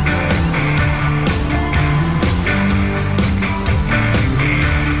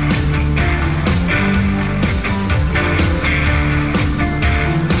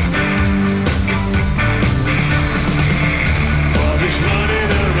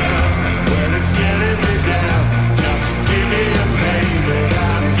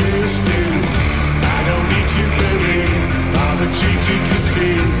 You can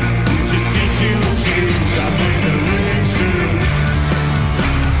see, you just need to change. I'm in the rings too.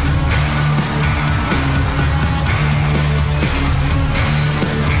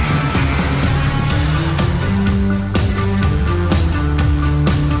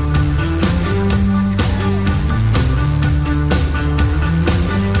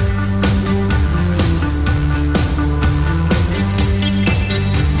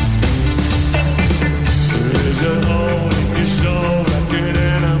 There's a hole in your soul like an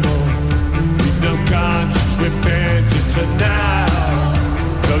animal with no conscience, repentant to now.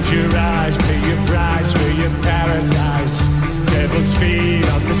 Close your eyes, pay your price for your paradise. Devil's feet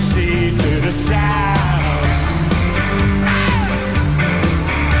on the sea to the south.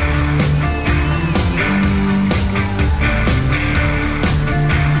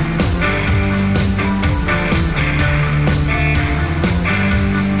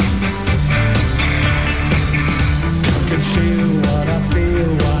 Conceal what I feel,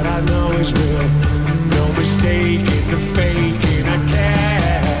 what I know is real. No mistake in the faking I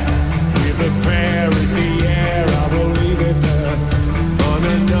care. With a prayer in the air, I will leave it there. On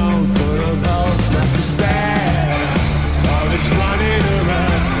a note full of hope, not despair. All this running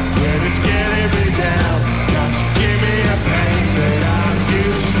around, when it's getting me down. Just give me a pain that I'm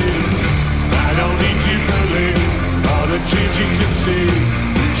used to. I don't need you to believe all the dreams you can see.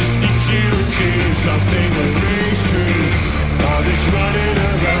 Just need you to achieve something that rings true. All this running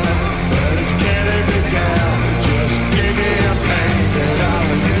around, but it's getting me down. Just give me a pain that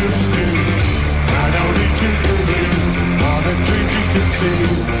I'm used to. I don't need you to believe all the dreams you can see.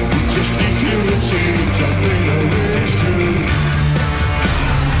 Just need you to achieve something that rings true.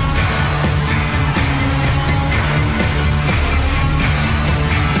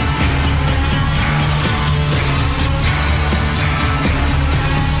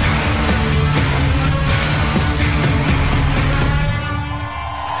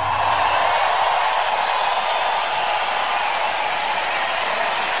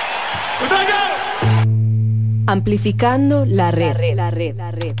 Amplificando la red.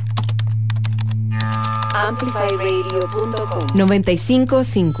 Amplifyradio.com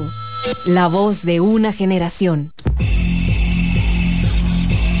 95.5. La voz de una generación.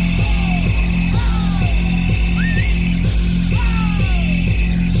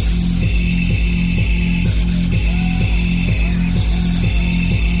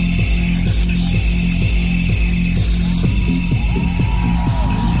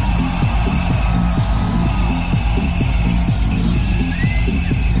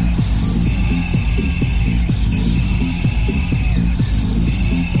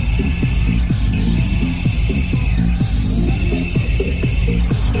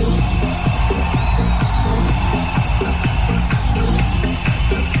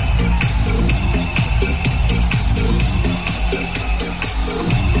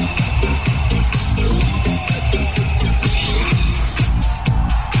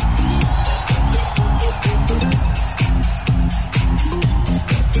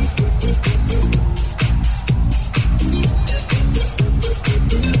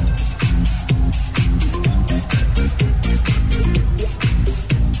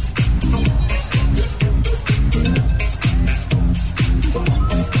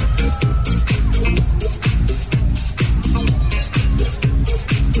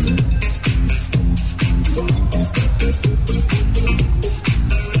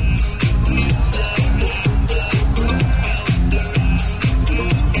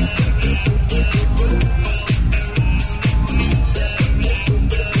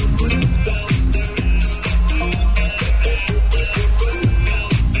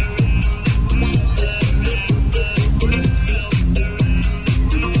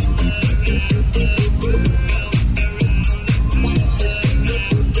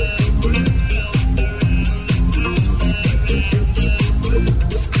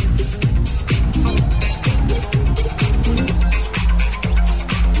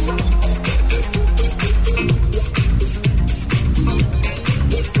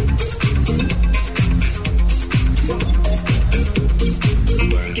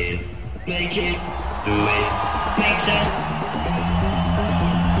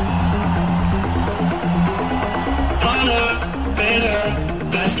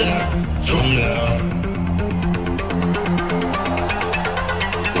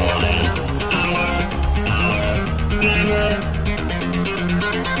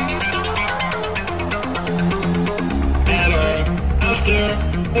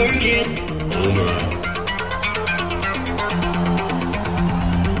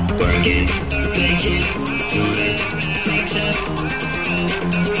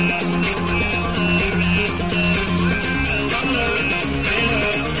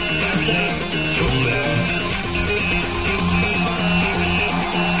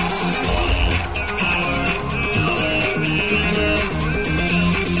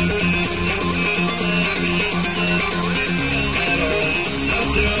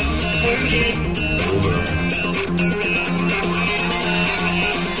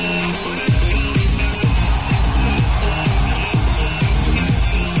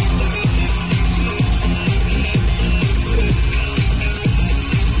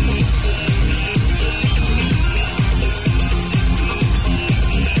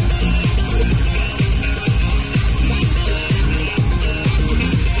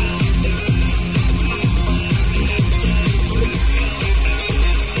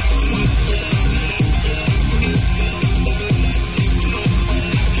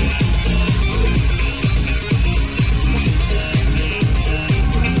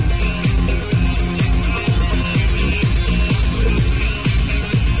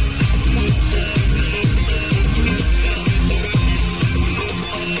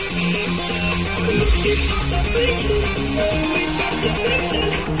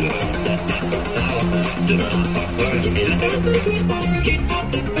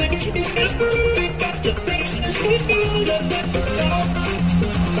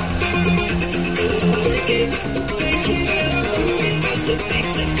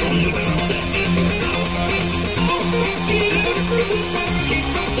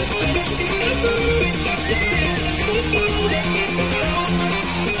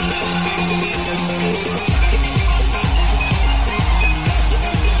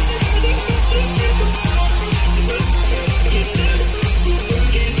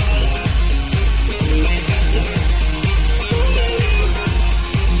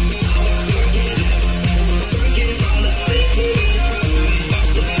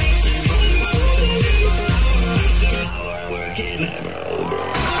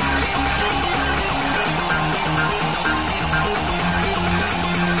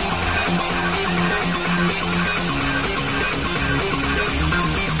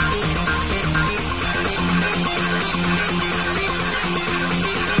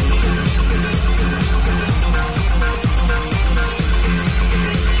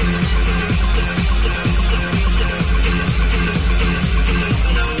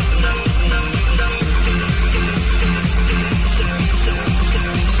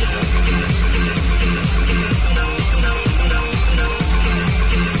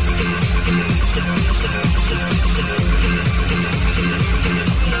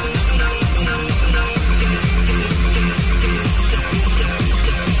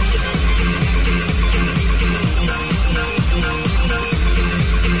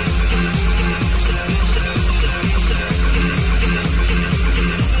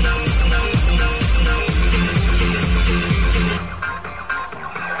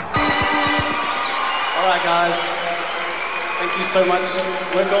 So much.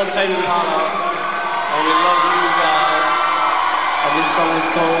 We're called Tame Impala, and we love you guys. And this song is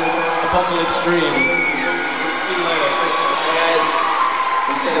called Apocalypse Dreams. We'll see you later. And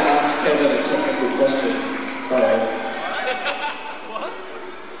instead of asking Kevin a technical question, sorry.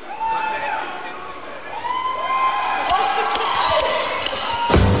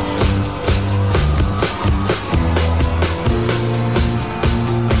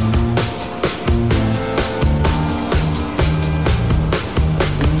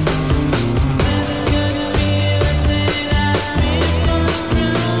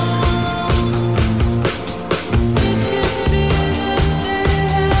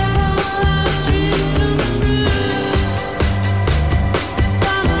 Dreams come true.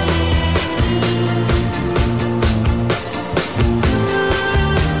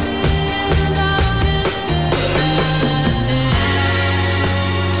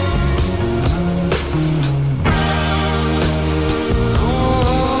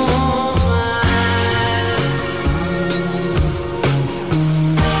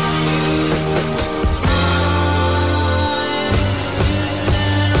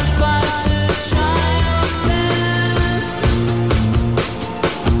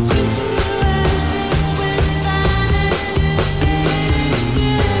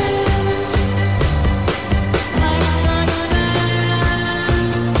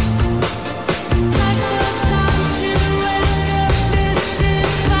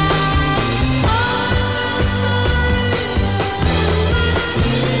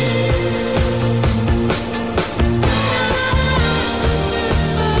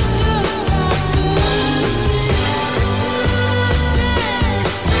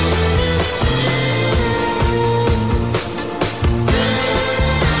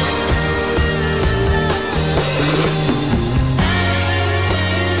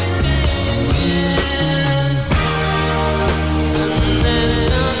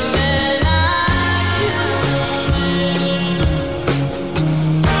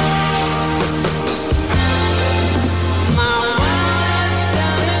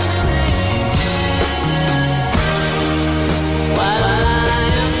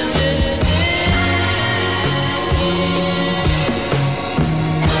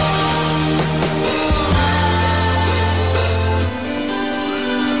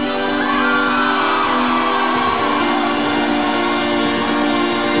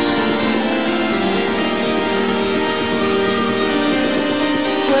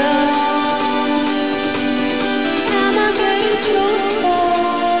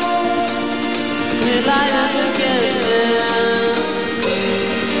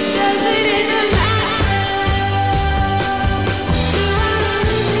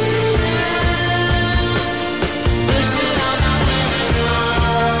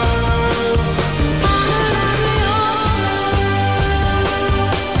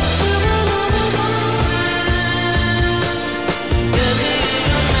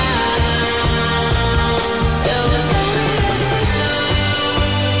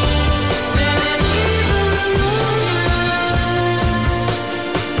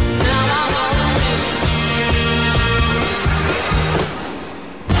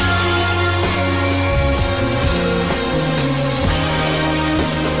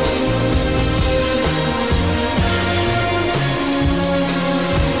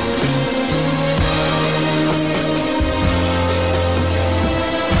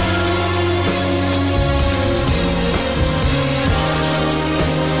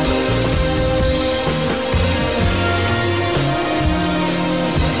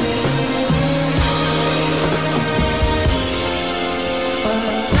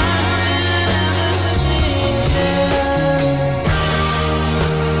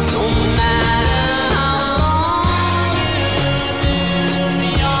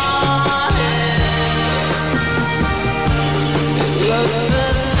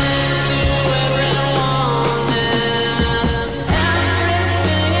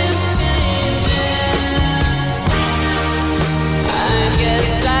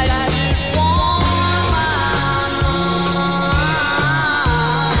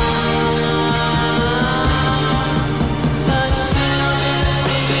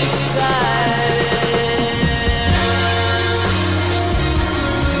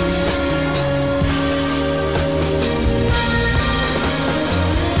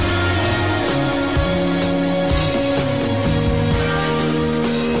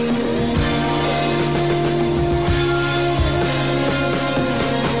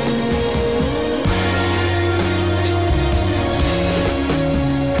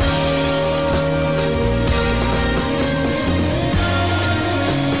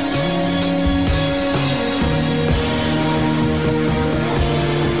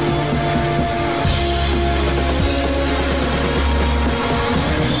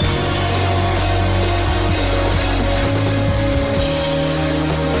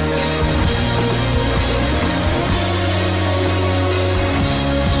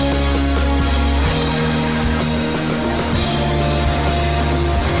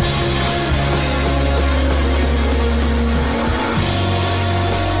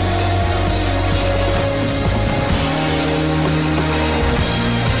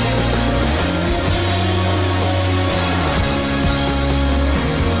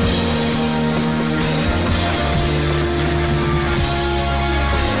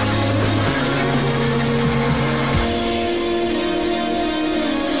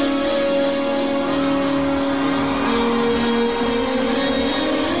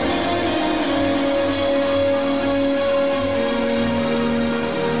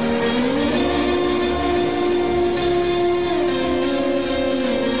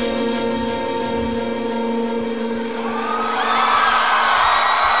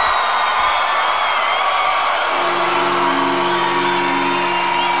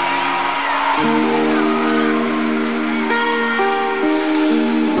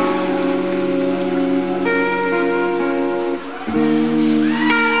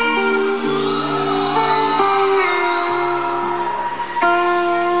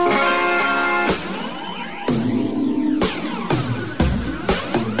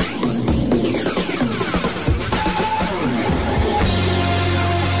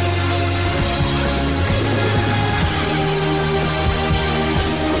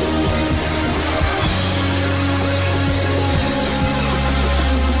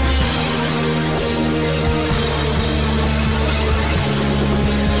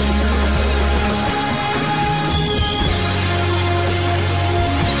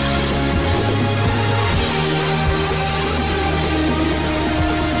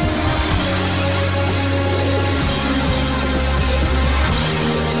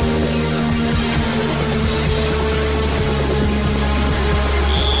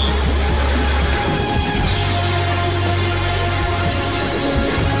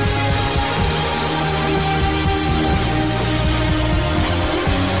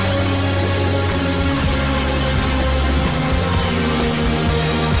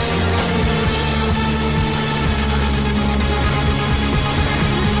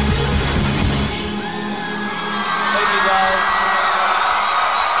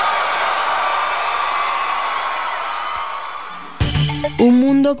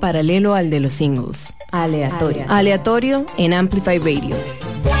 mundo paralelo al de los singles. Aleatorio. Aleatorio en Amplify Radio.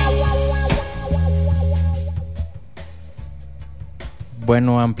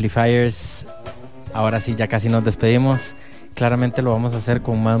 Bueno, Amplifiers, ahora sí, ya casi nos despedimos. Claramente lo vamos a hacer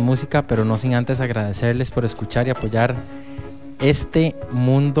con más música, pero no sin antes agradecerles por escuchar y apoyar este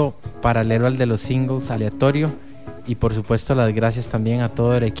mundo paralelo al de los singles, aleatorio. Y por supuesto las gracias también a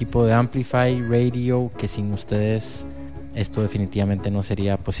todo el equipo de Amplify Radio, que sin ustedes esto definitivamente no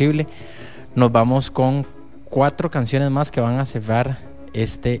sería posible. Nos vamos con 4 canciones más que van a cerrar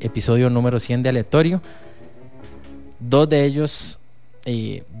este episodio número 100 de Aleatorio. 2 de ellos,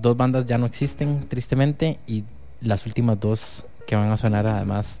 2 bandas ya no existen, tristemente, y las últimas 2 que van a sonar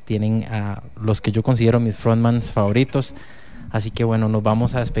además tienen a los que yo considero mis frontmans favoritos. Así que bueno, nos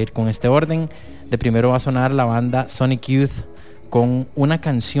vamos a despedir con este orden. De primero va a sonar la banda Sonic Youth con una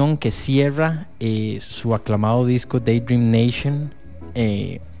canción que cierra su aclamado disco Daydream Nation.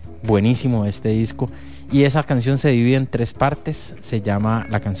 Buenísimo este disco. Y esa canción se divide en 3 partes.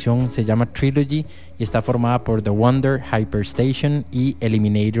 La canción se llama Trilogy y está formada por The Wonder, Hyperstation y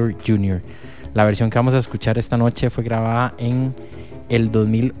Eliminator Jr. La versión que vamos a escuchar esta noche fue grabada en el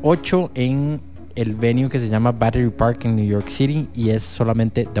 2008 en el venue que se llama Battery Park en New York City, y es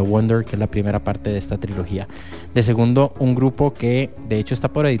solamente The Wonder, que es la primera parte de esta trilogía. De segundo, un grupo que de hecho está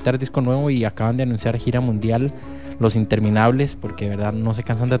por editar disco nuevo y acaban de anunciar gira mundial, Los Interminables, porque de verdad no se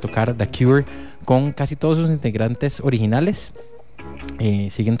cansan de tocar. The Cure, con casi todos sus integrantes originales,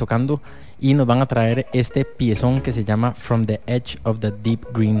 siguen tocando y nos van a traer este piezón que se llama From the Edge of the Deep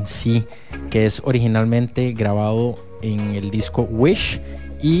Green Sea, que es originalmente grabado en el disco Wish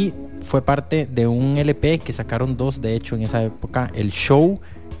y fue parte de un LP que sacaron 2 de hecho en esa época, el Show,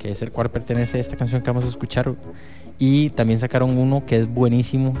 que es el cual pertenece a esta canción que vamos a escuchar, y también sacaron uno que es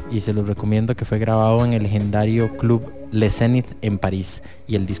buenísimo y se los recomiendo, que fue grabado en el legendario club Le Zénith en París,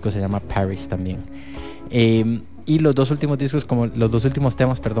 y el disco se llama Paris también. Y los 2 últimos discos, los 2 últimos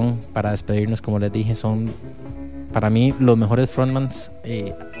temas, para despedirnos, como les dije, son para mí los mejores frontmans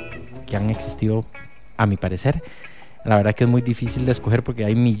que han existido, a mi parecer. La verdad que es muy difícil de escoger porque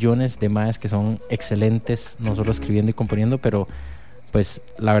hay millones de maes que son excelentes, no solo escribiendo y componiendo, pero pues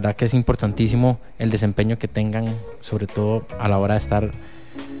la verdad que es importantísimo el desempeño que tengan, sobre todo a la hora de estar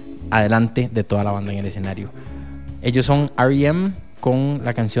adelante de toda la banda en el escenario. Ellos son R.E.M. con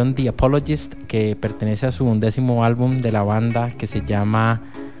la canción The Apologist, que pertenece a su 11º álbum de la banda, que se llama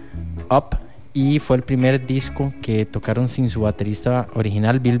Up, y fue el primer disco que tocaron sin su baterista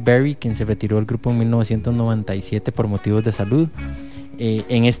original, Bill Berry, quien se retiró del grupo en 1997 por motivos de salud.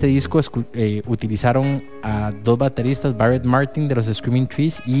 En este disco utilizaron a 2 bateristas, Barrett Martin de los Screaming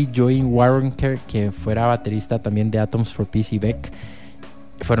Trees y Joey Waronker, que fuera baterista también de Atoms for Peace y Beck.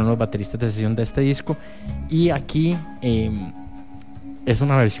 Fueron los bateristas de sesión de este disco. Y aquí es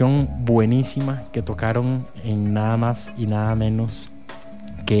una versión buenísima que tocaron en nada más y nada menos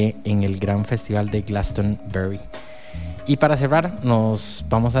que en el gran festival de Glastonbury. Y para cerrar nos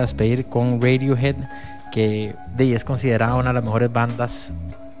vamos a despedir con Radiohead, que es considerada una de las mejores bandas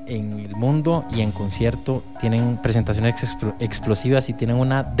en el mundo, y en concierto tienen presentaciones explosivas y tienen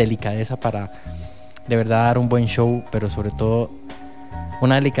una delicadeza para de verdad dar un buen show, pero sobre todo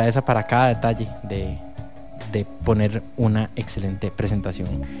una delicadeza para cada detalle de poner una excelente presentación.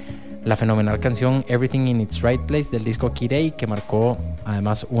 La fenomenal canción Everything in its Right Place del disco Kirei, que marcó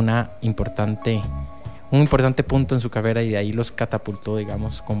además un importante punto en su carrera y de ahí los catapultó,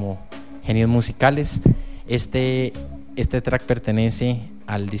 digamos, como genios musicales. Este track pertenece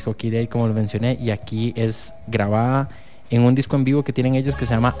al disco Kirei, como lo mencioné, y aquí es grabada en un disco en vivo que tienen ellos que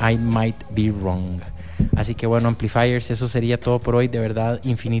se llama I Might Be Wrong. Así que bueno, Amplifiers, eso sería todo por hoy. De verdad,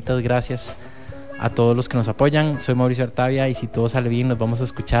 infinitas gracias a todos los que nos apoyan. Soy Mauricio Artavia y si todo sale bien nos vamos a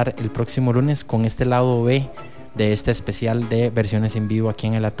escuchar el próximo lunes con este lado B de este especial de versiones en vivo aquí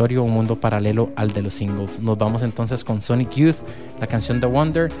en Aleatorio, un mundo paralelo al de los singles. Nos vamos entonces con Sonic Youth, la canción The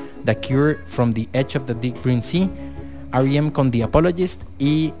Wonder, The Cure, From the Edge of the Deep Green Sea, R.E.M. con The Apologist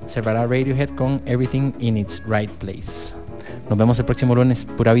y cerrará Radiohead con Everything in its Right Place. Nos vemos el próximo lunes.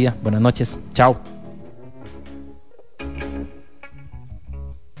 Pura vida. Buenas noches. Chao.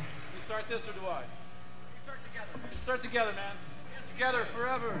 Start together, man. Together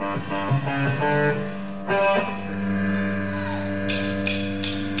forever.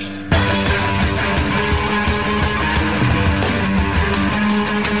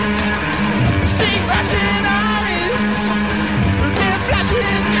 See flashing eyes, they're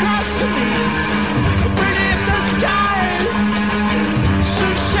flashing across to me, burning the skies,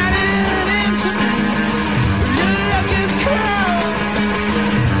 shoot shining into me. Your look is cruel,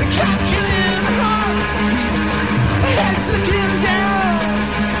 calculating heartbeats, heads looking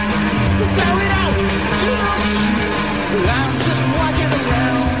down.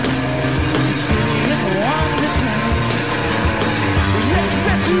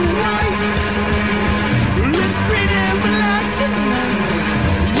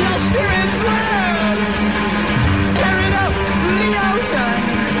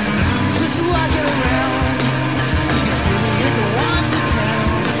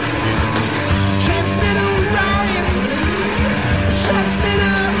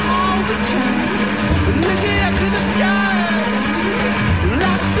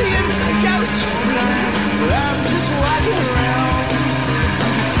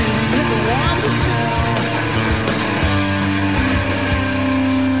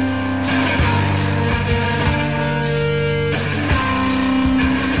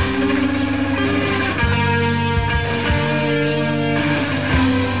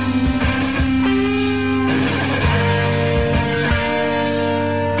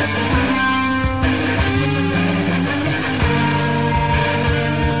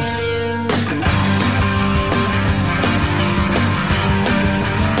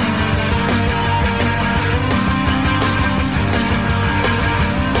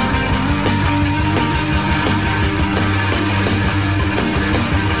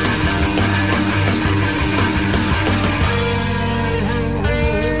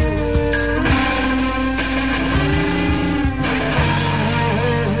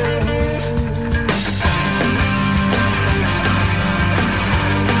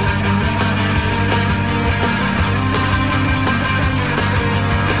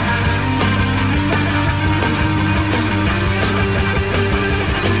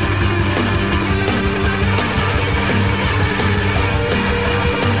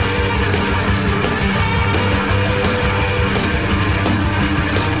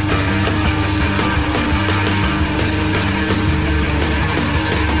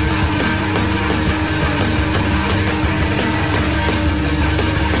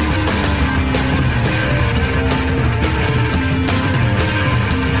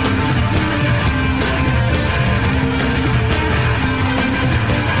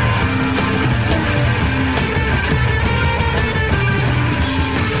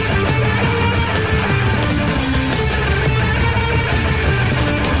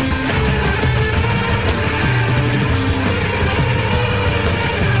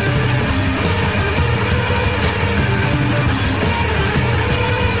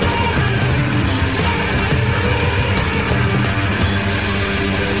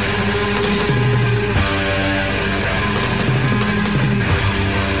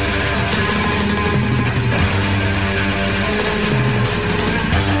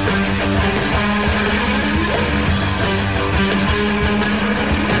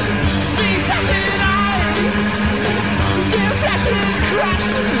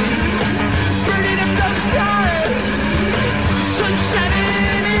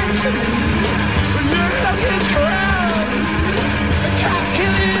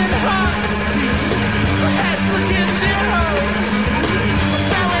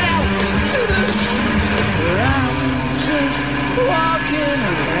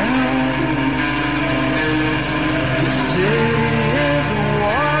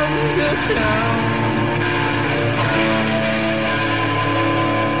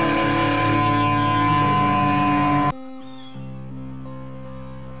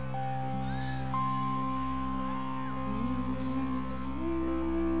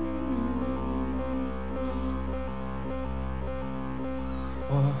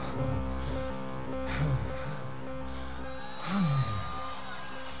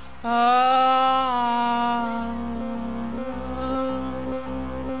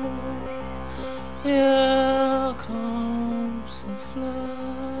 Here comes the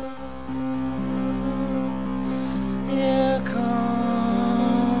flood. Here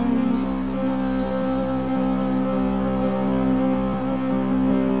comes the flood.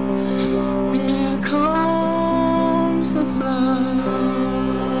 Here comes the flood.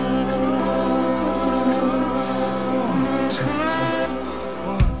 1, 2, 3.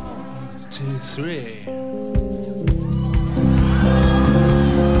 1, 2, 3.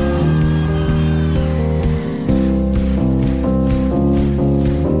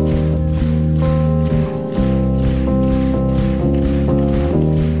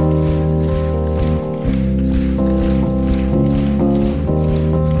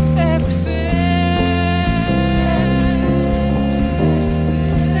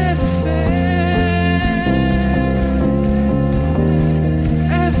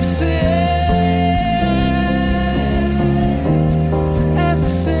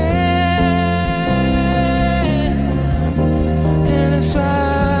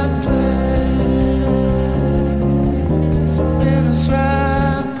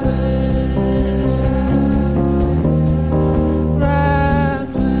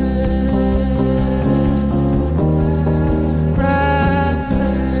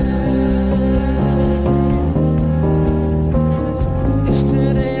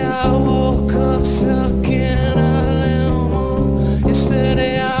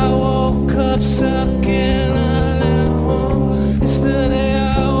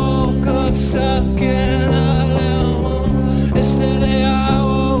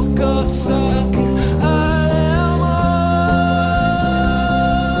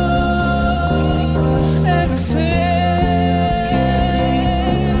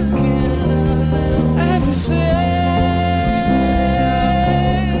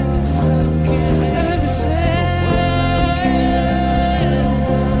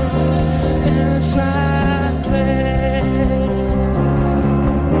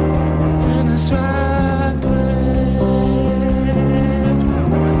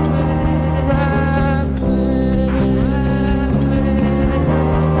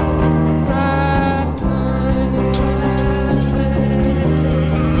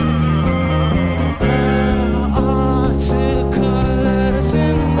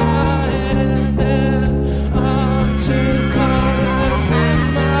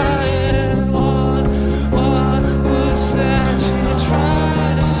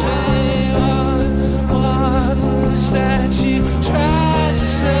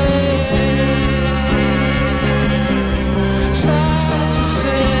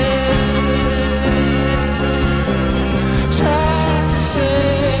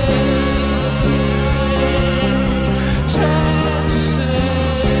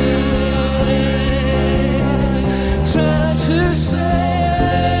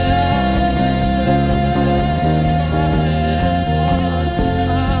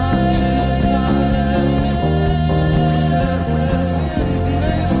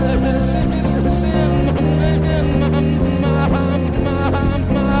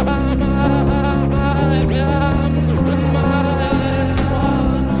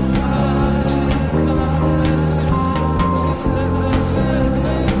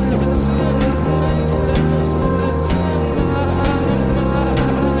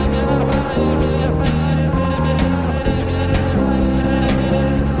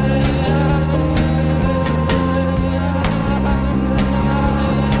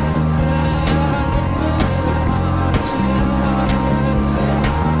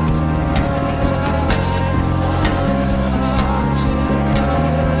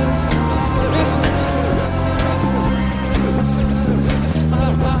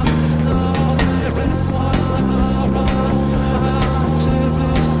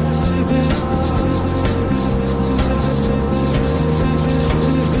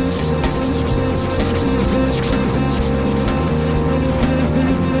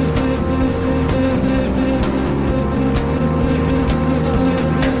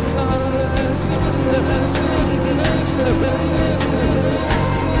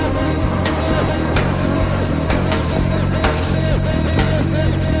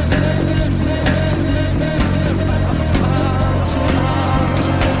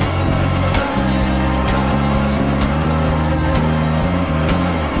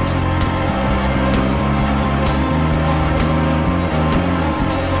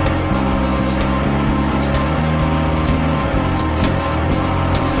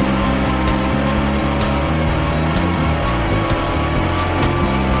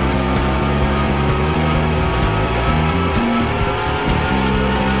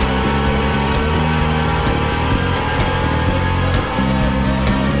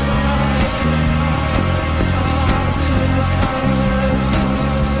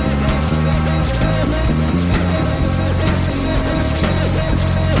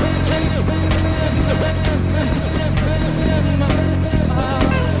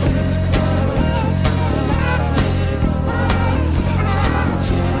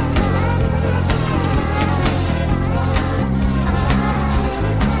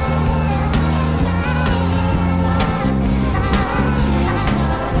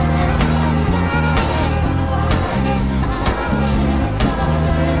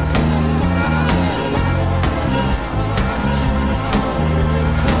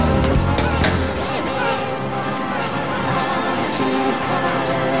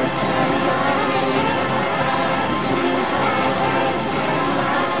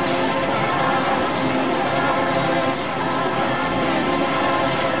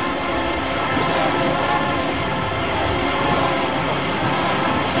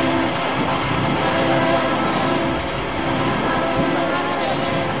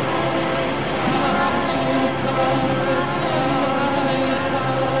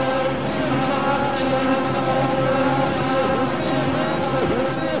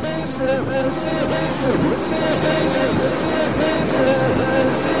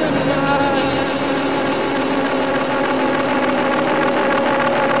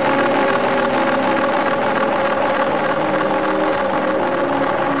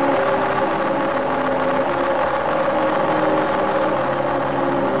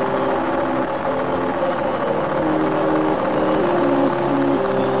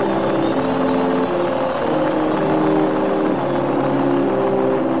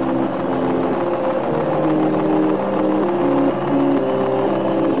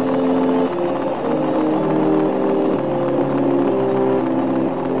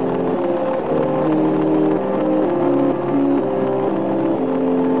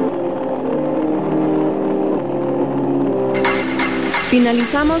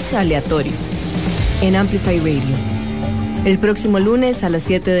 Finalizamos Aleatorio en Amplify Radio. El próximo lunes a las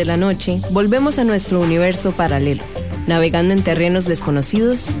 7 de la noche volvemos a nuestro universo paralelo, navegando en terrenos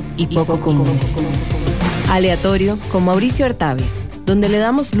desconocidos y poco comunes. Aleatorio con Mauricio Artavia, donde le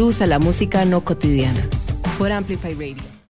damos luz a la música no cotidiana. Por Amplify Radio.